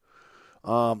don't.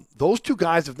 Those two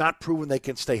guys have not proven they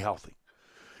can stay healthy.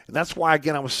 And that's why,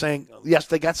 again, I was saying, yes,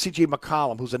 they got C.J.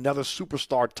 McCollum, who's another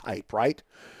superstar type, right?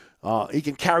 He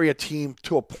can carry a team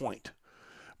to a point.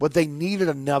 But they needed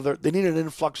an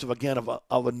influx of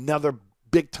another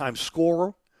big-time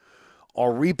scorer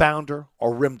or rebounder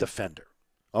or rim defender.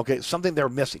 Okay, something they're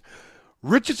missing.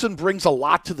 Richardson brings a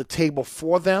lot to the table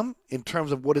for them in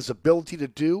terms of what his ability to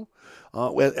do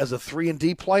as a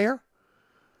 3-and-D player,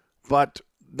 but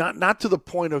not to the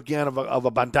point, again, of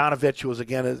a Bogdanovic, who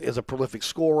is a prolific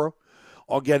scorer,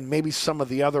 or, again, maybe some of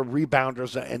the other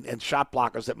rebounders and shot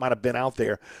blockers that might have been out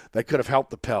there that could have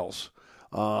helped the Pels.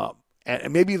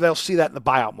 And maybe they'll see that in the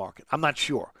buyout market. I'm not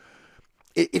sure.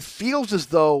 It feels as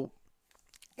though,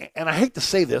 and I hate to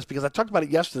say this because I talked about it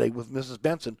yesterday with Mrs.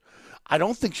 Benson, I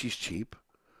don't think she's cheap.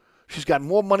 She's got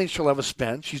more money than she'll ever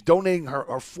spend. She's donating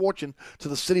her fortune to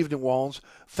the city of New Orleans.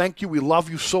 Thank you. We love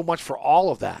you so much for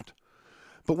all of that.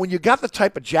 But when you got the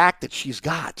type of jack that she's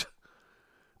got,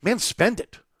 man, spend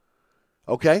it.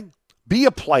 Okay? Be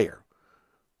a player.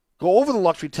 Go over the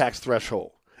luxury tax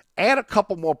threshold. Add a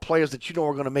couple more players that you know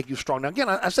are going to make you strong. Now, again,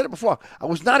 I said it before. I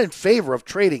was not in favor of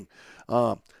trading,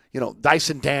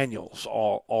 Dyson Daniels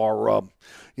or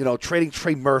trading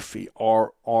Trey Murphy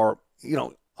or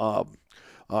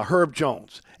Herb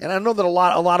Jones. And I know that a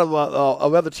lot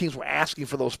of other teams were asking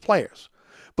for those players.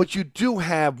 But you do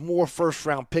have more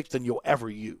first-round picks than you'll ever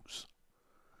use.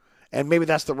 And maybe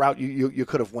that's the route you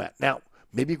could have went. Now,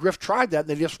 maybe Griff tried that,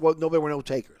 and there were no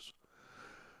takers.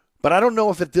 But I don't know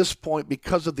if at this point,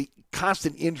 because of the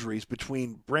constant injuries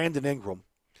between Brandon Ingram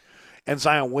and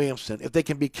Zion Williamson, if they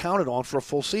can be counted on for a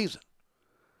full season.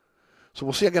 So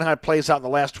we'll see again how it plays out in the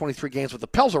last 23 games. But the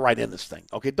Pels are right in this thing.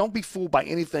 Okay, don't be fooled by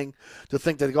anything to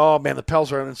think that, oh, man, the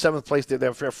Pels are in 7th place.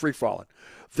 They're free-falling.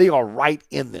 They are right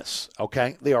in this,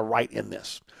 okay? They are right in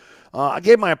this. I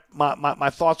gave my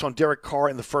thoughts on Derek Carr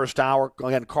in the first hour.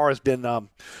 Again, Carr has been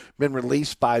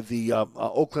released by the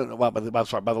by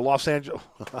the Los Angeles.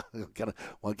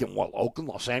 Oakland,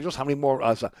 Los Angeles. How many more?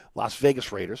 Las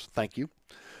Vegas Raiders. Thank you.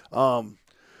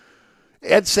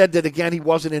 Ed said that again he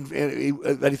wasn't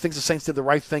that he thinks the Saints did the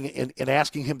right thing in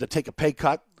asking him to take a pay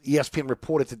cut. ESPN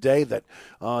reported today that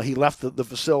he left the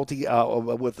facility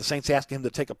with the Saints asking him to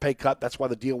take a pay cut. That's why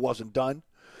the deal wasn't done.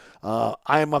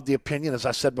 I am of the opinion, as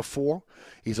I said before,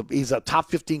 he's a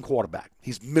top 15 quarterback.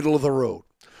 He's middle of the road.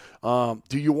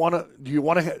 Do you want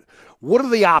to? What are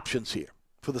the options here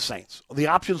for the Saints? The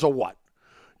options are what?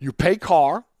 You pay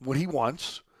Carr what he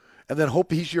wants, and then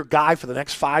hope he's your guy for the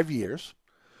next 5 years,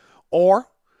 or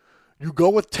you go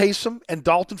with Taysom and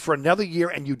Dalton for another year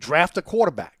and you draft a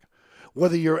quarterback.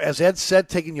 Whether you're, as Ed said,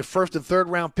 taking your 1st and 3rd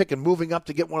round pick and moving up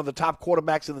to get one of the top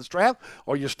quarterbacks in this draft,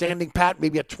 or you're standing pat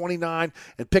maybe at 29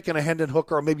 and picking a Hendon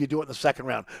Hooker, or maybe you do it in the 2nd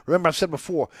round. Remember, I've said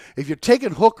before, if you're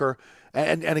taking Hooker,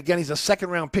 and again, he's a 2nd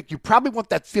round pick, you probably want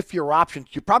that 5th-year option.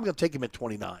 You're probably going to take him at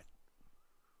 29.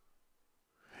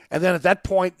 And then at that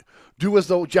point, do as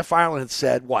though Jeff Ireland had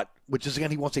said, which is,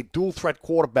 again, he wants a dual-threat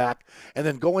quarterback, and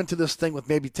then go into this thing with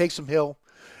maybe Taysom Hill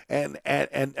and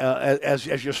as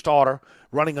your starter,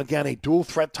 running, again, a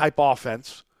dual-threat type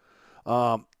offense.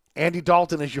 Andy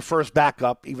Dalton is your first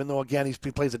backup, even though, again, he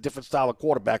plays a different style of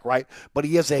quarterback, right? But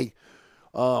he is a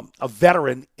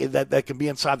veteran that can be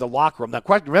inside the locker room. Now,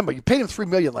 remember, you paid him $3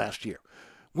 million last year.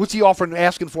 What's he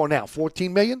asking for now,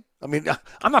 $14 million? I mean,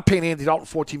 I'm not paying Andy Dalton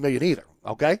 $14 million either,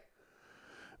 okay?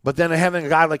 But then having a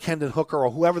guy like Hendon Hooker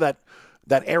or whoever that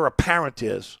heir apparent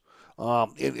is,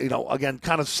 again,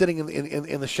 kind of sitting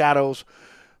in the shadows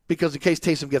because in case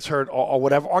Taysom gets hurt or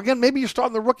whatever. Or, again, maybe you're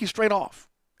starting the rookie straight off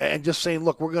and just saying,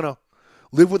 look, we're going to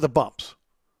live with the bumps.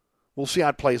 We'll see how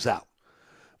it plays out.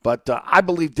 But I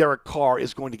believe Derek Carr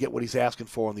is going to get what he's asking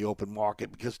for in the open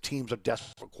market because teams are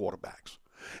desperate for quarterbacks.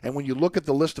 And when you look at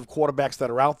the list of quarterbacks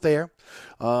that are out there,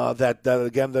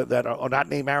 that are not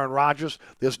named Aaron Rodgers,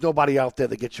 there's nobody out there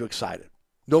that gets you excited.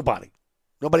 Nobody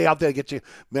out there that gets you.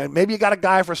 Maybe you got a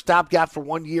guy for a stopgap for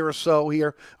 1 year or so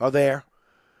here or there,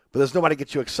 but there's nobody that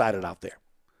gets you excited out there.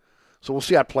 So we'll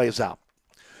see how it plays out.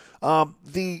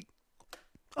 The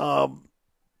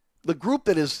group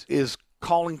that is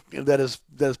calling that has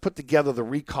put together the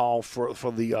recall for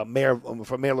Mayor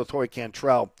LaToya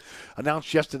Cantrell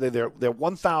announced yesterday they're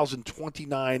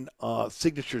 1,029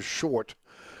 signatures short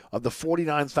of the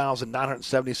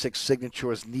 49,976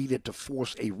 signatures needed to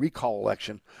force a recall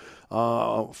election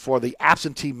for the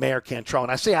absentee Mayor Cantrell.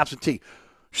 And I say absentee.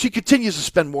 She continues to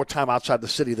spend more time outside the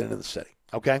city than in the city,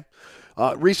 okay?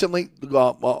 Recently,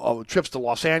 trips to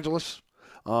Los Angeles,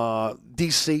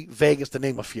 D.C., Vegas, to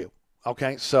name a few,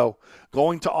 okay? So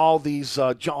going to all these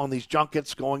on these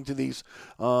junkets, going to these,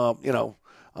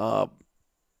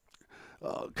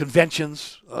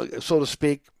 conventions, so to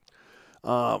speak,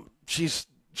 she's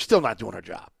still not doing her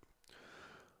job.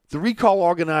 The recall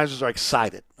organizers are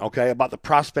excited, okay, about the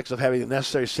prospects of having the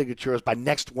necessary signatures by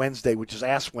next Wednesday, which is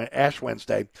Ash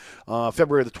Wednesday,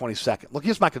 February the 22nd. Look,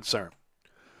 here's my concern.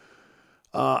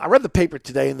 I read the paper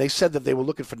today, and they said that they were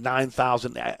looking for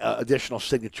 9,000 additional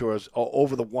signatures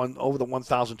over the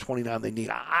 1,029 they need.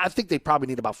 I think they probably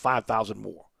need about 5,000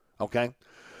 more, okay?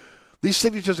 These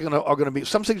signatures are going to be,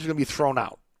 some signatures are going to be thrown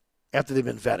out after they've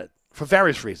been vetted, for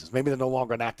various reasons. Maybe they're no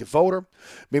longer an active voter.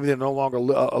 Maybe they're no longer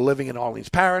living in Orleans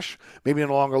Parish. Maybe they're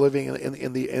no longer living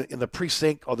in the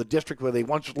precinct or the district where they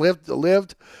once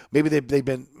lived. Maybe they've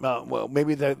been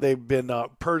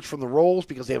purged from the rolls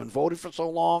because they haven't voted for so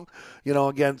long.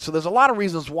 Again, so there's a lot of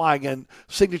reasons why, again,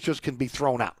 signatures can be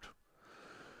thrown out.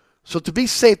 So to be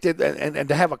safe and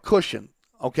to have a cushion,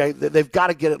 okay, they've got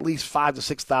to get at least 5,000 to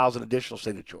 6,000 additional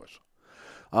signatures,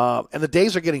 and the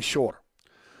days are getting shorter.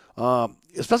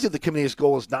 Especially if the committee's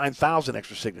goal is 9,000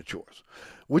 extra signatures,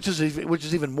 which is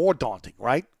even more daunting,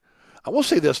 right? I will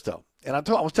say this, though, and I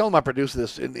was telling my producer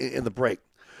this in the break.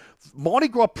 Mardi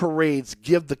Gras parades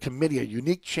give the committee a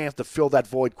unique chance to fill that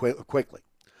void quickly.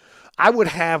 I would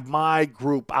have my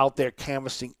group out there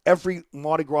canvassing every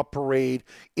Mardi Gras parade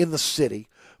in the city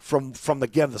from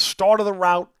again, the start of the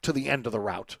route to the end of the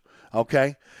route,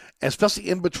 okay? And especially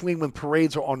in between when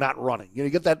parades are not running. You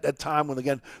get that time when,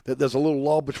 again, there's a little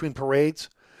lull between parades.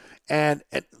 And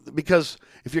because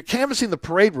if you're canvassing the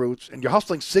parade routes and you're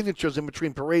hustling signatures in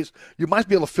between parades, you might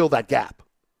be able to fill that gap.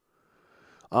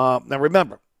 Now,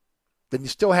 remember, then you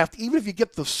still have to, even if you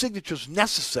get the signatures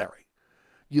necessary,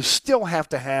 you still have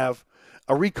to have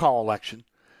a recall election.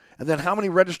 And then how many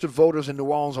registered voters in New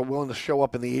Orleans are willing to show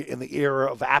up in the era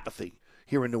of apathy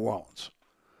here in New Orleans?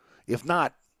 If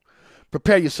not,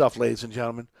 prepare yourself, ladies and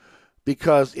gentlemen,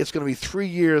 because it's going to be 3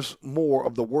 years more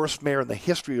of the worst mayor in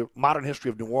the modern history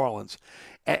of New Orleans.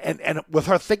 And with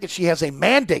her thinking she has a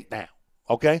mandate now,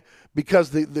 okay, because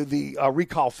the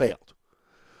recall failed.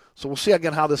 So we'll see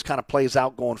again how this kind of plays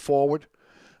out going forward.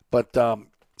 But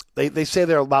they say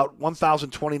they're about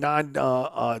 1,029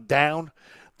 down.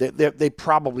 They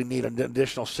probably need an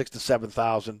additional 6,000 to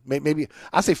 7,000, maybe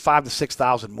I say 5,000 to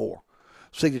 6,000 more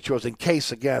signatures in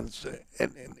case, again,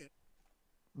 and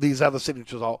these other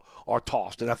signatures are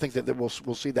tossed, and I think that we'll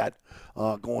see that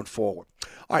going forward.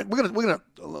 All right,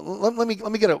 let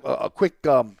me get a quick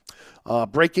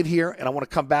break in here, and I want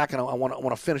to come back and I want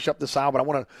to finish up this hour. But I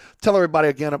want to tell everybody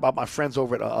again about my friends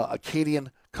over at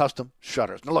Acadian Custom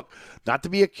Shutters. Now, look, not to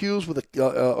be confused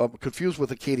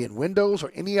with Acadian Windows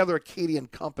or any other Acadian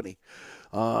company,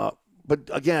 but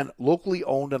again, locally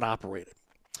owned and operated.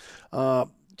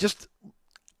 Just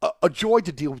a joy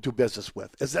to do business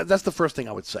with. That's the first thing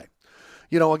I would say.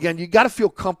 Again, you got to feel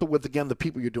comfortable with, again, the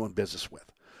people you're doing business with.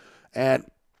 And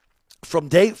from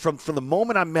the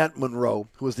moment I met Monroe,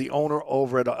 who is the owner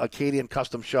over at Acadian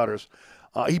Custom Shutters,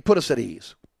 he put us at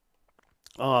ease.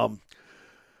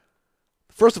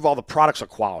 First of all, the products are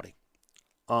quality.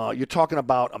 You're talking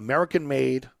about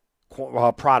American-made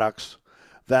products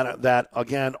that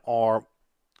again are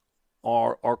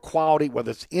quality,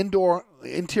 whether it's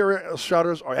interior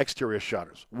shutters or exterior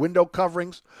shutters, window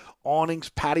coverings, awnings,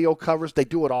 patio covers. They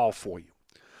do it all for you.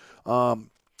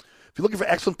 If you're looking for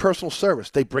excellent personal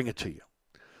service, they bring it to you.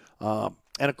 And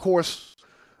of course,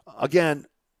 again,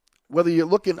 whether you're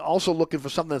looking for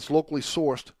something that's locally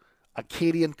sourced,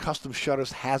 Acadian Custom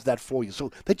Shutters has that for you.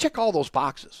 So they check all those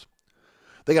boxes.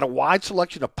 They got a wide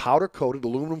selection of powder-coated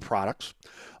aluminum products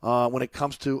when it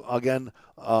comes to, again,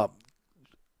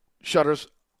 shutters,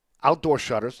 outdoor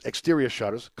shutters, exterior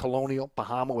shutters, Colonial,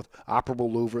 Bahama with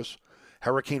operable louvers,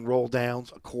 Hurricane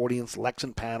roll-downs, accordions,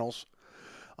 Lexan panels.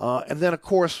 And then, of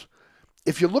course,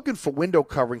 if you're looking for window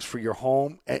coverings for your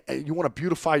home and you want to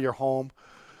beautify your home,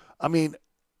 I mean,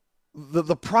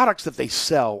 the products that they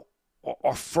sell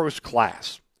are first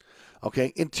class.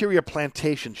 Okay, interior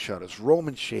plantation shutters,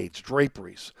 Roman shades,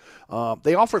 draperies.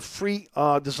 They offer free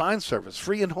design service,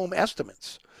 free in-home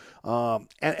estimates. And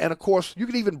of course, you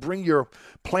can even bring your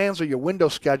plans or your window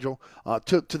schedule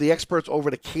to the experts over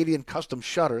at Acadian Custom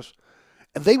Shutters,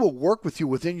 and they will work with you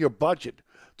within your budget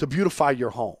to beautify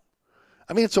your home.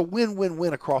 I mean, it's a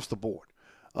win-win-win across the board.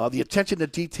 The attention to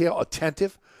detail,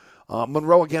 attentive.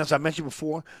 Monroe, again, as I mentioned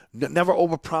before, never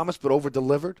overpromised but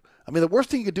over-delivered. I mean, the worst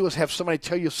thing you could do is have somebody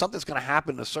tell you something's going to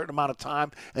happen in a certain amount of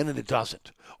time, and then it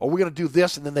doesn't. Or we're going to do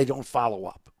this, and then they don't follow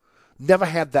up. Never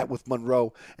had that with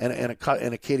Monroe and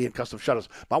Acadian Custom Shutters.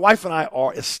 My wife and I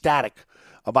are ecstatic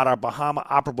about our Bahama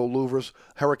operable louvers,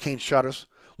 hurricane shutters.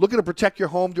 Looking to protect your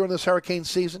home during this hurricane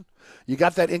season? You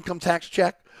got that income tax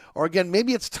check? Or again,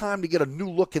 maybe it's time to get a new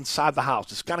look inside the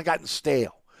house. It's kind of gotten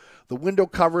stale. The window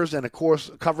covers and, of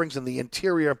course, coverings and the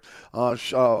interior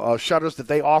shutters that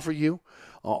they offer you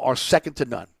are second to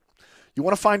none. You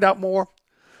want to find out more?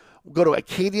 Go to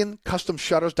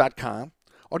AcadianCustomShutters.com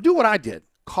or do what I did.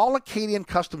 Call Acadian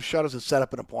Custom Shutters and set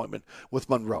up an appointment with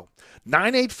Monroe.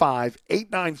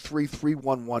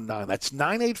 985-893-3119. That's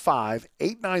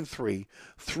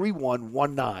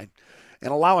 985-893-3119.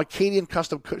 And allow Acadian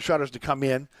Custom Shutters to come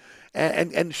in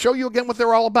and show you again what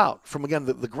they're all about. From, again,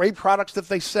 the great products that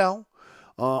they sell,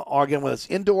 or again, whether it's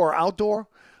indoor or outdoor.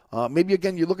 Maybe,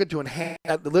 again, you're looking to enhance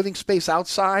the living space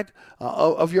outside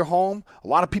of your home. A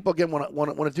lot of people, again,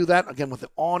 want to do that, again, with the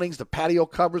awnings, the patio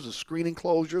covers, the screen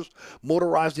enclosures,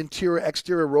 motorized interior,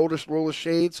 exterior roller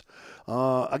shades.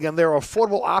 Again, there are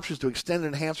affordable options to extend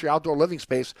and enhance your outdoor living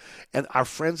space, and our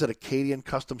friends at Acadian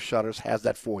Custom Shutters has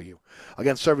that for you.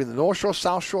 Again, serving the North Shore,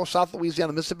 South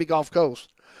Louisiana, Mississippi Gulf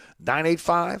Coast.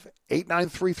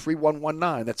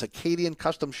 985-893-3119. That's Acadian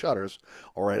Custom Shutters,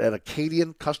 or at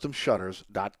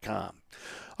AcadianCustomShutters.com.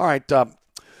 All right. As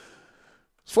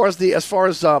far as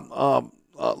why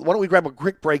don't we grab a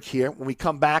quick break here? When we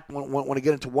come back, we want to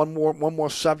get into one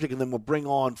more subject, and then we'll bring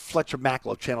on Fletcher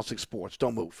Mackel of Channel 6 Sports.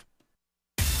 Don't move.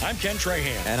 I'm Ken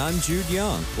Trahan. And I'm Jude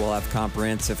Young. We'll have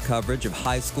comprehensive coverage of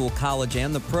high school, college,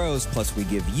 and the pros, plus we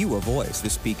give you a voice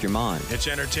to speak your mind. It's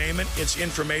entertainment, it's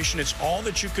information, it's all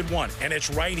that you could want, and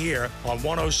it's right here on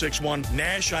 106.1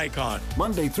 Nash Icon.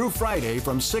 Monday through Friday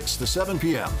from 6 to 7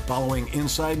 p.m. Following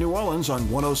Inside New Orleans on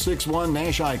 106.1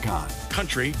 Nash Icon.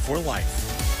 Country for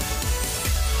life.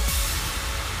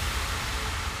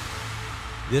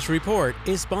 This report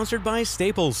is sponsored by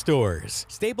Staples Stores.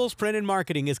 Staples Print and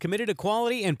Marketing is committed to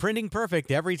quality and printing perfect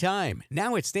every time.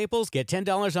 Now at Staples, get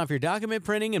 $10 off your document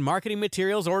printing and marketing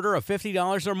materials order of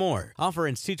 $50 or more. Offer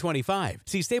ends $225.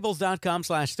 See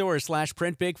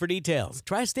staples.com/stores/printbig for details.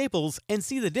 Try Staples and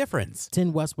see the difference.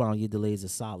 10 westbound, your delays are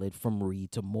solid from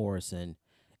Reed to Morrison.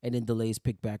 And then delays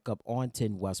pick back up on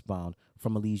 10 westbound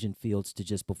from Elysian Fields to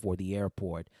just before the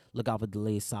airport. Look out for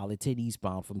delays solid 10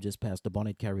 eastbound from just past the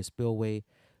Bonnet Carrier Spillway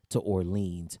to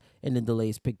Orleans. And then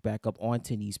delays pick back up on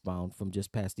 10 eastbound from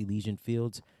just past Elysian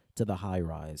Fields to the high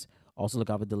rise. Also look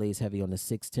out for delays heavy on the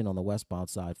 610 on the westbound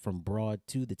side from Broad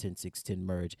to the 10610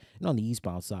 merge, and on the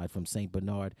eastbound side from St.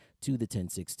 Bernard to the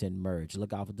 10610 merge.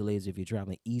 Look out for delays if you're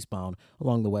traveling eastbound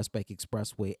along the West Bank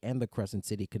Expressway and the Crescent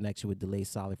City connection with delays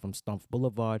solid from Stumpf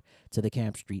Boulevard to the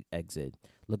Camp Street exit.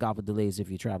 Look out for delays if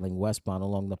you're traveling westbound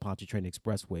along the Pontchartrain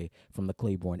Expressway from the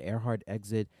Claiborne Earhart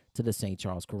exit to the St.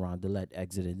 Charles Carondelet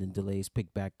exit, and then delays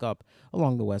pick back up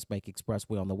along the West Bank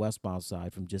Expressway on the westbound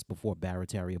side from just before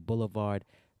Barataria Boulevard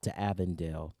to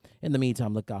Avondale. In the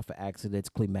meantime, look out for accidents.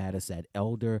 Clematis at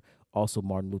Elder, also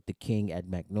Martin Luther King at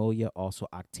Magnolia, also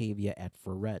Octavia at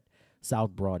Ferret,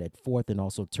 South Broad at 4th, and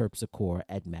also Terpsichore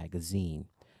at Magazine.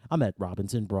 I'm at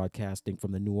Robinson, broadcasting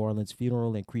from the New Orleans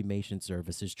Funeral and Cremation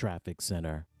Services Traffic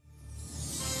Center.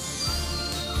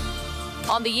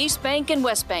 On the East Bank and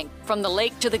West Bank, from the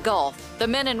lake to the Gulf, the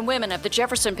men and women of the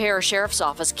Jefferson Parish Sheriff's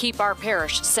Office keep our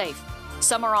parish safe.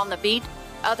 Some are on the beat,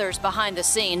 others behind the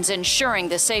scenes, ensuring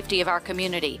the safety of our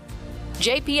community.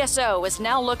 JPSO is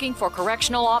now looking for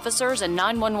correctional officers and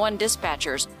 911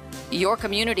 dispatchers. Your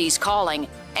community's calling.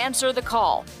 Answer the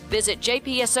call. Visit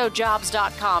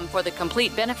jpsojobs.com for the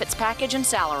complete benefits package and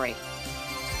salary.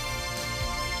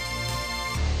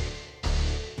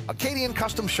 Acadian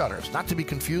Custom Shutters, not to be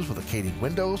confused with Acadian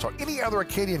Windows or any other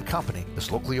Acadian company, is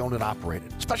locally owned and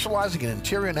operated, specializing in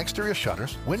interior and exterior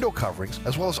shutters, window coverings,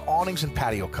 as well as awnings and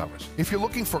patio covers. If you're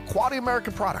looking for quality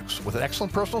American products with an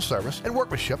excellent personal service and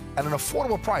workmanship at an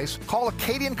affordable price, call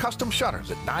Acadian Custom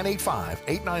Shutters at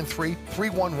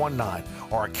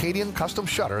 985-893-3119 or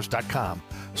AcadianCustomShutters.com.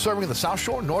 Serving the South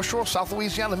Shore, North Shore, South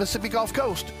Louisiana, Mississippi Gulf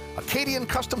Coast, Acadian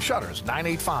Custom Shutters,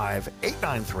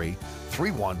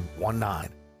 985-893-3119.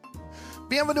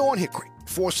 Bienvenue on Hickory,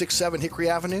 467 Hickory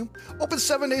Avenue. Open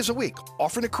 7 days a week,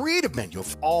 offering a creative menu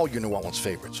of all your New Orleans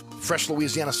favorites. Fresh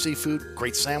Louisiana seafood,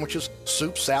 great sandwiches,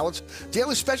 soups, salads,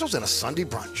 daily specials, and a Sunday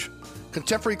brunch.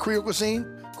 Contemporary Creole cuisine,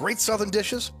 great Southern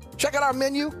dishes. Check out our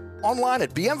menu online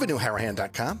at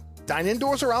bienvenueharahan.com. Dine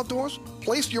indoors or outdoors?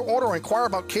 Place your order or inquire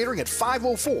about catering at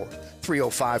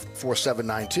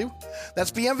 504-305-4792.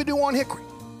 That's Bienvenue on Hickory,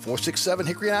 467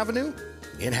 Hickory Avenue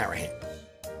in Harahan.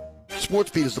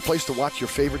 SportsBeat is the place to watch your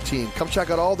favorite team. Come check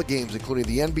out all the games, including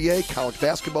the NBA, college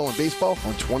basketball, and baseball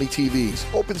on 20 TVs.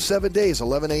 Open 7 days,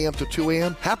 11 a.m. to 2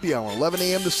 a.m. Happy hour, 11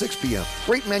 a.m. to 6 p.m.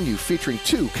 Great menu featuring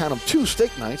two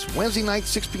steak nights. Wednesday night,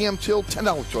 6 p.m. till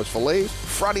 $10 choice fillets.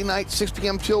 Friday night, 6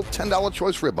 p.m. till $10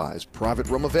 choice ribeyes. Private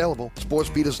room available.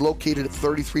 SportsBeat is located at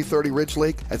 3330 Ridge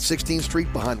Lake at 16th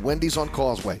Street behind Wendy's on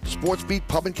Causeway. SportsBeat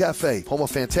Pub and Cafe, home of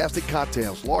fantastic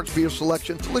cocktails, large beer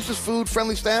selection, delicious food,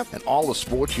 friendly staff, and all the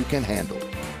sports you can handle.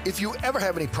 If you ever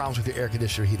have any problems with your air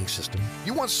conditioner heating system,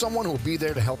 you want someone who will be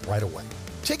there to help right away.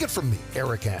 Take it from me,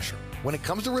 Eric Asher. When it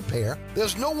comes to repair,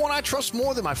 there's no one I trust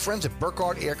more than my friends at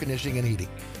Burkhardt Air Conditioning and Heating.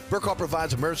 Burkhardt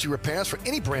provides emergency repairs for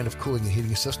any brand of cooling and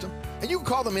heating system, and you can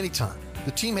call them anytime.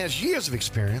 The team has years of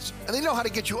experience, and they know how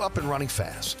to get you up and running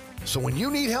fast. So when you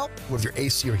need help with your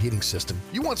AC or heating system,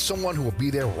 you want someone who will be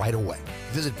there right away.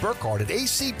 Visit Burkhardt at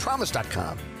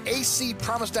acpromise.com,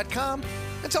 acpromise.com,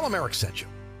 and tell them Eric sent you.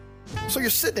 So you're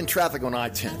sitting in traffic on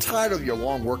I-10, tired of your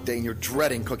long workday and you're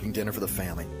dreading cooking dinner for the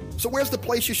family. So where's the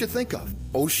place you should think of?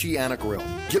 Oceana Grill.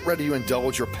 Get ready to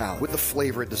indulge your palate with the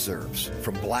flavor it deserves.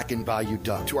 From blackened bayou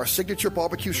duck to our signature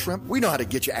barbecue shrimp, we know how to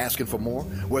get you asking for more.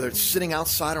 Whether it's sitting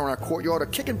outside or in our courtyard or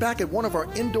kicking back at one of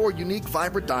our indoor, unique,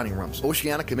 vibrant dining rooms,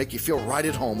 Oceana can make you feel right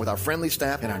at home with our friendly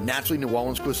staff and our naturally New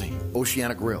Orleans cuisine.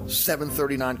 Oceana Grill,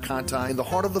 739 Conti, in the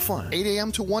heart of the fun, 8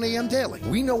 a.m. to 1 a.m. daily.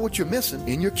 We know what you're missing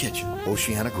in your kitchen.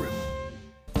 Oceana Grill.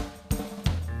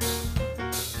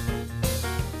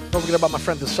 Don't forget about my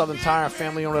friends at Southern Tire,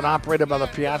 family owned and operated by the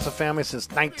Piazza family since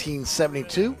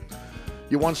 1972.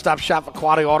 Your one-stop shop for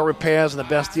quality auto repairs and the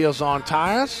best deals on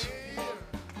tires.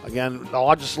 Again, the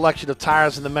largest selection of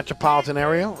tires in the metropolitan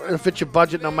area. It'll fit your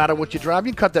budget no matter what you drive.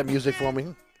 You can cut that music for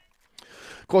me.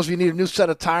 Of course, if you need a new set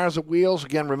of tires or wheels,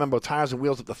 again, remember, tires and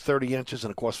wheels up to 30 inches,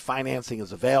 and, of course, financing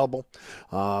is available.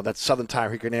 That's Southern Tire,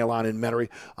 Hickory and Airline in Metairie.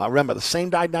 Remember, the same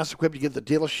diagnostic equipment you get at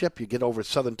the dealership, you get over at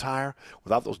Southern Tire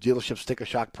without those dealership sticker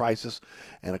shock prices.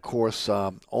 And, of course,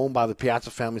 owned by the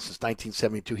Piazza family since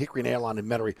 1972, Hickory and Airline in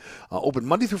Metairie. Open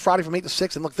Monday through Friday from 8 to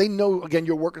 6. And, look, they know, again,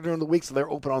 you're working during the week, so they're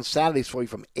open on Saturdays for you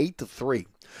from 8 to 3.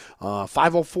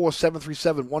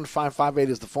 504-737-1558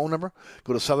 is the phone number.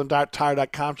 Go to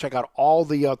southerntire.com. Check out all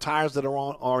the tires that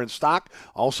are in stock.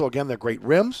 Also, again, they're great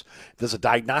rims. There's a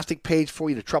diagnostic page for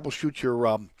you to troubleshoot your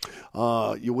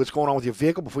what's going on with your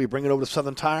vehicle before you bring it over to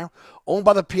Southern Tire. Owned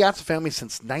by the Piazza family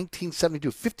since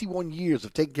 1972. 51 years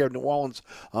of taking care of New Orleans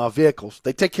vehicles.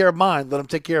 They take care of mine. Let them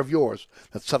take care of yours.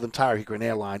 That's Southern Tire, Hickory and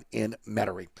Airline in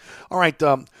Metairie. All right,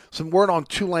 some word on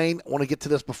Tulane. I want to get to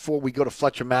this before we go to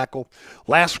Fletcher Mackel.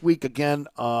 Last week, again,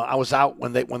 I was out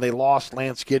when they lost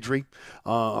Lance Guidry,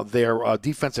 their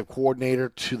defensive coordinator,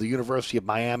 to the University of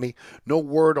Miami. No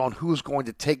word on who's going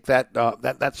to take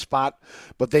that spot,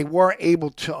 but they were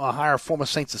able to hire former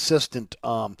Saints assistant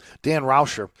Dan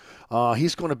Rauscher.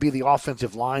 He's going to be the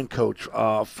offensive line coach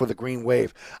for the Green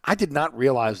Wave. I did not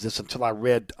realize this until I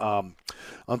read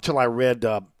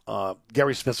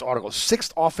Gary Smith's article.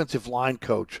 Sixth offensive line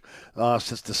coach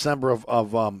since December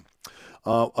of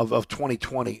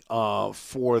 2020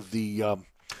 for the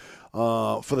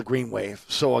Green Wave.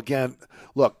 So again,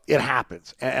 look, it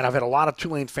happens, and I've had a lot of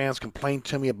Tulane fans complain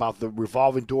to me about the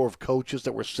revolving door of coaches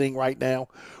that we're seeing right now.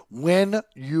 When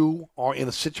you are in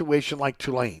a situation like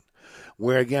Tulane,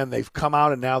 where again they've come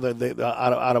out and now they're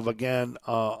out of again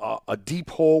a deep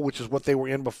hole, which is what they were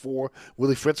in before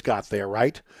Willie Fritz got there,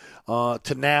 right?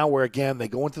 To now where again they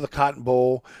go into the Cotton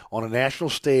Bowl on a national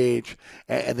stage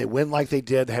and they win like they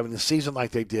did, having the season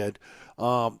like they did.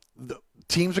 The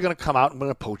teams are going to come out and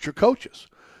going to poach your coaches,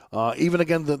 even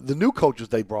again the new coaches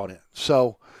they brought in.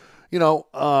 So,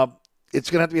 it's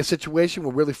going to have to be a situation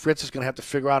where Willie Fritz is going to have to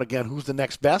figure out again who's the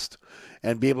next best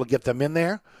and be able to get them in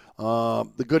there.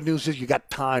 The good news is you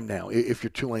got time now if you're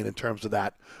Tulane in terms of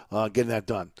that, getting that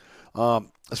done.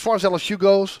 As far as LSU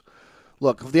goes,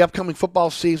 look, the upcoming football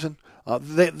season,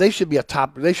 they should be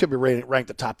ranked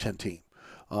a top 10 team.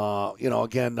 You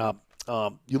look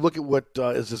at what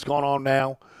is going on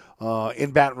now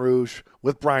in Baton Rouge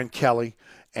with Brian Kelly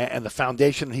and the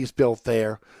foundation he's built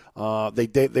there.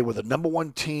 They were the number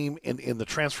one team in the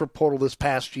transfer portal this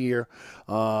past year.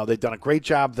 They've done a great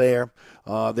job there.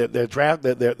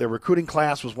 Their recruiting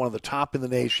class was one of the top in the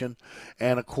nation,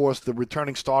 and of course the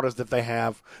returning starters that they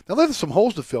have. Now there's some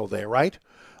holes to fill there, right?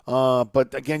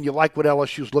 But again, you like what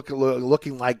LSU's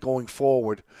looking like going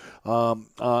forward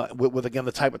with again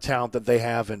the type of talent that they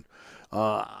have, and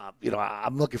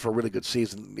I'm looking for a really good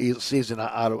season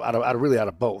out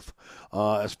of both,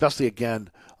 especially again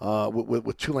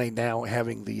with Tulane now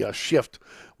having the shift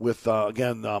with some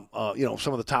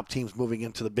of the top teams moving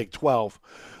into the Big 12.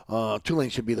 Tulane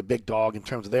should be the big dog in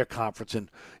terms of their conference. And,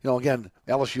 again,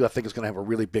 LSU, I think, is going to have a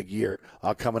really big year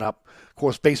coming up. Of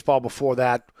course, baseball before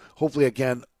that. Hopefully,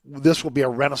 again, this will be a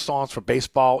renaissance for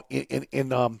baseball in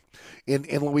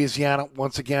Louisiana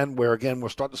once again, where, again, we're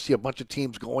starting to see a bunch of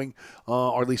teams going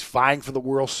or at least vying for the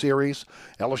World Series.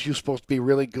 LSU's supposed to be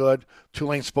really good.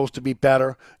 Tulane's supposed to be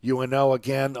better. UNO,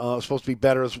 again, supposed to be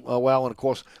better as well. And, of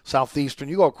course, Southeastern.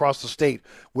 You go across the state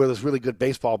where there's really good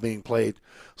baseball being played.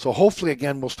 So hopefully,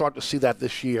 again, we'll start to see that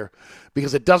this year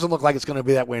because it doesn't look like it's going to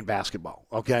be that way in basketball,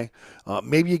 okay?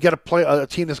 Maybe you get a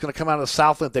team that's going to come out of the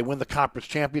South, and if they win the conference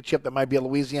championship, that might be a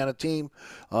Louisiana team.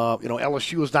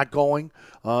 LSU is not going.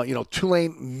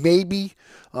 Tulane maybe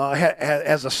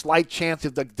has a slight chance,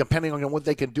 depending on what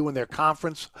they can do in their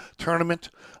conference tournament.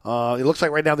 It looks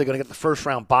like right now they're going to get the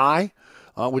first-round bye,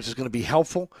 which is going to be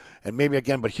helpful. And maybe,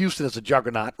 again, but Houston is a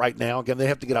juggernaut right now. Again, they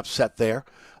have to get upset there.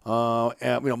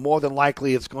 More than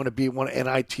likely it's going to be one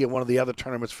NIT or one of the other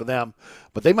tournaments for them.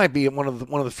 But they might be one of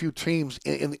the few teams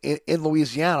in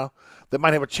Louisiana that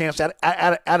might have a chance at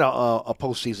a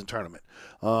postseason tournament.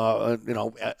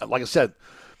 Like I said,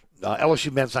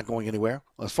 LSU men's not going anywhere.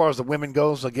 As far as the women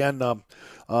goes, again,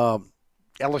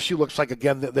 LSU looks like,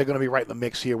 again, they're going to be right in the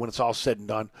mix here when it's all said and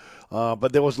done.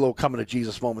 But there was a little coming to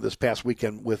Jesus moment this past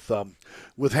weekend with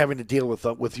having to deal with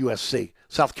USC.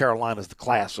 South Carolina is the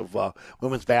class of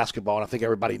women's basketball, and I think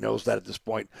everybody knows that at this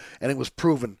point. And it was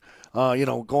proven,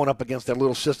 going up against their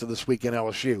little sister this weekend,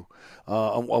 LSU,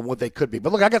 on what they could be.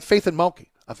 But look, I got faith in Mulkey.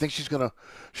 I think she's gonna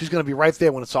be right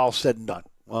there when it's all said and done.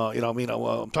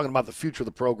 I'm talking about the future of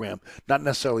the program, not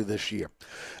necessarily this year.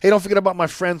 Hey, don't forget about my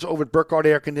friends over at Burkhardt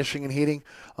Air Conditioning and Heating.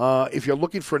 If you're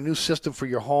looking for a new system for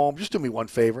your home, just do me one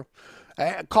favor.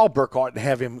 Call Burkhardt and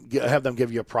have them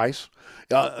give you a price.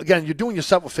 Again, you're doing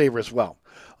yourself a favor as well.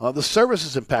 The service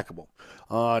is impeccable.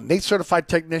 NATE certified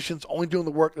technicians only doing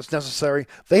the work that's necessary.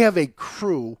 They have a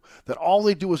crew that all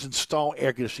they do is install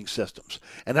air conditioning systems.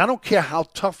 And I don't care how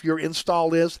tough your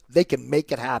install is, they can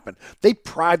make it happen. They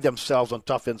pride themselves on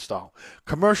tough install.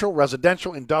 Commercial,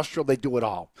 residential, industrial, they do it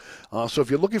all. So if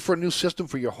you're looking for a new system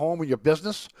for your home or your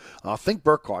business, think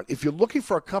Burkhardt. If you're looking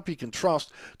for a company you can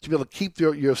trust to be able to keep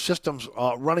your systems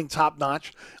running top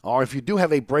notch, or if you do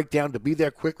have a breakdown, to be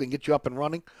there quickly and get you up and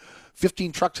running,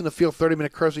 15 trucks in the field,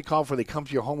 30-minute courtesy call before they come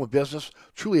to your home or business.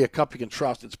 Truly a company you can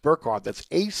trust. It's Burkhardt. That's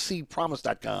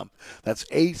acpromise.com. That's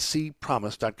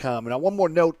acpromise.com. And now one more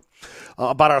note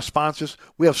about our sponsors.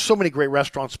 We have so many great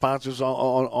restaurant sponsors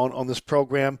on this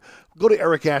program. Go to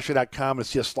ericasher.com and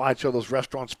see a slideshow of those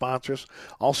restaurant sponsors.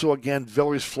 Also, again,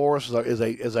 Villeries Florist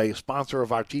is a sponsor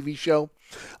of our TV show.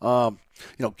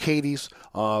 Katie's,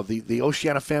 the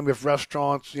Oceana family of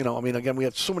restaurants. Again, we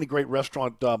had so many great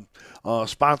restaurant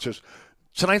sponsors.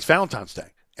 Tonight's Valentine's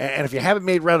Day. And if you haven't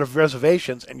made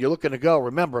reservations and you're looking to go,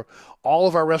 remember, all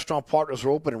of our restaurant partners are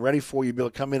open and ready for you to be able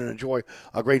to come in and enjoy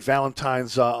a great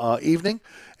Valentine's evening.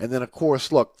 And then, of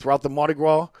course, look, throughout the Mardi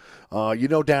Gras, if you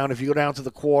go down to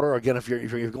the quarter, again, if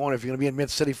you're going to be in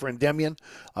Mid-City for Endymion,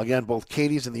 again, both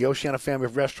Katie's and the Oceana family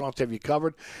of restaurants have you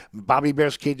covered. Bobby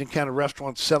Bear's Cajun Cannon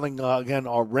restaurants selling,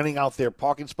 are renting out their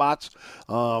parking spots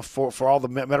for all the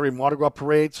Metairie Mardi Gras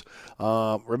parades.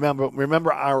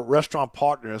 Remember our restaurant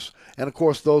partners, and, of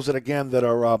course, those that, again, that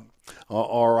are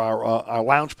our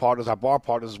lounge partners, our bar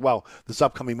partners as well, this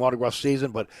upcoming Mardi Gras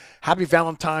season. But happy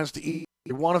Valentine's to each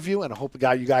one of you, and I hope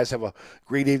you guys have a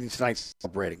great evening tonight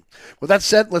celebrating. With that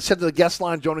said, let's head to the guest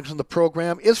line. Joining us on the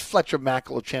program is Fletcher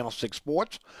Mackel of Channel 6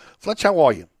 Sports. Fletch, how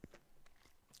are you?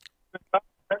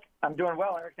 I'm doing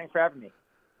well, Eric. Thanks for having me.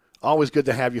 Always good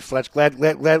to have you, Fletch. Glad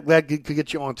to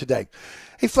get you on today.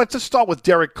 Hey, Fletch, let's start with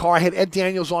Derek Carr. I had Ed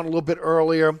Daniels on a little bit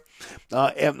earlier.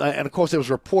 And, of course, there was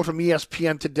a report from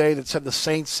ESPN today that said the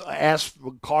Saints asked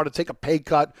Carr to take a pay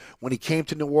cut when he came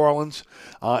to New Orleans.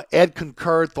 Ed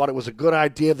concurred, thought it was a good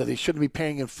idea that they shouldn't be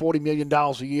paying him $40 million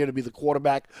a year to be the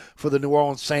quarterback for the New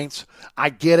Orleans Saints.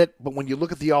 I get it, but when you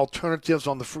look at the alternatives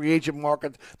on the free agent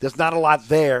market, there's not a lot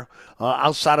there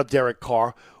outside of Derek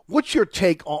Carr. What's your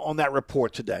take on that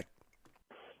report today?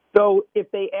 So if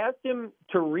they asked him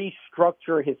to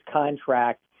restructure his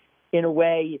contract in a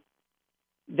way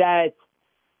that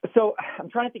 – so I'm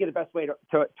trying to think of the best way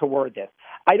to word this.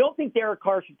 I don't think Derek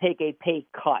Carr should take a pay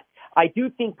cut. I do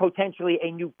think potentially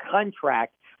a new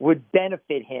contract would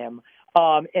benefit him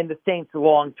and the Saints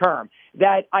long term.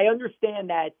 That I understand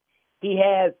that he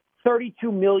has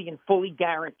 $32 million fully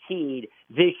guaranteed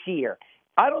this year.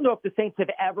 I don't know if the Saints have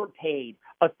ever paid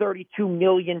a $32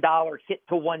 million hit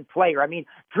to one player. I mean,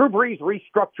 Drew Brees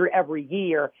restructured every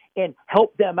year and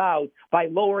helped them out by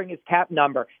lowering his cap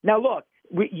number. Now, look,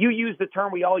 you use the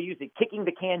term, we all use it, kicking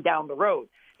the can down the road.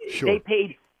 Sure.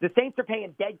 The Saints are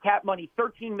paying dead cap money,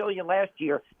 $13 million last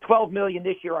year, $12 million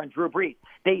this year on Drew Brees.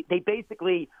 They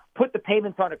basically put the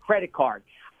payments on a credit card.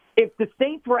 If the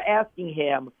Saints were asking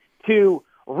him to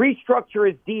restructure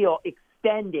his deal,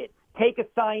 extend it, take a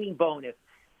signing bonus,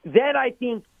 then I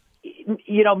think,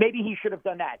 maybe he should have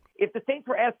done that. If the Saints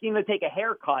were asking him to take a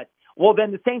haircut, well,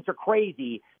 then the Saints are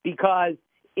crazy because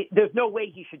there's no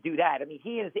way he should do that. I mean,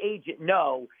 he and his agent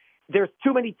know there's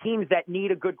too many teams that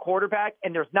need a good quarterback,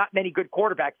 and there's not many good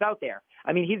quarterbacks out there.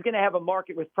 I mean, he's going to have a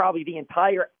market with probably the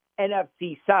entire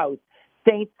NFC South,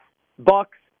 Saints,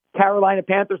 Bucks, Carolina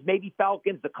Panthers, maybe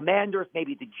Falcons, the Commanders,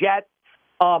 maybe the Jets,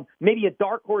 maybe a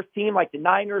dark horse team like the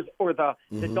Niners or the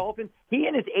Dolphins. He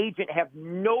and his agent have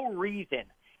no reason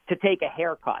to take a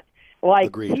haircut. Like,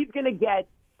 Agreed. he's going to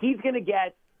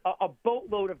get a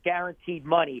boatload of guaranteed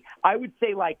money. I would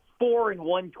say like 4 and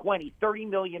 120, $30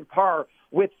 million per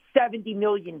with $70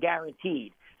 million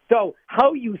guaranteed. So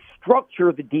how you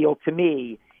structure the deal to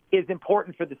me is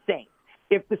important for the Saints.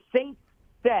 If the Saints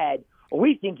said,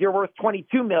 we think you're worth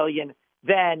 $22 million,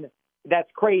 then that's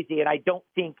crazy. And I don't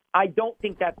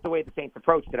think that's the way the Saints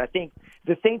approached it. I think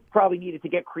the Saints probably needed to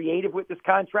get creative with this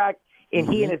contract, and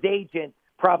he and his agent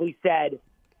probably said,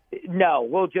 no,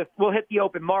 we'll hit the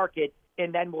open market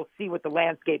and then we'll see what the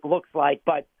landscape looks like.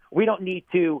 But we don't need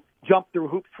to jump through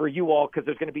hoops for you all because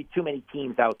there's going to be too many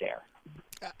teams out there.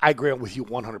 I agree with you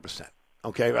 100%.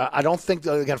 Okay, I don't think,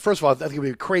 again, first of all, I think it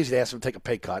would be crazy to ask him to take a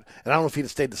pay cut. And I don't know if he'd have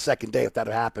stayed the second day if that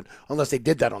had happened, unless they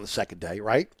did that on the second day,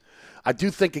 right? I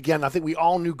do think, again, I think we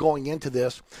all knew going into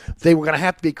this, they were going to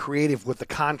have to be creative with the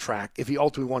contract if he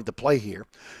ultimately wanted to play here.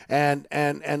 And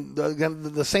again,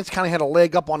 the Saints kind of had a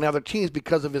leg up on the other teams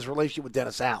because of his relationship with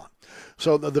Dennis Allen.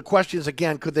 So the question is,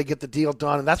 again, could they get the deal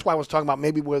done? And that's why I was talking about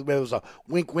maybe where there was a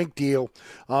wink deal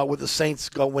with the Saints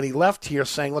when he left here,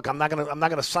 saying, "Look, I'm not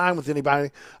gonna sign with anybody.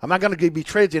 I'm not gonna be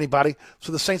traded to anybody."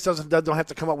 So the Saints don't have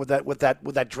to come up with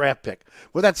that draft pick.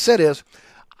 What that said is,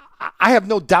 I have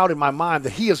no doubt in my mind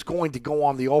that he is going to go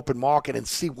on the open market and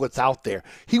see what's out there.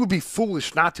 He would be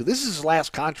foolish not to. This is his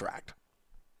last contract.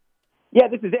 Yeah,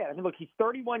 this is it. I mean, look, he's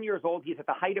 31 years old. He's at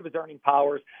the height of his earning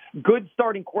powers. Good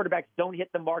starting quarterbacks don't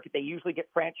hit the market. They usually get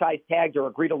franchise tagged or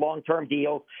agree to long-term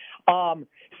deals.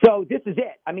 So this is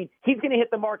it. I mean, he's going to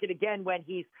hit the market again when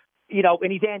he's,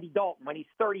 when he's Andy Dalton, when he's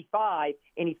 35,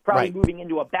 and he's probably moving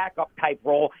into a backup type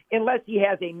role, unless he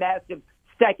has a massive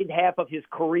second half of his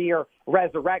career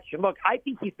resurrection. Look, I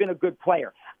think he's been a good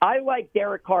player. I liked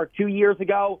Derek Carr 2 years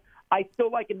ago. I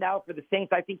still like him now for the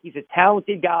Saints. I think he's a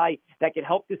talented guy that can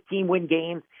help this team win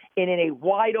games. And in a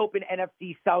wide-open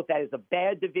NFC South that is a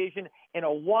bad division, in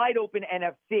a wide-open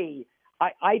NFC,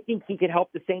 I think he can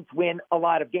help the Saints win a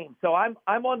lot of games. So I'm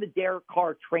on the Derek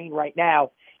Carr train right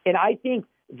now, and I think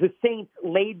the Saints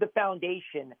laid the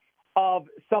foundation of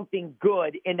something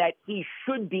good in that he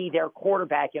should be their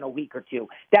quarterback in a week or two,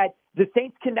 that the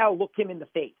Saints can now look him in the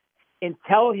face and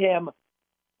tell him,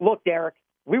 look, Derek,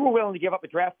 we were willing to give up a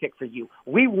draft pick for you.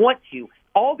 We want you.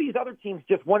 All these other teams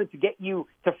just wanted to get you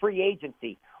to free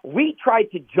agency. We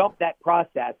tried to jump that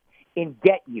process and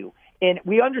get you. And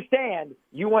we understand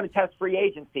you want to test free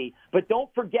agency, but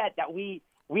don't forget that we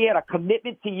had a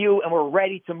commitment to you and we're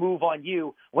ready to move on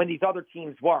you when these other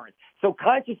teams weren't. So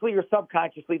consciously or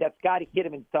subconsciously, that's got to hit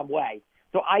him in some way.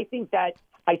 So I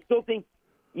still think,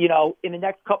 in the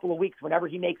next couple of weeks, whenever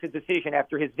he makes a decision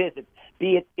after his visits,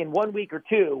 be it in 1 week or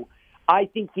two, I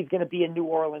think he's going to be a New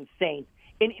Orleans Saint.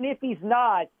 And if he's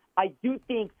not, I do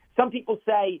think some people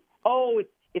say, oh,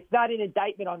 it's not an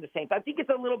indictment on the Saints. I think it's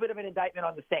a little bit of an indictment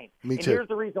on the Saints. Me and too. Here's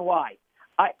the reason why.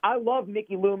 I love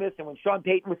Mickey Loomis, and when Sean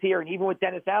Payton was here, and even with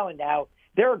Dennis Allen now,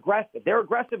 they're aggressive. They're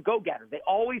aggressive go-getters. They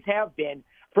always have been.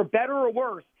 For better or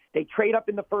worse, they trade up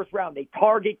in the first round. They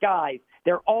target guys.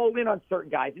 They're all in on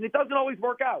certain guys, and it doesn't always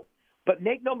work out. But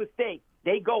make no mistake,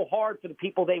 they go hard for the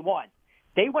people they want.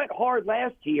 They went hard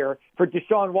last year for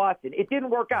Deshaun Watson. It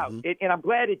didn't work out, and I'm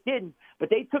glad it didn't,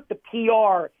 but they took the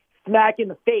PR smack in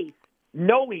the face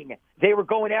knowing they were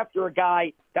going after a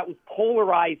guy that was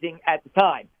polarizing at the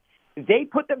time. They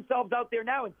put themselves out there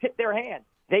now and tip their hand.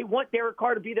 They want Derek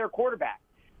Carr to be their quarterback.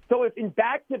 So if in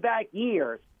back-to-back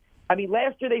years,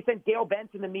 last year they sent Gail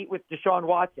Benson to meet with Deshaun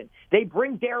Watson. They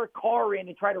bring Derek Carr in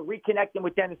and try to reconnect him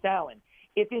with Dennis Allen.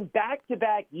 If in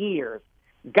back-to-back years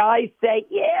guys say,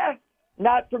 yeah,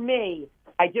 not for me,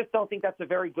 I just don't think that's a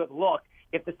very good look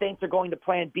if the Saints are going to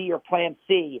plan B or plan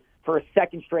C for a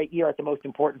second straight year at the most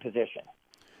important position.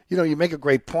 You make a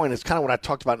great point. It's kind of what I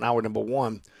talked about in hour number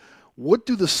one. What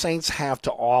do the Saints have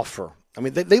to offer? I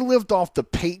mean, they lived off the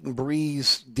Peyton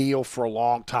Breeze deal for a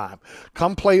long time.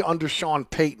 Come play under Sean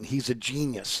Payton. He's a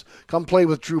genius. Come play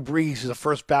with Drew Brees. He's a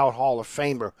first ballot Hall of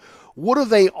Famer. What are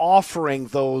they offering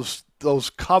those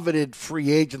coveted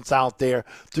free agents out there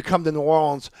to come to New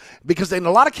Orleans? Because in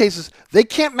a lot of cases, they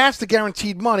can't match the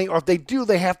guaranteed money, or if they do,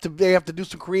 they have to do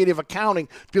some creative accounting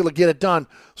to be able to get it done.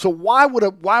 So why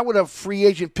would a free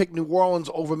agent pick New Orleans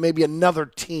over maybe another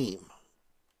team?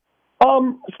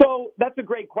 So that's a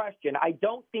great question. I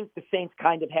don't think the Saints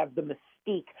kind of have the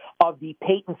mystique of the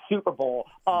Peyton Super Bowl.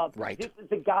 Right. This is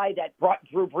the guy that brought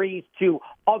Drew Brees to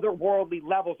otherworldly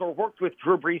levels, or worked with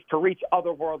Drew Brees to reach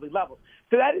otherworldly levels.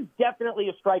 So that is definitely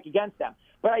a strike against them.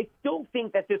 But I still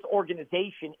think that this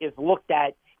organization is looked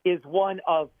at as one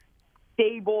of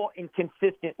stable and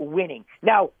consistent winning.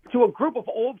 Now, to a group of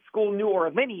old school New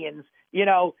Orleanians,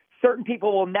 certain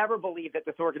people will never believe that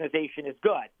this organization is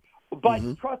good. But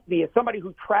trust me, as somebody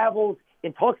who travels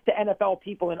and talks to NFL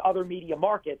people in other media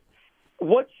markets,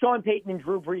 what Sean Payton and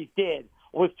Drew Brees did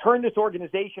was turn this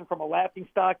organization from a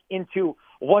laughingstock into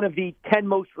one of the 10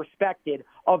 most respected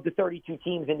of the 32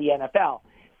 teams in the NFL.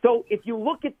 So if you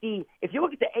look at the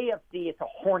AFC, it's a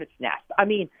hornet's nest. I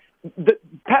mean,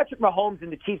 Patrick Mahomes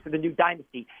and the Chiefs of the new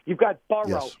dynasty. You've got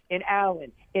Burrow and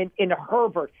Allen and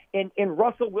Herbert and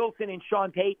Russell Wilson and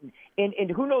Sean Payton. And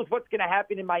who knows what's going to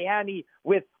happen in Miami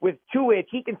with Tua if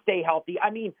he can stay healthy. I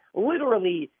mean,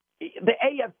 literally, the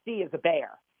AFC is a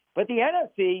bear. But the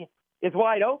NFC is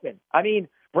wide open. I mean,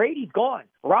 Brady's gone.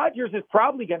 Rodgers is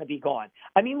probably going to be gone.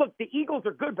 I mean, look, the Eagles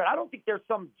are good, but I don't think they're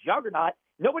some juggernaut.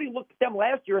 Nobody looked at them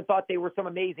last year and thought they were some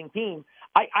amazing team.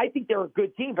 I think they're a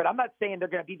good team, but I'm not saying they're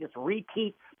going to be this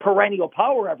repeat perennial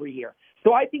power every year.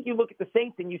 So I think you look at the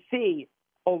Saints and you see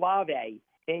Olave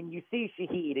and you see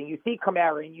Shaheed and you see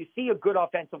Kamara and you see a good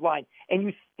offensive line and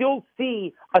you still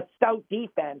see a stout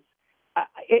defense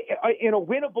in a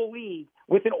winnable league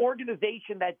with an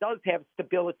organization that does have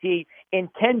stability and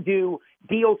can do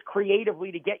deals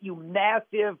creatively to get you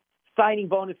massive signing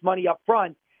bonus money up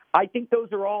front. I think those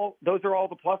are all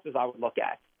the pluses I would look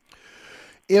at.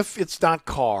 If it's not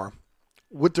Carr,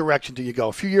 what direction do you go?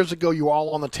 A few years ago, you were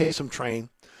all on the Taysom train.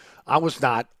 I was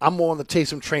not. I'm more on the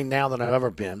Taysom train now than I've ever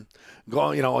been.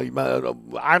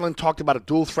 Ireland talked about a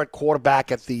dual threat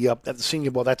quarterback at the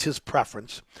Senior Bowl. That's his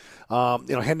preference.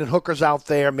 Hendon Hooker's out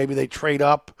there. Maybe they trade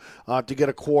up to get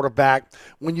a quarterback.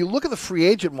 When you look at the free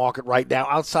agent market right now,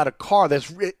 outside of Carr, there's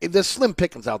slim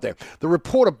pickings out there. The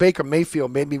report of Baker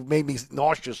Mayfield made me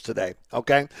nauseous today.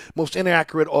 Okay, most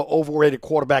inaccurate or overrated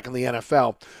quarterback in the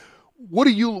NFL. What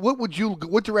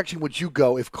direction would you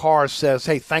go if Carr says,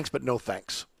 "Hey, thanks, but no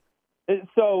thanks"?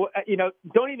 So,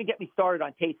 don't even get me started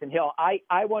on Taysom Hill.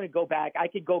 I want to go back. I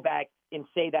could go back and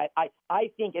say that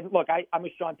I think, and look, I'm a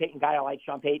Sean Payton guy. I like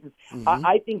Sean Payton. Mm-hmm.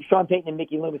 I think Sean Payton and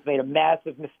Mickey Loomis made a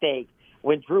massive mistake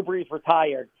when Drew Brees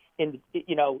retired. And,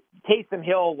 Taysom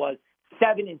Hill was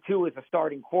 7-2 as a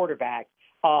starting quarterback.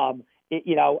 He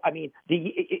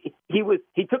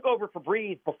took over for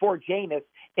Brees before Jameis,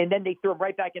 and then they threw him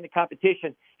right back into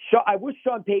competition. I wish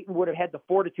Sean Payton would have had the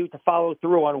fortitude to follow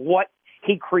through on what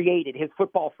he created, his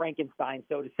football Frankenstein,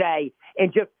 so to say,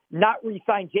 and just not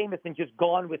re-sign Jameis and just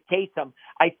gone with Taysom.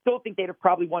 I still think they'd have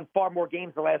probably won far more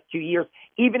games the last 2 years,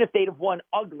 even if they'd have won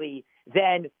ugly,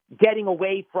 than getting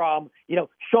away from,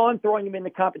 Sean throwing him in the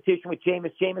competition with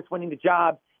Jameis winning the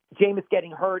job, Jameis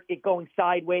getting hurt, it going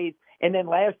sideways, and then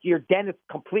last year, Dennis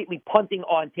completely punting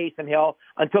on Taysom Hill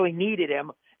until he needed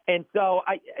him. And so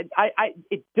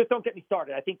just don't get me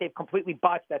started. I think they've completely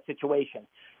botched that situation.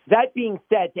 That being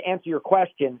said, to answer your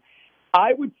question,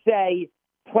 I would say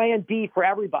plan B for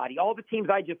everybody. All the teams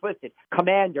I just listed,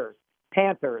 Commanders,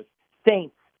 Panthers,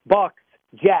 Saints, Bucks,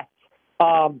 Jets,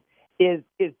 is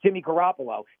Jimmy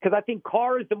Garoppolo. Because I think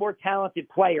Carr is the more talented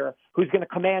player who's going to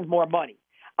command more money.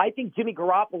 I think Jimmy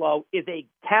Garoppolo is a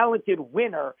talented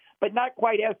winner, but not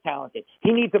quite as talented.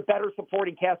 He needs a better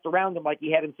supporting cast around him like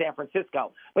he had in San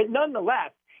Francisco. But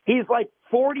nonetheless, he's like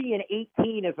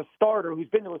 40-18 as a starter who's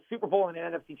been to a Super Bowl and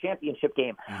an NFC Championship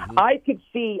game. Mm-hmm. I could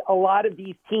see a lot of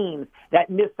these teams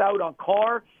that miss out on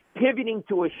Carr pivoting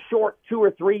to a short 2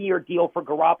 or 3 year deal for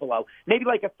Garoppolo, maybe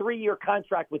like a 3-year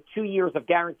contract with 2 years of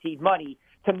guaranteed money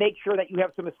to make sure that you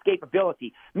have some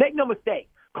escapability. Make no mistake,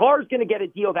 Carr's going to get a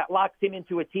deal that locks him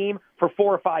into a team for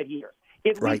 4 or 5 years.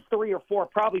 At least 3 or 4,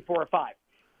 probably 4 or 5.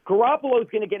 Garoppolo's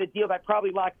going to get a deal that probably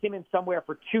locks him in somewhere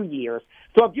for 2 years.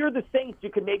 So if you're the Saints,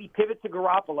 you can maybe pivot to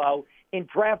Garoppolo and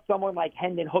draft someone like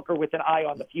Hendon Hooker with an eye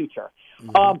on the future.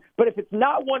 Mm-hmm. But if it's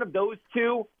not one of those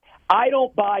two, I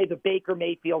don't buy the Baker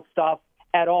Mayfield stuff.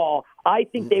 at all. I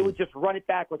think they would just run it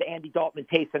back with Andy Dalton and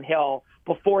Taysom Hill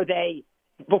before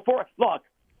look.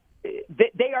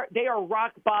 They are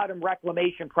rock bottom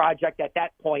reclamation project at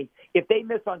that point. If they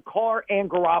miss on Carr and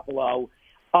Garoppolo,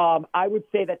 I would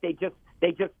say that they just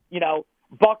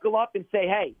buckle up and say,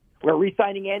 hey, we're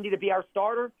re-signing Andy to be our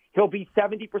starter. He'll be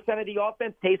 70% of the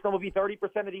offense. Taysom will be 30%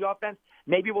 of the offense.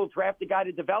 Maybe we'll draft a guy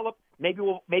to develop. Maybe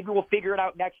we'll figure it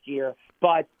out next year.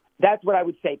 But that's what I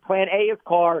would say. Plan A is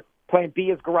Carr. Plan B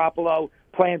is Garoppolo.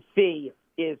 Plan C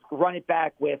is run it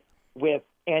back with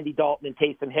Andy Dalton and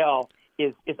Taysom Hill.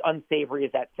 Is unsavory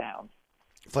as that sounds.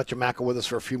 Fletcher Mackel with us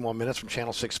for a few more minutes from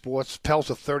Channel 6 Sports.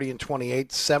 Pels are 30-28,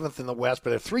 7th in the West,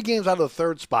 but they're 3 games out of the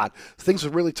third spot. Things are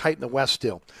really tight in the West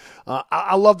still.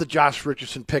 I love the Josh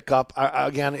Richardson pickup.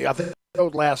 Again, I think I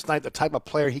showed last night the type of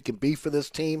player he can be for this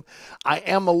team. I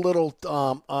am a little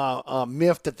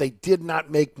miffed that they did not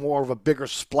make more of a bigger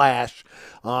splash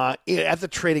at the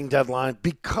trading deadline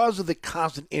because of the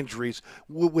constant injuries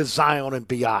with Zion and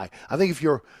B.I. I think if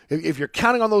you're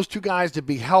counting on those two guys to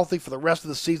be healthy for the rest of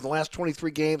the season, the last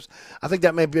 23 games, I think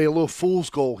that may be a little fool's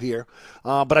goal here.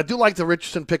 But I do like the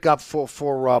Richardson pickup for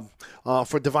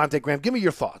Devontae Graham. Give me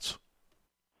your thoughts.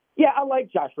 Yeah, I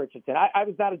like Josh Richardson. I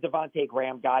was not a Devontae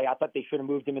Graham guy. I thought they should have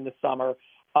moved him in the summer.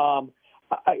 I'm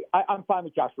fine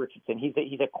with Josh Richardson.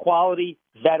 He's a quality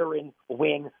veteran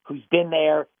wing who's been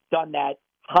there, done that,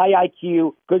 high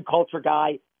IQ, good culture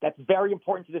guy. That's very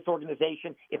important to this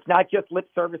organization. It's not just lip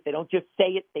service. They don't just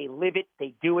say it. They live it.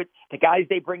 They do it. The guys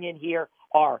they bring in here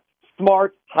are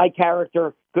smart, high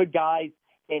character, good guys,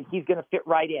 and he's going to fit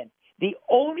right in. The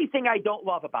only thing I don't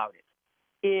love about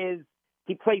it is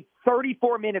he played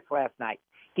 34 minutes last night.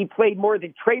 He played more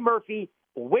than Trey Murphy,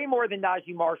 way more than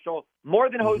Najee Marshall, more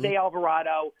than Jose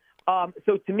Alvarado.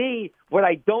 So to me, what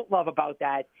I don't love about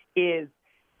that is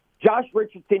Josh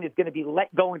Richardson is going to be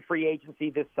let go in free agency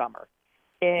this summer.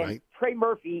 And Trey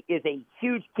Murphy is a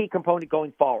huge key component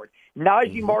going forward.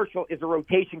 Najee Marshall is a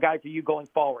rotation guy for you going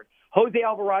forward. Jose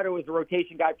Alvarado is a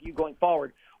rotation guy for you going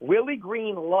forward. Willie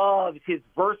Green loves his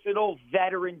versatile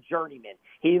veteran journeyman.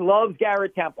 He loves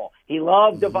Garrett Temple. He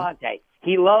loves Devontae.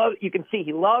 He loves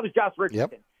Josh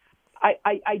Richardson. Yep.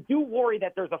 I do worry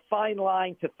that there's a fine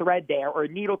line to thread there, or a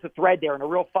needle to thread there, and a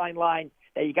real fine line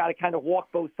that you got to kind of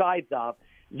walk both sides of.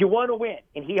 You want to win,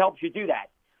 and he helps you do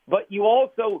that. But you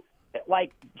also,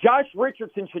 Josh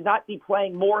Richardson should not be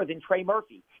playing more than Trey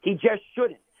Murphy. He just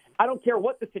shouldn't. I don't care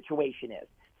what the situation is.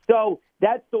 So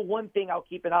that's the one thing I'll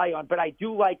keep an eye on, but I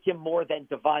do like him more than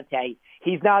Devontae.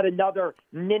 He's not another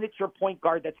miniature point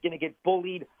guard that's going to get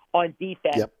bullied on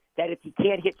defense, that if he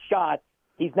can't hit shots,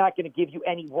 he's not going to give you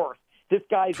any worth. This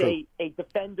guy's a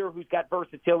defender who's got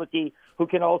versatility, who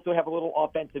can also have a little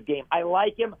offensive game. I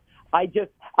like him. I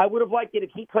would have liked it if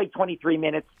he played 23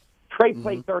 minutes, Trey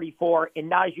played 34, and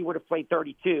Najee would have played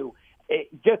 32.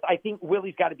 I think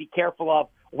Willie's got to be careful of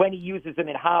when he uses them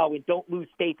and how, and don't lose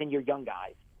faith in your young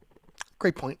guys.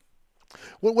 Great point.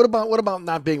 What about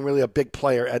not being really a big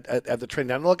player at the trade?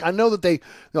 Now, look, I know that they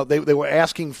were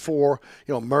asking for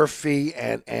Murphy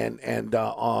and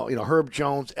Herb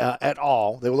Jones et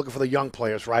al. They were looking for the young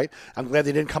players, right? I'm glad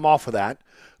they didn't come off of that,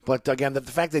 but again, the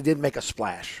fact they did make a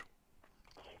splash.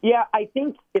 Yeah, I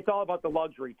think it's all about the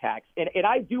luxury tax, and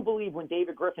I do believe when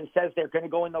David Griffin says they're going to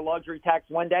go in the luxury tax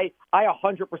one day, I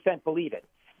 100% believe it.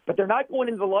 But they're not going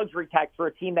into the luxury tax for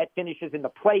a team that finishes in the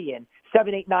play-in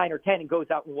 7, 8, 9, or 10 and goes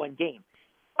out in one game.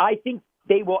 I think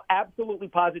they will absolutely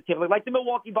positively, like the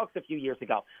Milwaukee Bucks a few years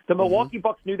ago. The Milwaukee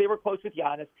Bucks knew they were close with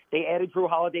Giannis. They added Drew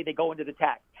Holiday. They go into the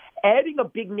tax. Adding a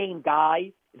big-name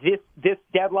guy this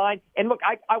deadline, and look,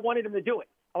 I wanted him to do it.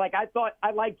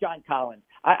 I like John Collins.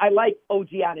 I like OG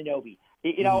Anunoby.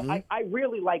 I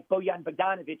really like Bojan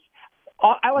Bogdanovic.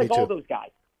 I like all those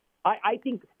guys. I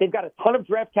think they've got a ton of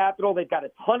draft capital. They've got a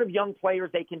ton of young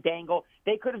players they can dangle.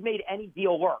 They could have made any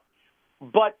deal work.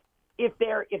 But if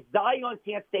Zion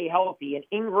can't stay healthy, and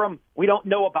Ingram, we don't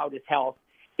know about his health,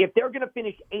 if they're going to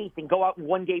finish 8th and go out in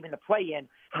one game in the play-in,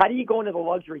 how do you go into the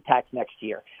luxury tax next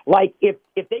year?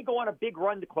 If they go on a big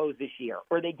run to close this year,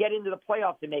 or they get into the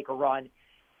playoffs to make a run,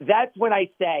 that's when I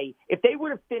say, if they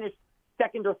would have finished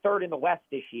 2nd or 3rd in the West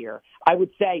this year, I would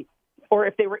say, or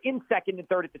if they were in 2nd and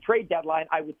 3rd at the trade deadline,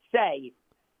 I would say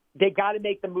they got to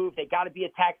make the move. They got to be a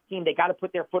tax team. They got to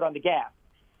put their foot on the gas.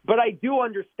 But I do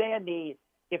understand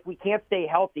if we can't stay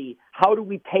healthy, how do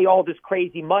we pay all this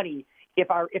crazy money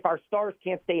if our stars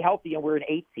can't stay healthy and we're an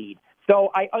 8 seed? So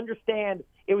I understand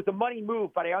it was a money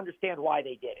move, but I understand why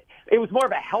they did it. It was more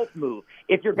of a health move.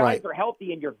 If your guys are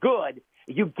healthy and you're good,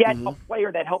 you get a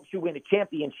player that helps you win a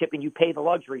championship, and you pay the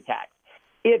luxury tax.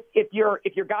 If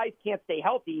your guys can't stay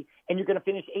healthy and you're going to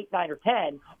finish 8, 9, or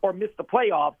 10 or miss the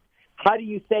playoffs, how do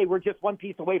you say we're just one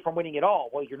piece away from winning it all?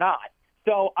 Well, you're not.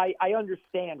 So I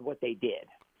understand what they did.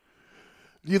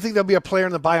 Do you think there'll be a player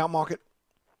in the buyout market?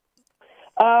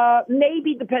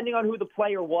 Maybe, depending on who the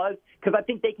player was, because I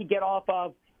think they could get off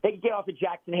of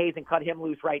Jackson Hayes and cut him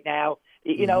loose right now.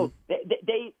 You know,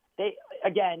 they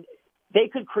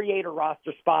could create a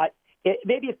roster spot.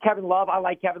 Maybe it's Kevin Love. I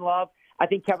like Kevin Love. I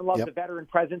think Kevin Love's a veteran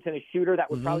presence and a shooter that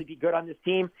would probably be good on this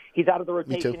team. He's out of the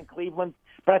rotation in Cleveland,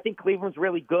 but I think Cleveland's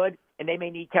really good, and they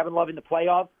may need Kevin Love in the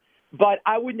playoffs. But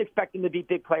I wouldn't expect them to be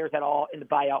big players at all in the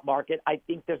buyout market. I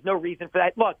think there's no reason for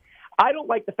that. Look, I don't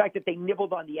like the fact that they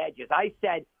nibbled on the edges. I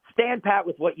said, stand pat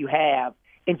with what you have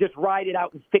and just ride it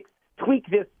out and tweak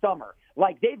this summer.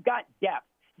 Like, they've got depth.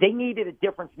 They needed a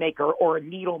difference maker or a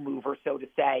needle mover, so to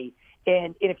say.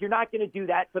 And if you're not going to do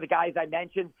that for the guys I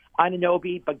mentioned,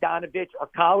 Anunoby, Bogdanovich, or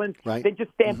Collins, then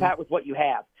just stand pat with what you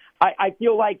have. I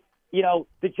feel like, you know,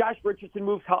 the Josh Richardson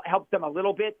moves helps them a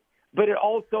little bit, but it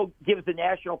also gives the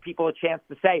national people a chance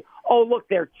to say, oh, look,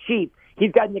 they're cheap.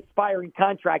 He's got an expiring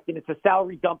contract, and it's a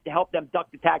salary dump to help them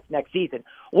duck the tax next season,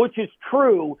 which is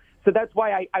true. So that's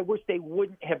why I wish they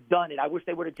wouldn't have done it. I wish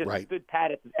they would have just stood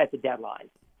pat at the deadline.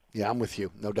 Yeah, I'm with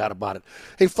you. No doubt about it.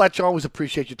 Hey, Fletch, always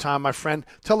appreciate your time, my friend.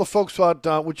 Tell the folks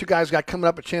about what you guys got coming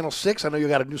up at Channel 6. I know you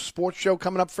got a new sports show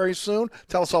coming up very soon.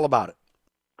 Tell us all about it.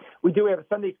 We do. We have a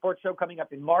Sunday sports show coming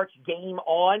up in March. Game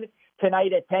on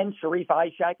tonight at 10. Sharif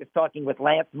Ishak is talking with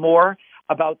Lance Moore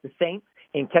about the Saints,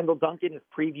 and Kendall Duncan is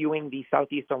previewing the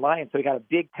Southeastern Lions. So we got a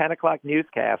big 10 o'clock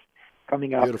newscast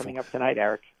coming up tonight,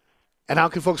 Eric. And how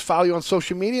can folks follow you on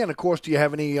social media? And, of course, do you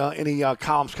have any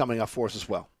columns coming up for us as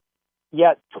well?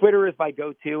 Yeah, Twitter is my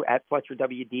go-to, at Fletcher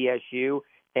WDSU,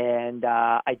 and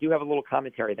I do have a little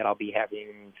commentary that I'll be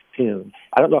having soon.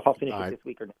 I don't know if I'll finish it this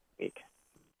week or next week.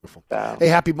 Hey,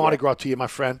 happy Mardi Gras to you, my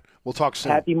friend. We'll talk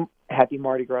soon. Happy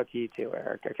Mardi Gras to you too,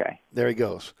 Eric. Okay. There he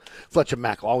goes. Fletcher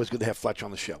Mackel. Always good to have Fletch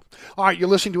on the show. All right, you're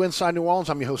listening to Inside New Orleans.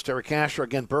 I'm your host, Eric Asher.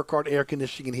 Again, Burkhardt Air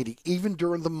Conditioning and Heating, even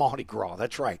during the Mardi Gras.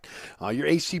 That's right. Your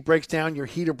AC breaks down, your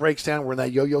heater breaks down. We're in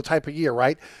that yo-yo type of year,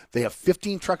 right? They have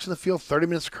 15 trucks in the field, 30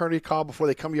 minutes of courtesy call before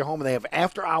they come to your home, and they have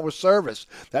after-hour service.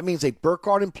 That means a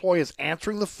Burkhardt employee is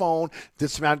answering the phone,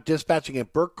 dispatching a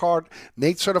Burkhardt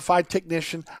NATE-certified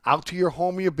technician out to your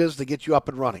home or your business to get you up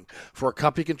and running. For a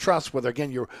company you can trust, whether,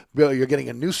 again, you're getting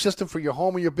a new system for your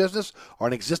home or your business, or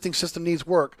an existing system needs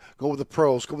work, go with the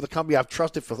pros. Go with the company I've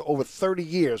trusted for over 30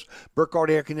 years,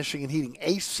 Burkhardt Air Conditioning and Heating,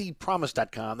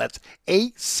 acpromise.com. That's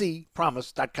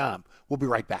acpromise.com. We'll be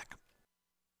right back.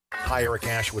 Hi, Eric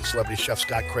Asher with Celebrity Chef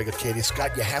Scott Craig of Katie's.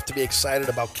 Scott, you have to be excited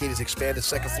about Katie's expanded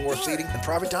second-floor seating and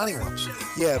private dining rooms.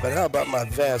 Yeah, but how about my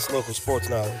vast local sports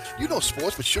knowledge? You know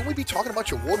sports, but shouldn't we be talking about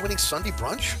your award-winning Sunday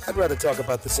brunch? I'd rather talk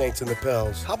about the Saints and the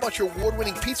Pels. How about your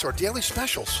award-winning pizza or daily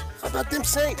specials? How about them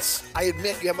Saints? I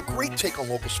admit you have a great take on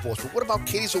local sports, but what about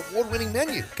Katie's award-winning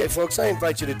menu? Okay, folks, I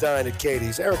invite you to dine at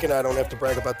Katie's. Eric and I don't have to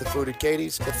brag about the food at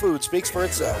Katie's. The food speaks for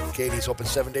itself. Katie's open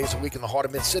 7 days a week in the heart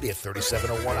of Mid-City at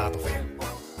 3701 Abbeville.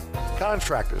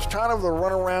 Contractors, tired of the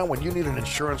runaround when you need an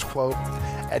insurance quote?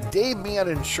 At Dave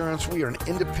Miata Insurance, we are an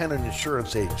independent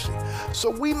insurance agency, so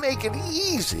we make it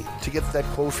easy to get that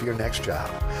quote for your next job.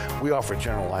 We offer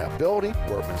general liability,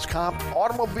 workman's comp,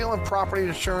 automobile and property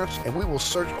insurance, and we will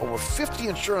search over 50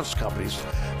 insurance companies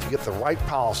to get the right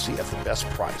policy at the best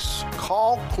price.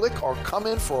 Call, click, or come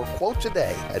in for a quote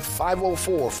today at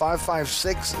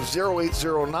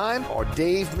 504-556-0809 or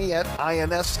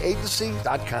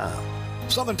DaveMe@INSAgency.com.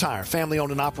 Southern Tire,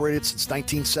 family-owned and operated since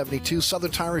 1972.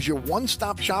 Southern Tire is your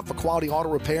one-stop shop for quality auto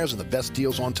repairs and the best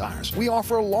deals on tires. We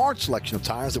offer a large selection of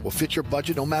tires that will fit your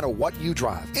budget no matter what you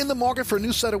drive. In the market for a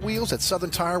new set of wheels at Southern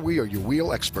Tire, we are your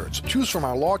wheel experts. Choose from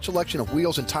our large selection of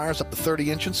wheels and tires up to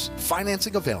 30 inches.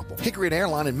 Financing available. Hickory and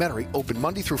Airline in Metairie, open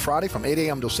Monday through Friday from 8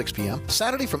 a.m. till 6 p.m.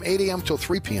 Saturday from 8 a.m. till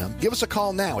 3 p.m. Give us a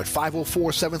call now at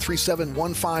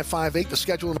 504-737-1558 to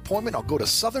schedule an appointment, or go to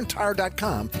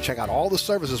southerntire.com to check out all the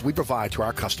services we provide to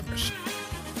our customers.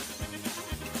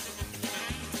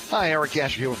 Hi, Eric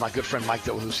Asher here with my good friend Mike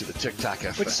Delahousie, the TikTok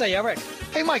Cafe. What'd you say, Eric?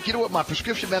 Hey, Mike, you know what my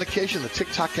prescription medication and the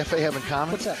TikTok Cafe have in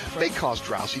common? What's that? They cause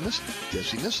drowsiness,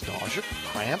 dizziness, nausea,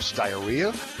 cramps,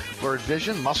 diarrhea, blurred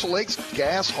vision, muscle aches,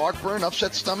 gas, heartburn,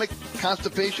 upset stomach,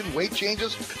 constipation, weight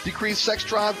changes, decreased sex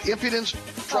drive, impotence,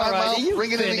 dry mouth,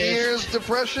 ringing in the ears,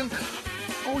 depression.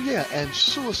 Oh, yeah, and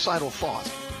suicidal thoughts.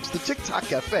 It's the TikTok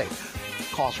Cafe,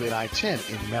 Causeway and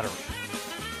I-10 in Metairie.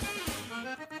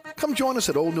 Come join us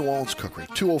at Old New Orleans Cookery,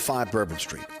 205 Bourbon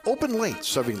Street. Open late,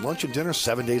 serving lunch and dinner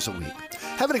 7 days a week.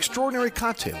 Have an extraordinary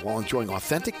cocktail while enjoying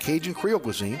authentic Cajun Creole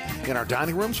cuisine in our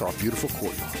dining rooms or our beautiful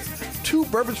courtyard. 2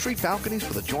 Bourbon Street balconies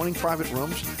with adjoining private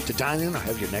rooms to dine in or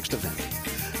have your next event.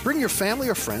 Bring your family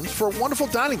or friends for a wonderful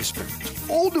dining experience.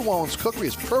 Old New Orleans Cookery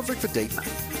is perfect for date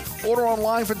night. Order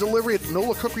online for delivery at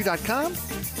nolacookery.com.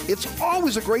 It's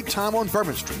always a great time on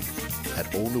Bourbon Street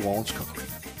at Old New Orleans Cookery.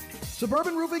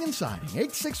 Suburban Roofing and Siding,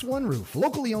 861 Roof,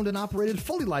 locally owned and operated,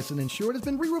 fully licensed and insured, has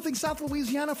been re-roofing South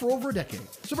Louisiana for over a decade.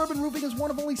 Suburban Roofing is one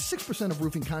of only 6% of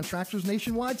roofing contractors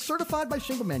nationwide certified by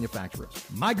shingle manufacturers.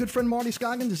 My good friend Marty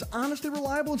Scoggins is honest and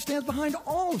reliable and stands behind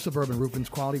all of Suburban Roofing's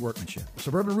quality workmanship.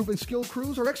 Suburban Roofing skilled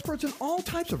crews are experts in all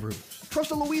types of roofs. Trust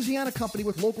a Louisiana company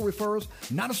with local referrals,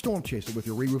 not a storm chaser with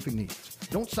your re-roofing needs.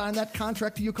 Don't sign that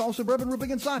contract till you call Suburban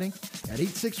Roofing and Siding at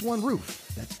 861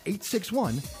 Roof. That's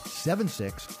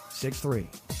 861-7663.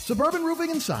 Suburban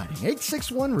Roofing and Siding,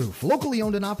 861 Roof, locally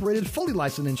owned and operated, fully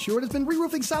licensed and insured, has been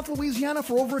re-roofing South Louisiana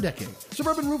for over a decade.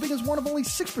 Suburban Roofing is one of only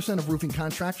 6% of roofing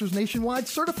contractors nationwide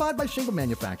certified by shingle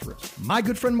manufacturers. My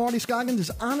good friend Marty Scoggins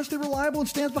is honest and reliable and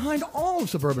stands behind all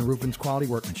of Suburban Roofing's quality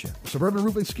workmanship. Suburban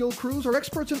Roofing skilled crews are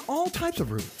experts in all types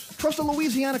of roofs. Trust a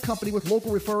Louisiana company with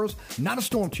local referrals, not a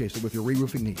storm chaser with your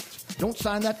re-roofing needs. Don't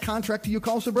sign that contract till you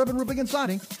call Suburban Roofing and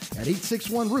Siding at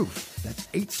 861 Roof. That's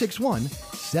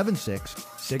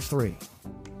 861-7663.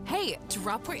 Hey,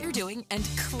 drop what you're doing and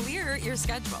clear your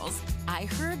schedules. I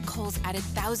heard Kohl's added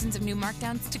thousands of new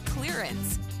markdowns to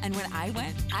clearance. And when I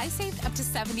went, I saved up to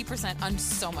 70% on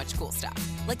so much cool stuff.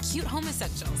 Like cute home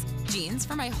essentials, jeans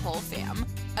for my whole fam,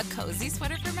 a cozy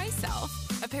sweater for myself,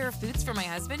 a pair of boots for my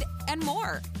husband, and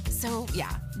more. So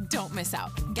yeah, don't miss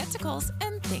out. Get to Kohl's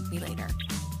and thank me later.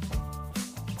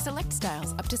 Select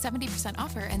styles up to 70%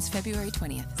 offer ends February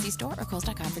 20th. See store or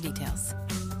Kohls.com for details.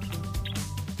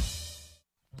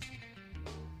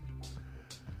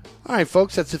 All right,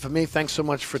 folks, that's it for me. Thanks so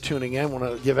much for tuning in. I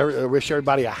want to wish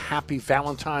everybody a happy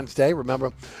Valentine's Day.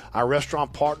 Remember, our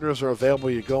restaurant partners are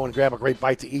available. You go and grab a great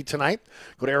bite to eat tonight.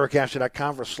 Go to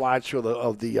ericasher.com for a slideshow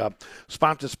of the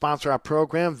sponsor our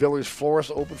program. Village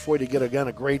Florist open for you to get, again,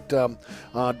 a great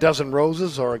dozen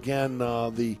roses or, again,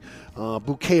 the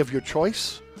bouquet of your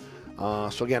choice.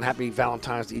 So, again, happy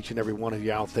Valentine's to each and every one of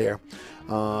you out there.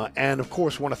 And, of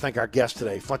course, want to thank our guests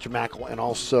today, Fletcher Mackel and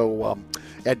also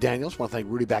Ed Daniels. Want to thank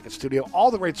Rudy back in studio.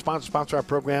 All the great sponsors sponsor our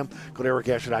program. Go to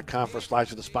ericasher.com for a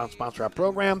slideshow to sponsor our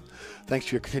program. Thanks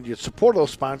for your continued support of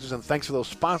those sponsors, and thanks for those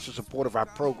sponsors' support of our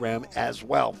program as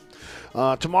well.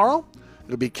 Tomorrow,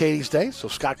 it'll be Katie's Day, so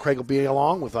Scott Craig will be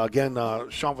along with, again,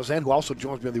 Sean Vazan, who also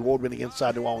joins me on the award-winning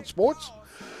Inside New Orleans Sports.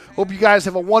 Hope you guys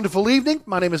have a wonderful evening.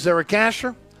 My name is Eric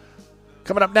Asher.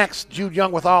 Coming up next, Jude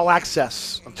Young with All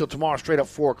Access until tomorrow, straight up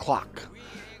 4 o'clock.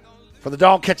 For the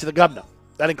dog catching the governor,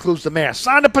 that includes the mayor.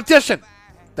 Sign the petition.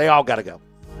 They all got to go.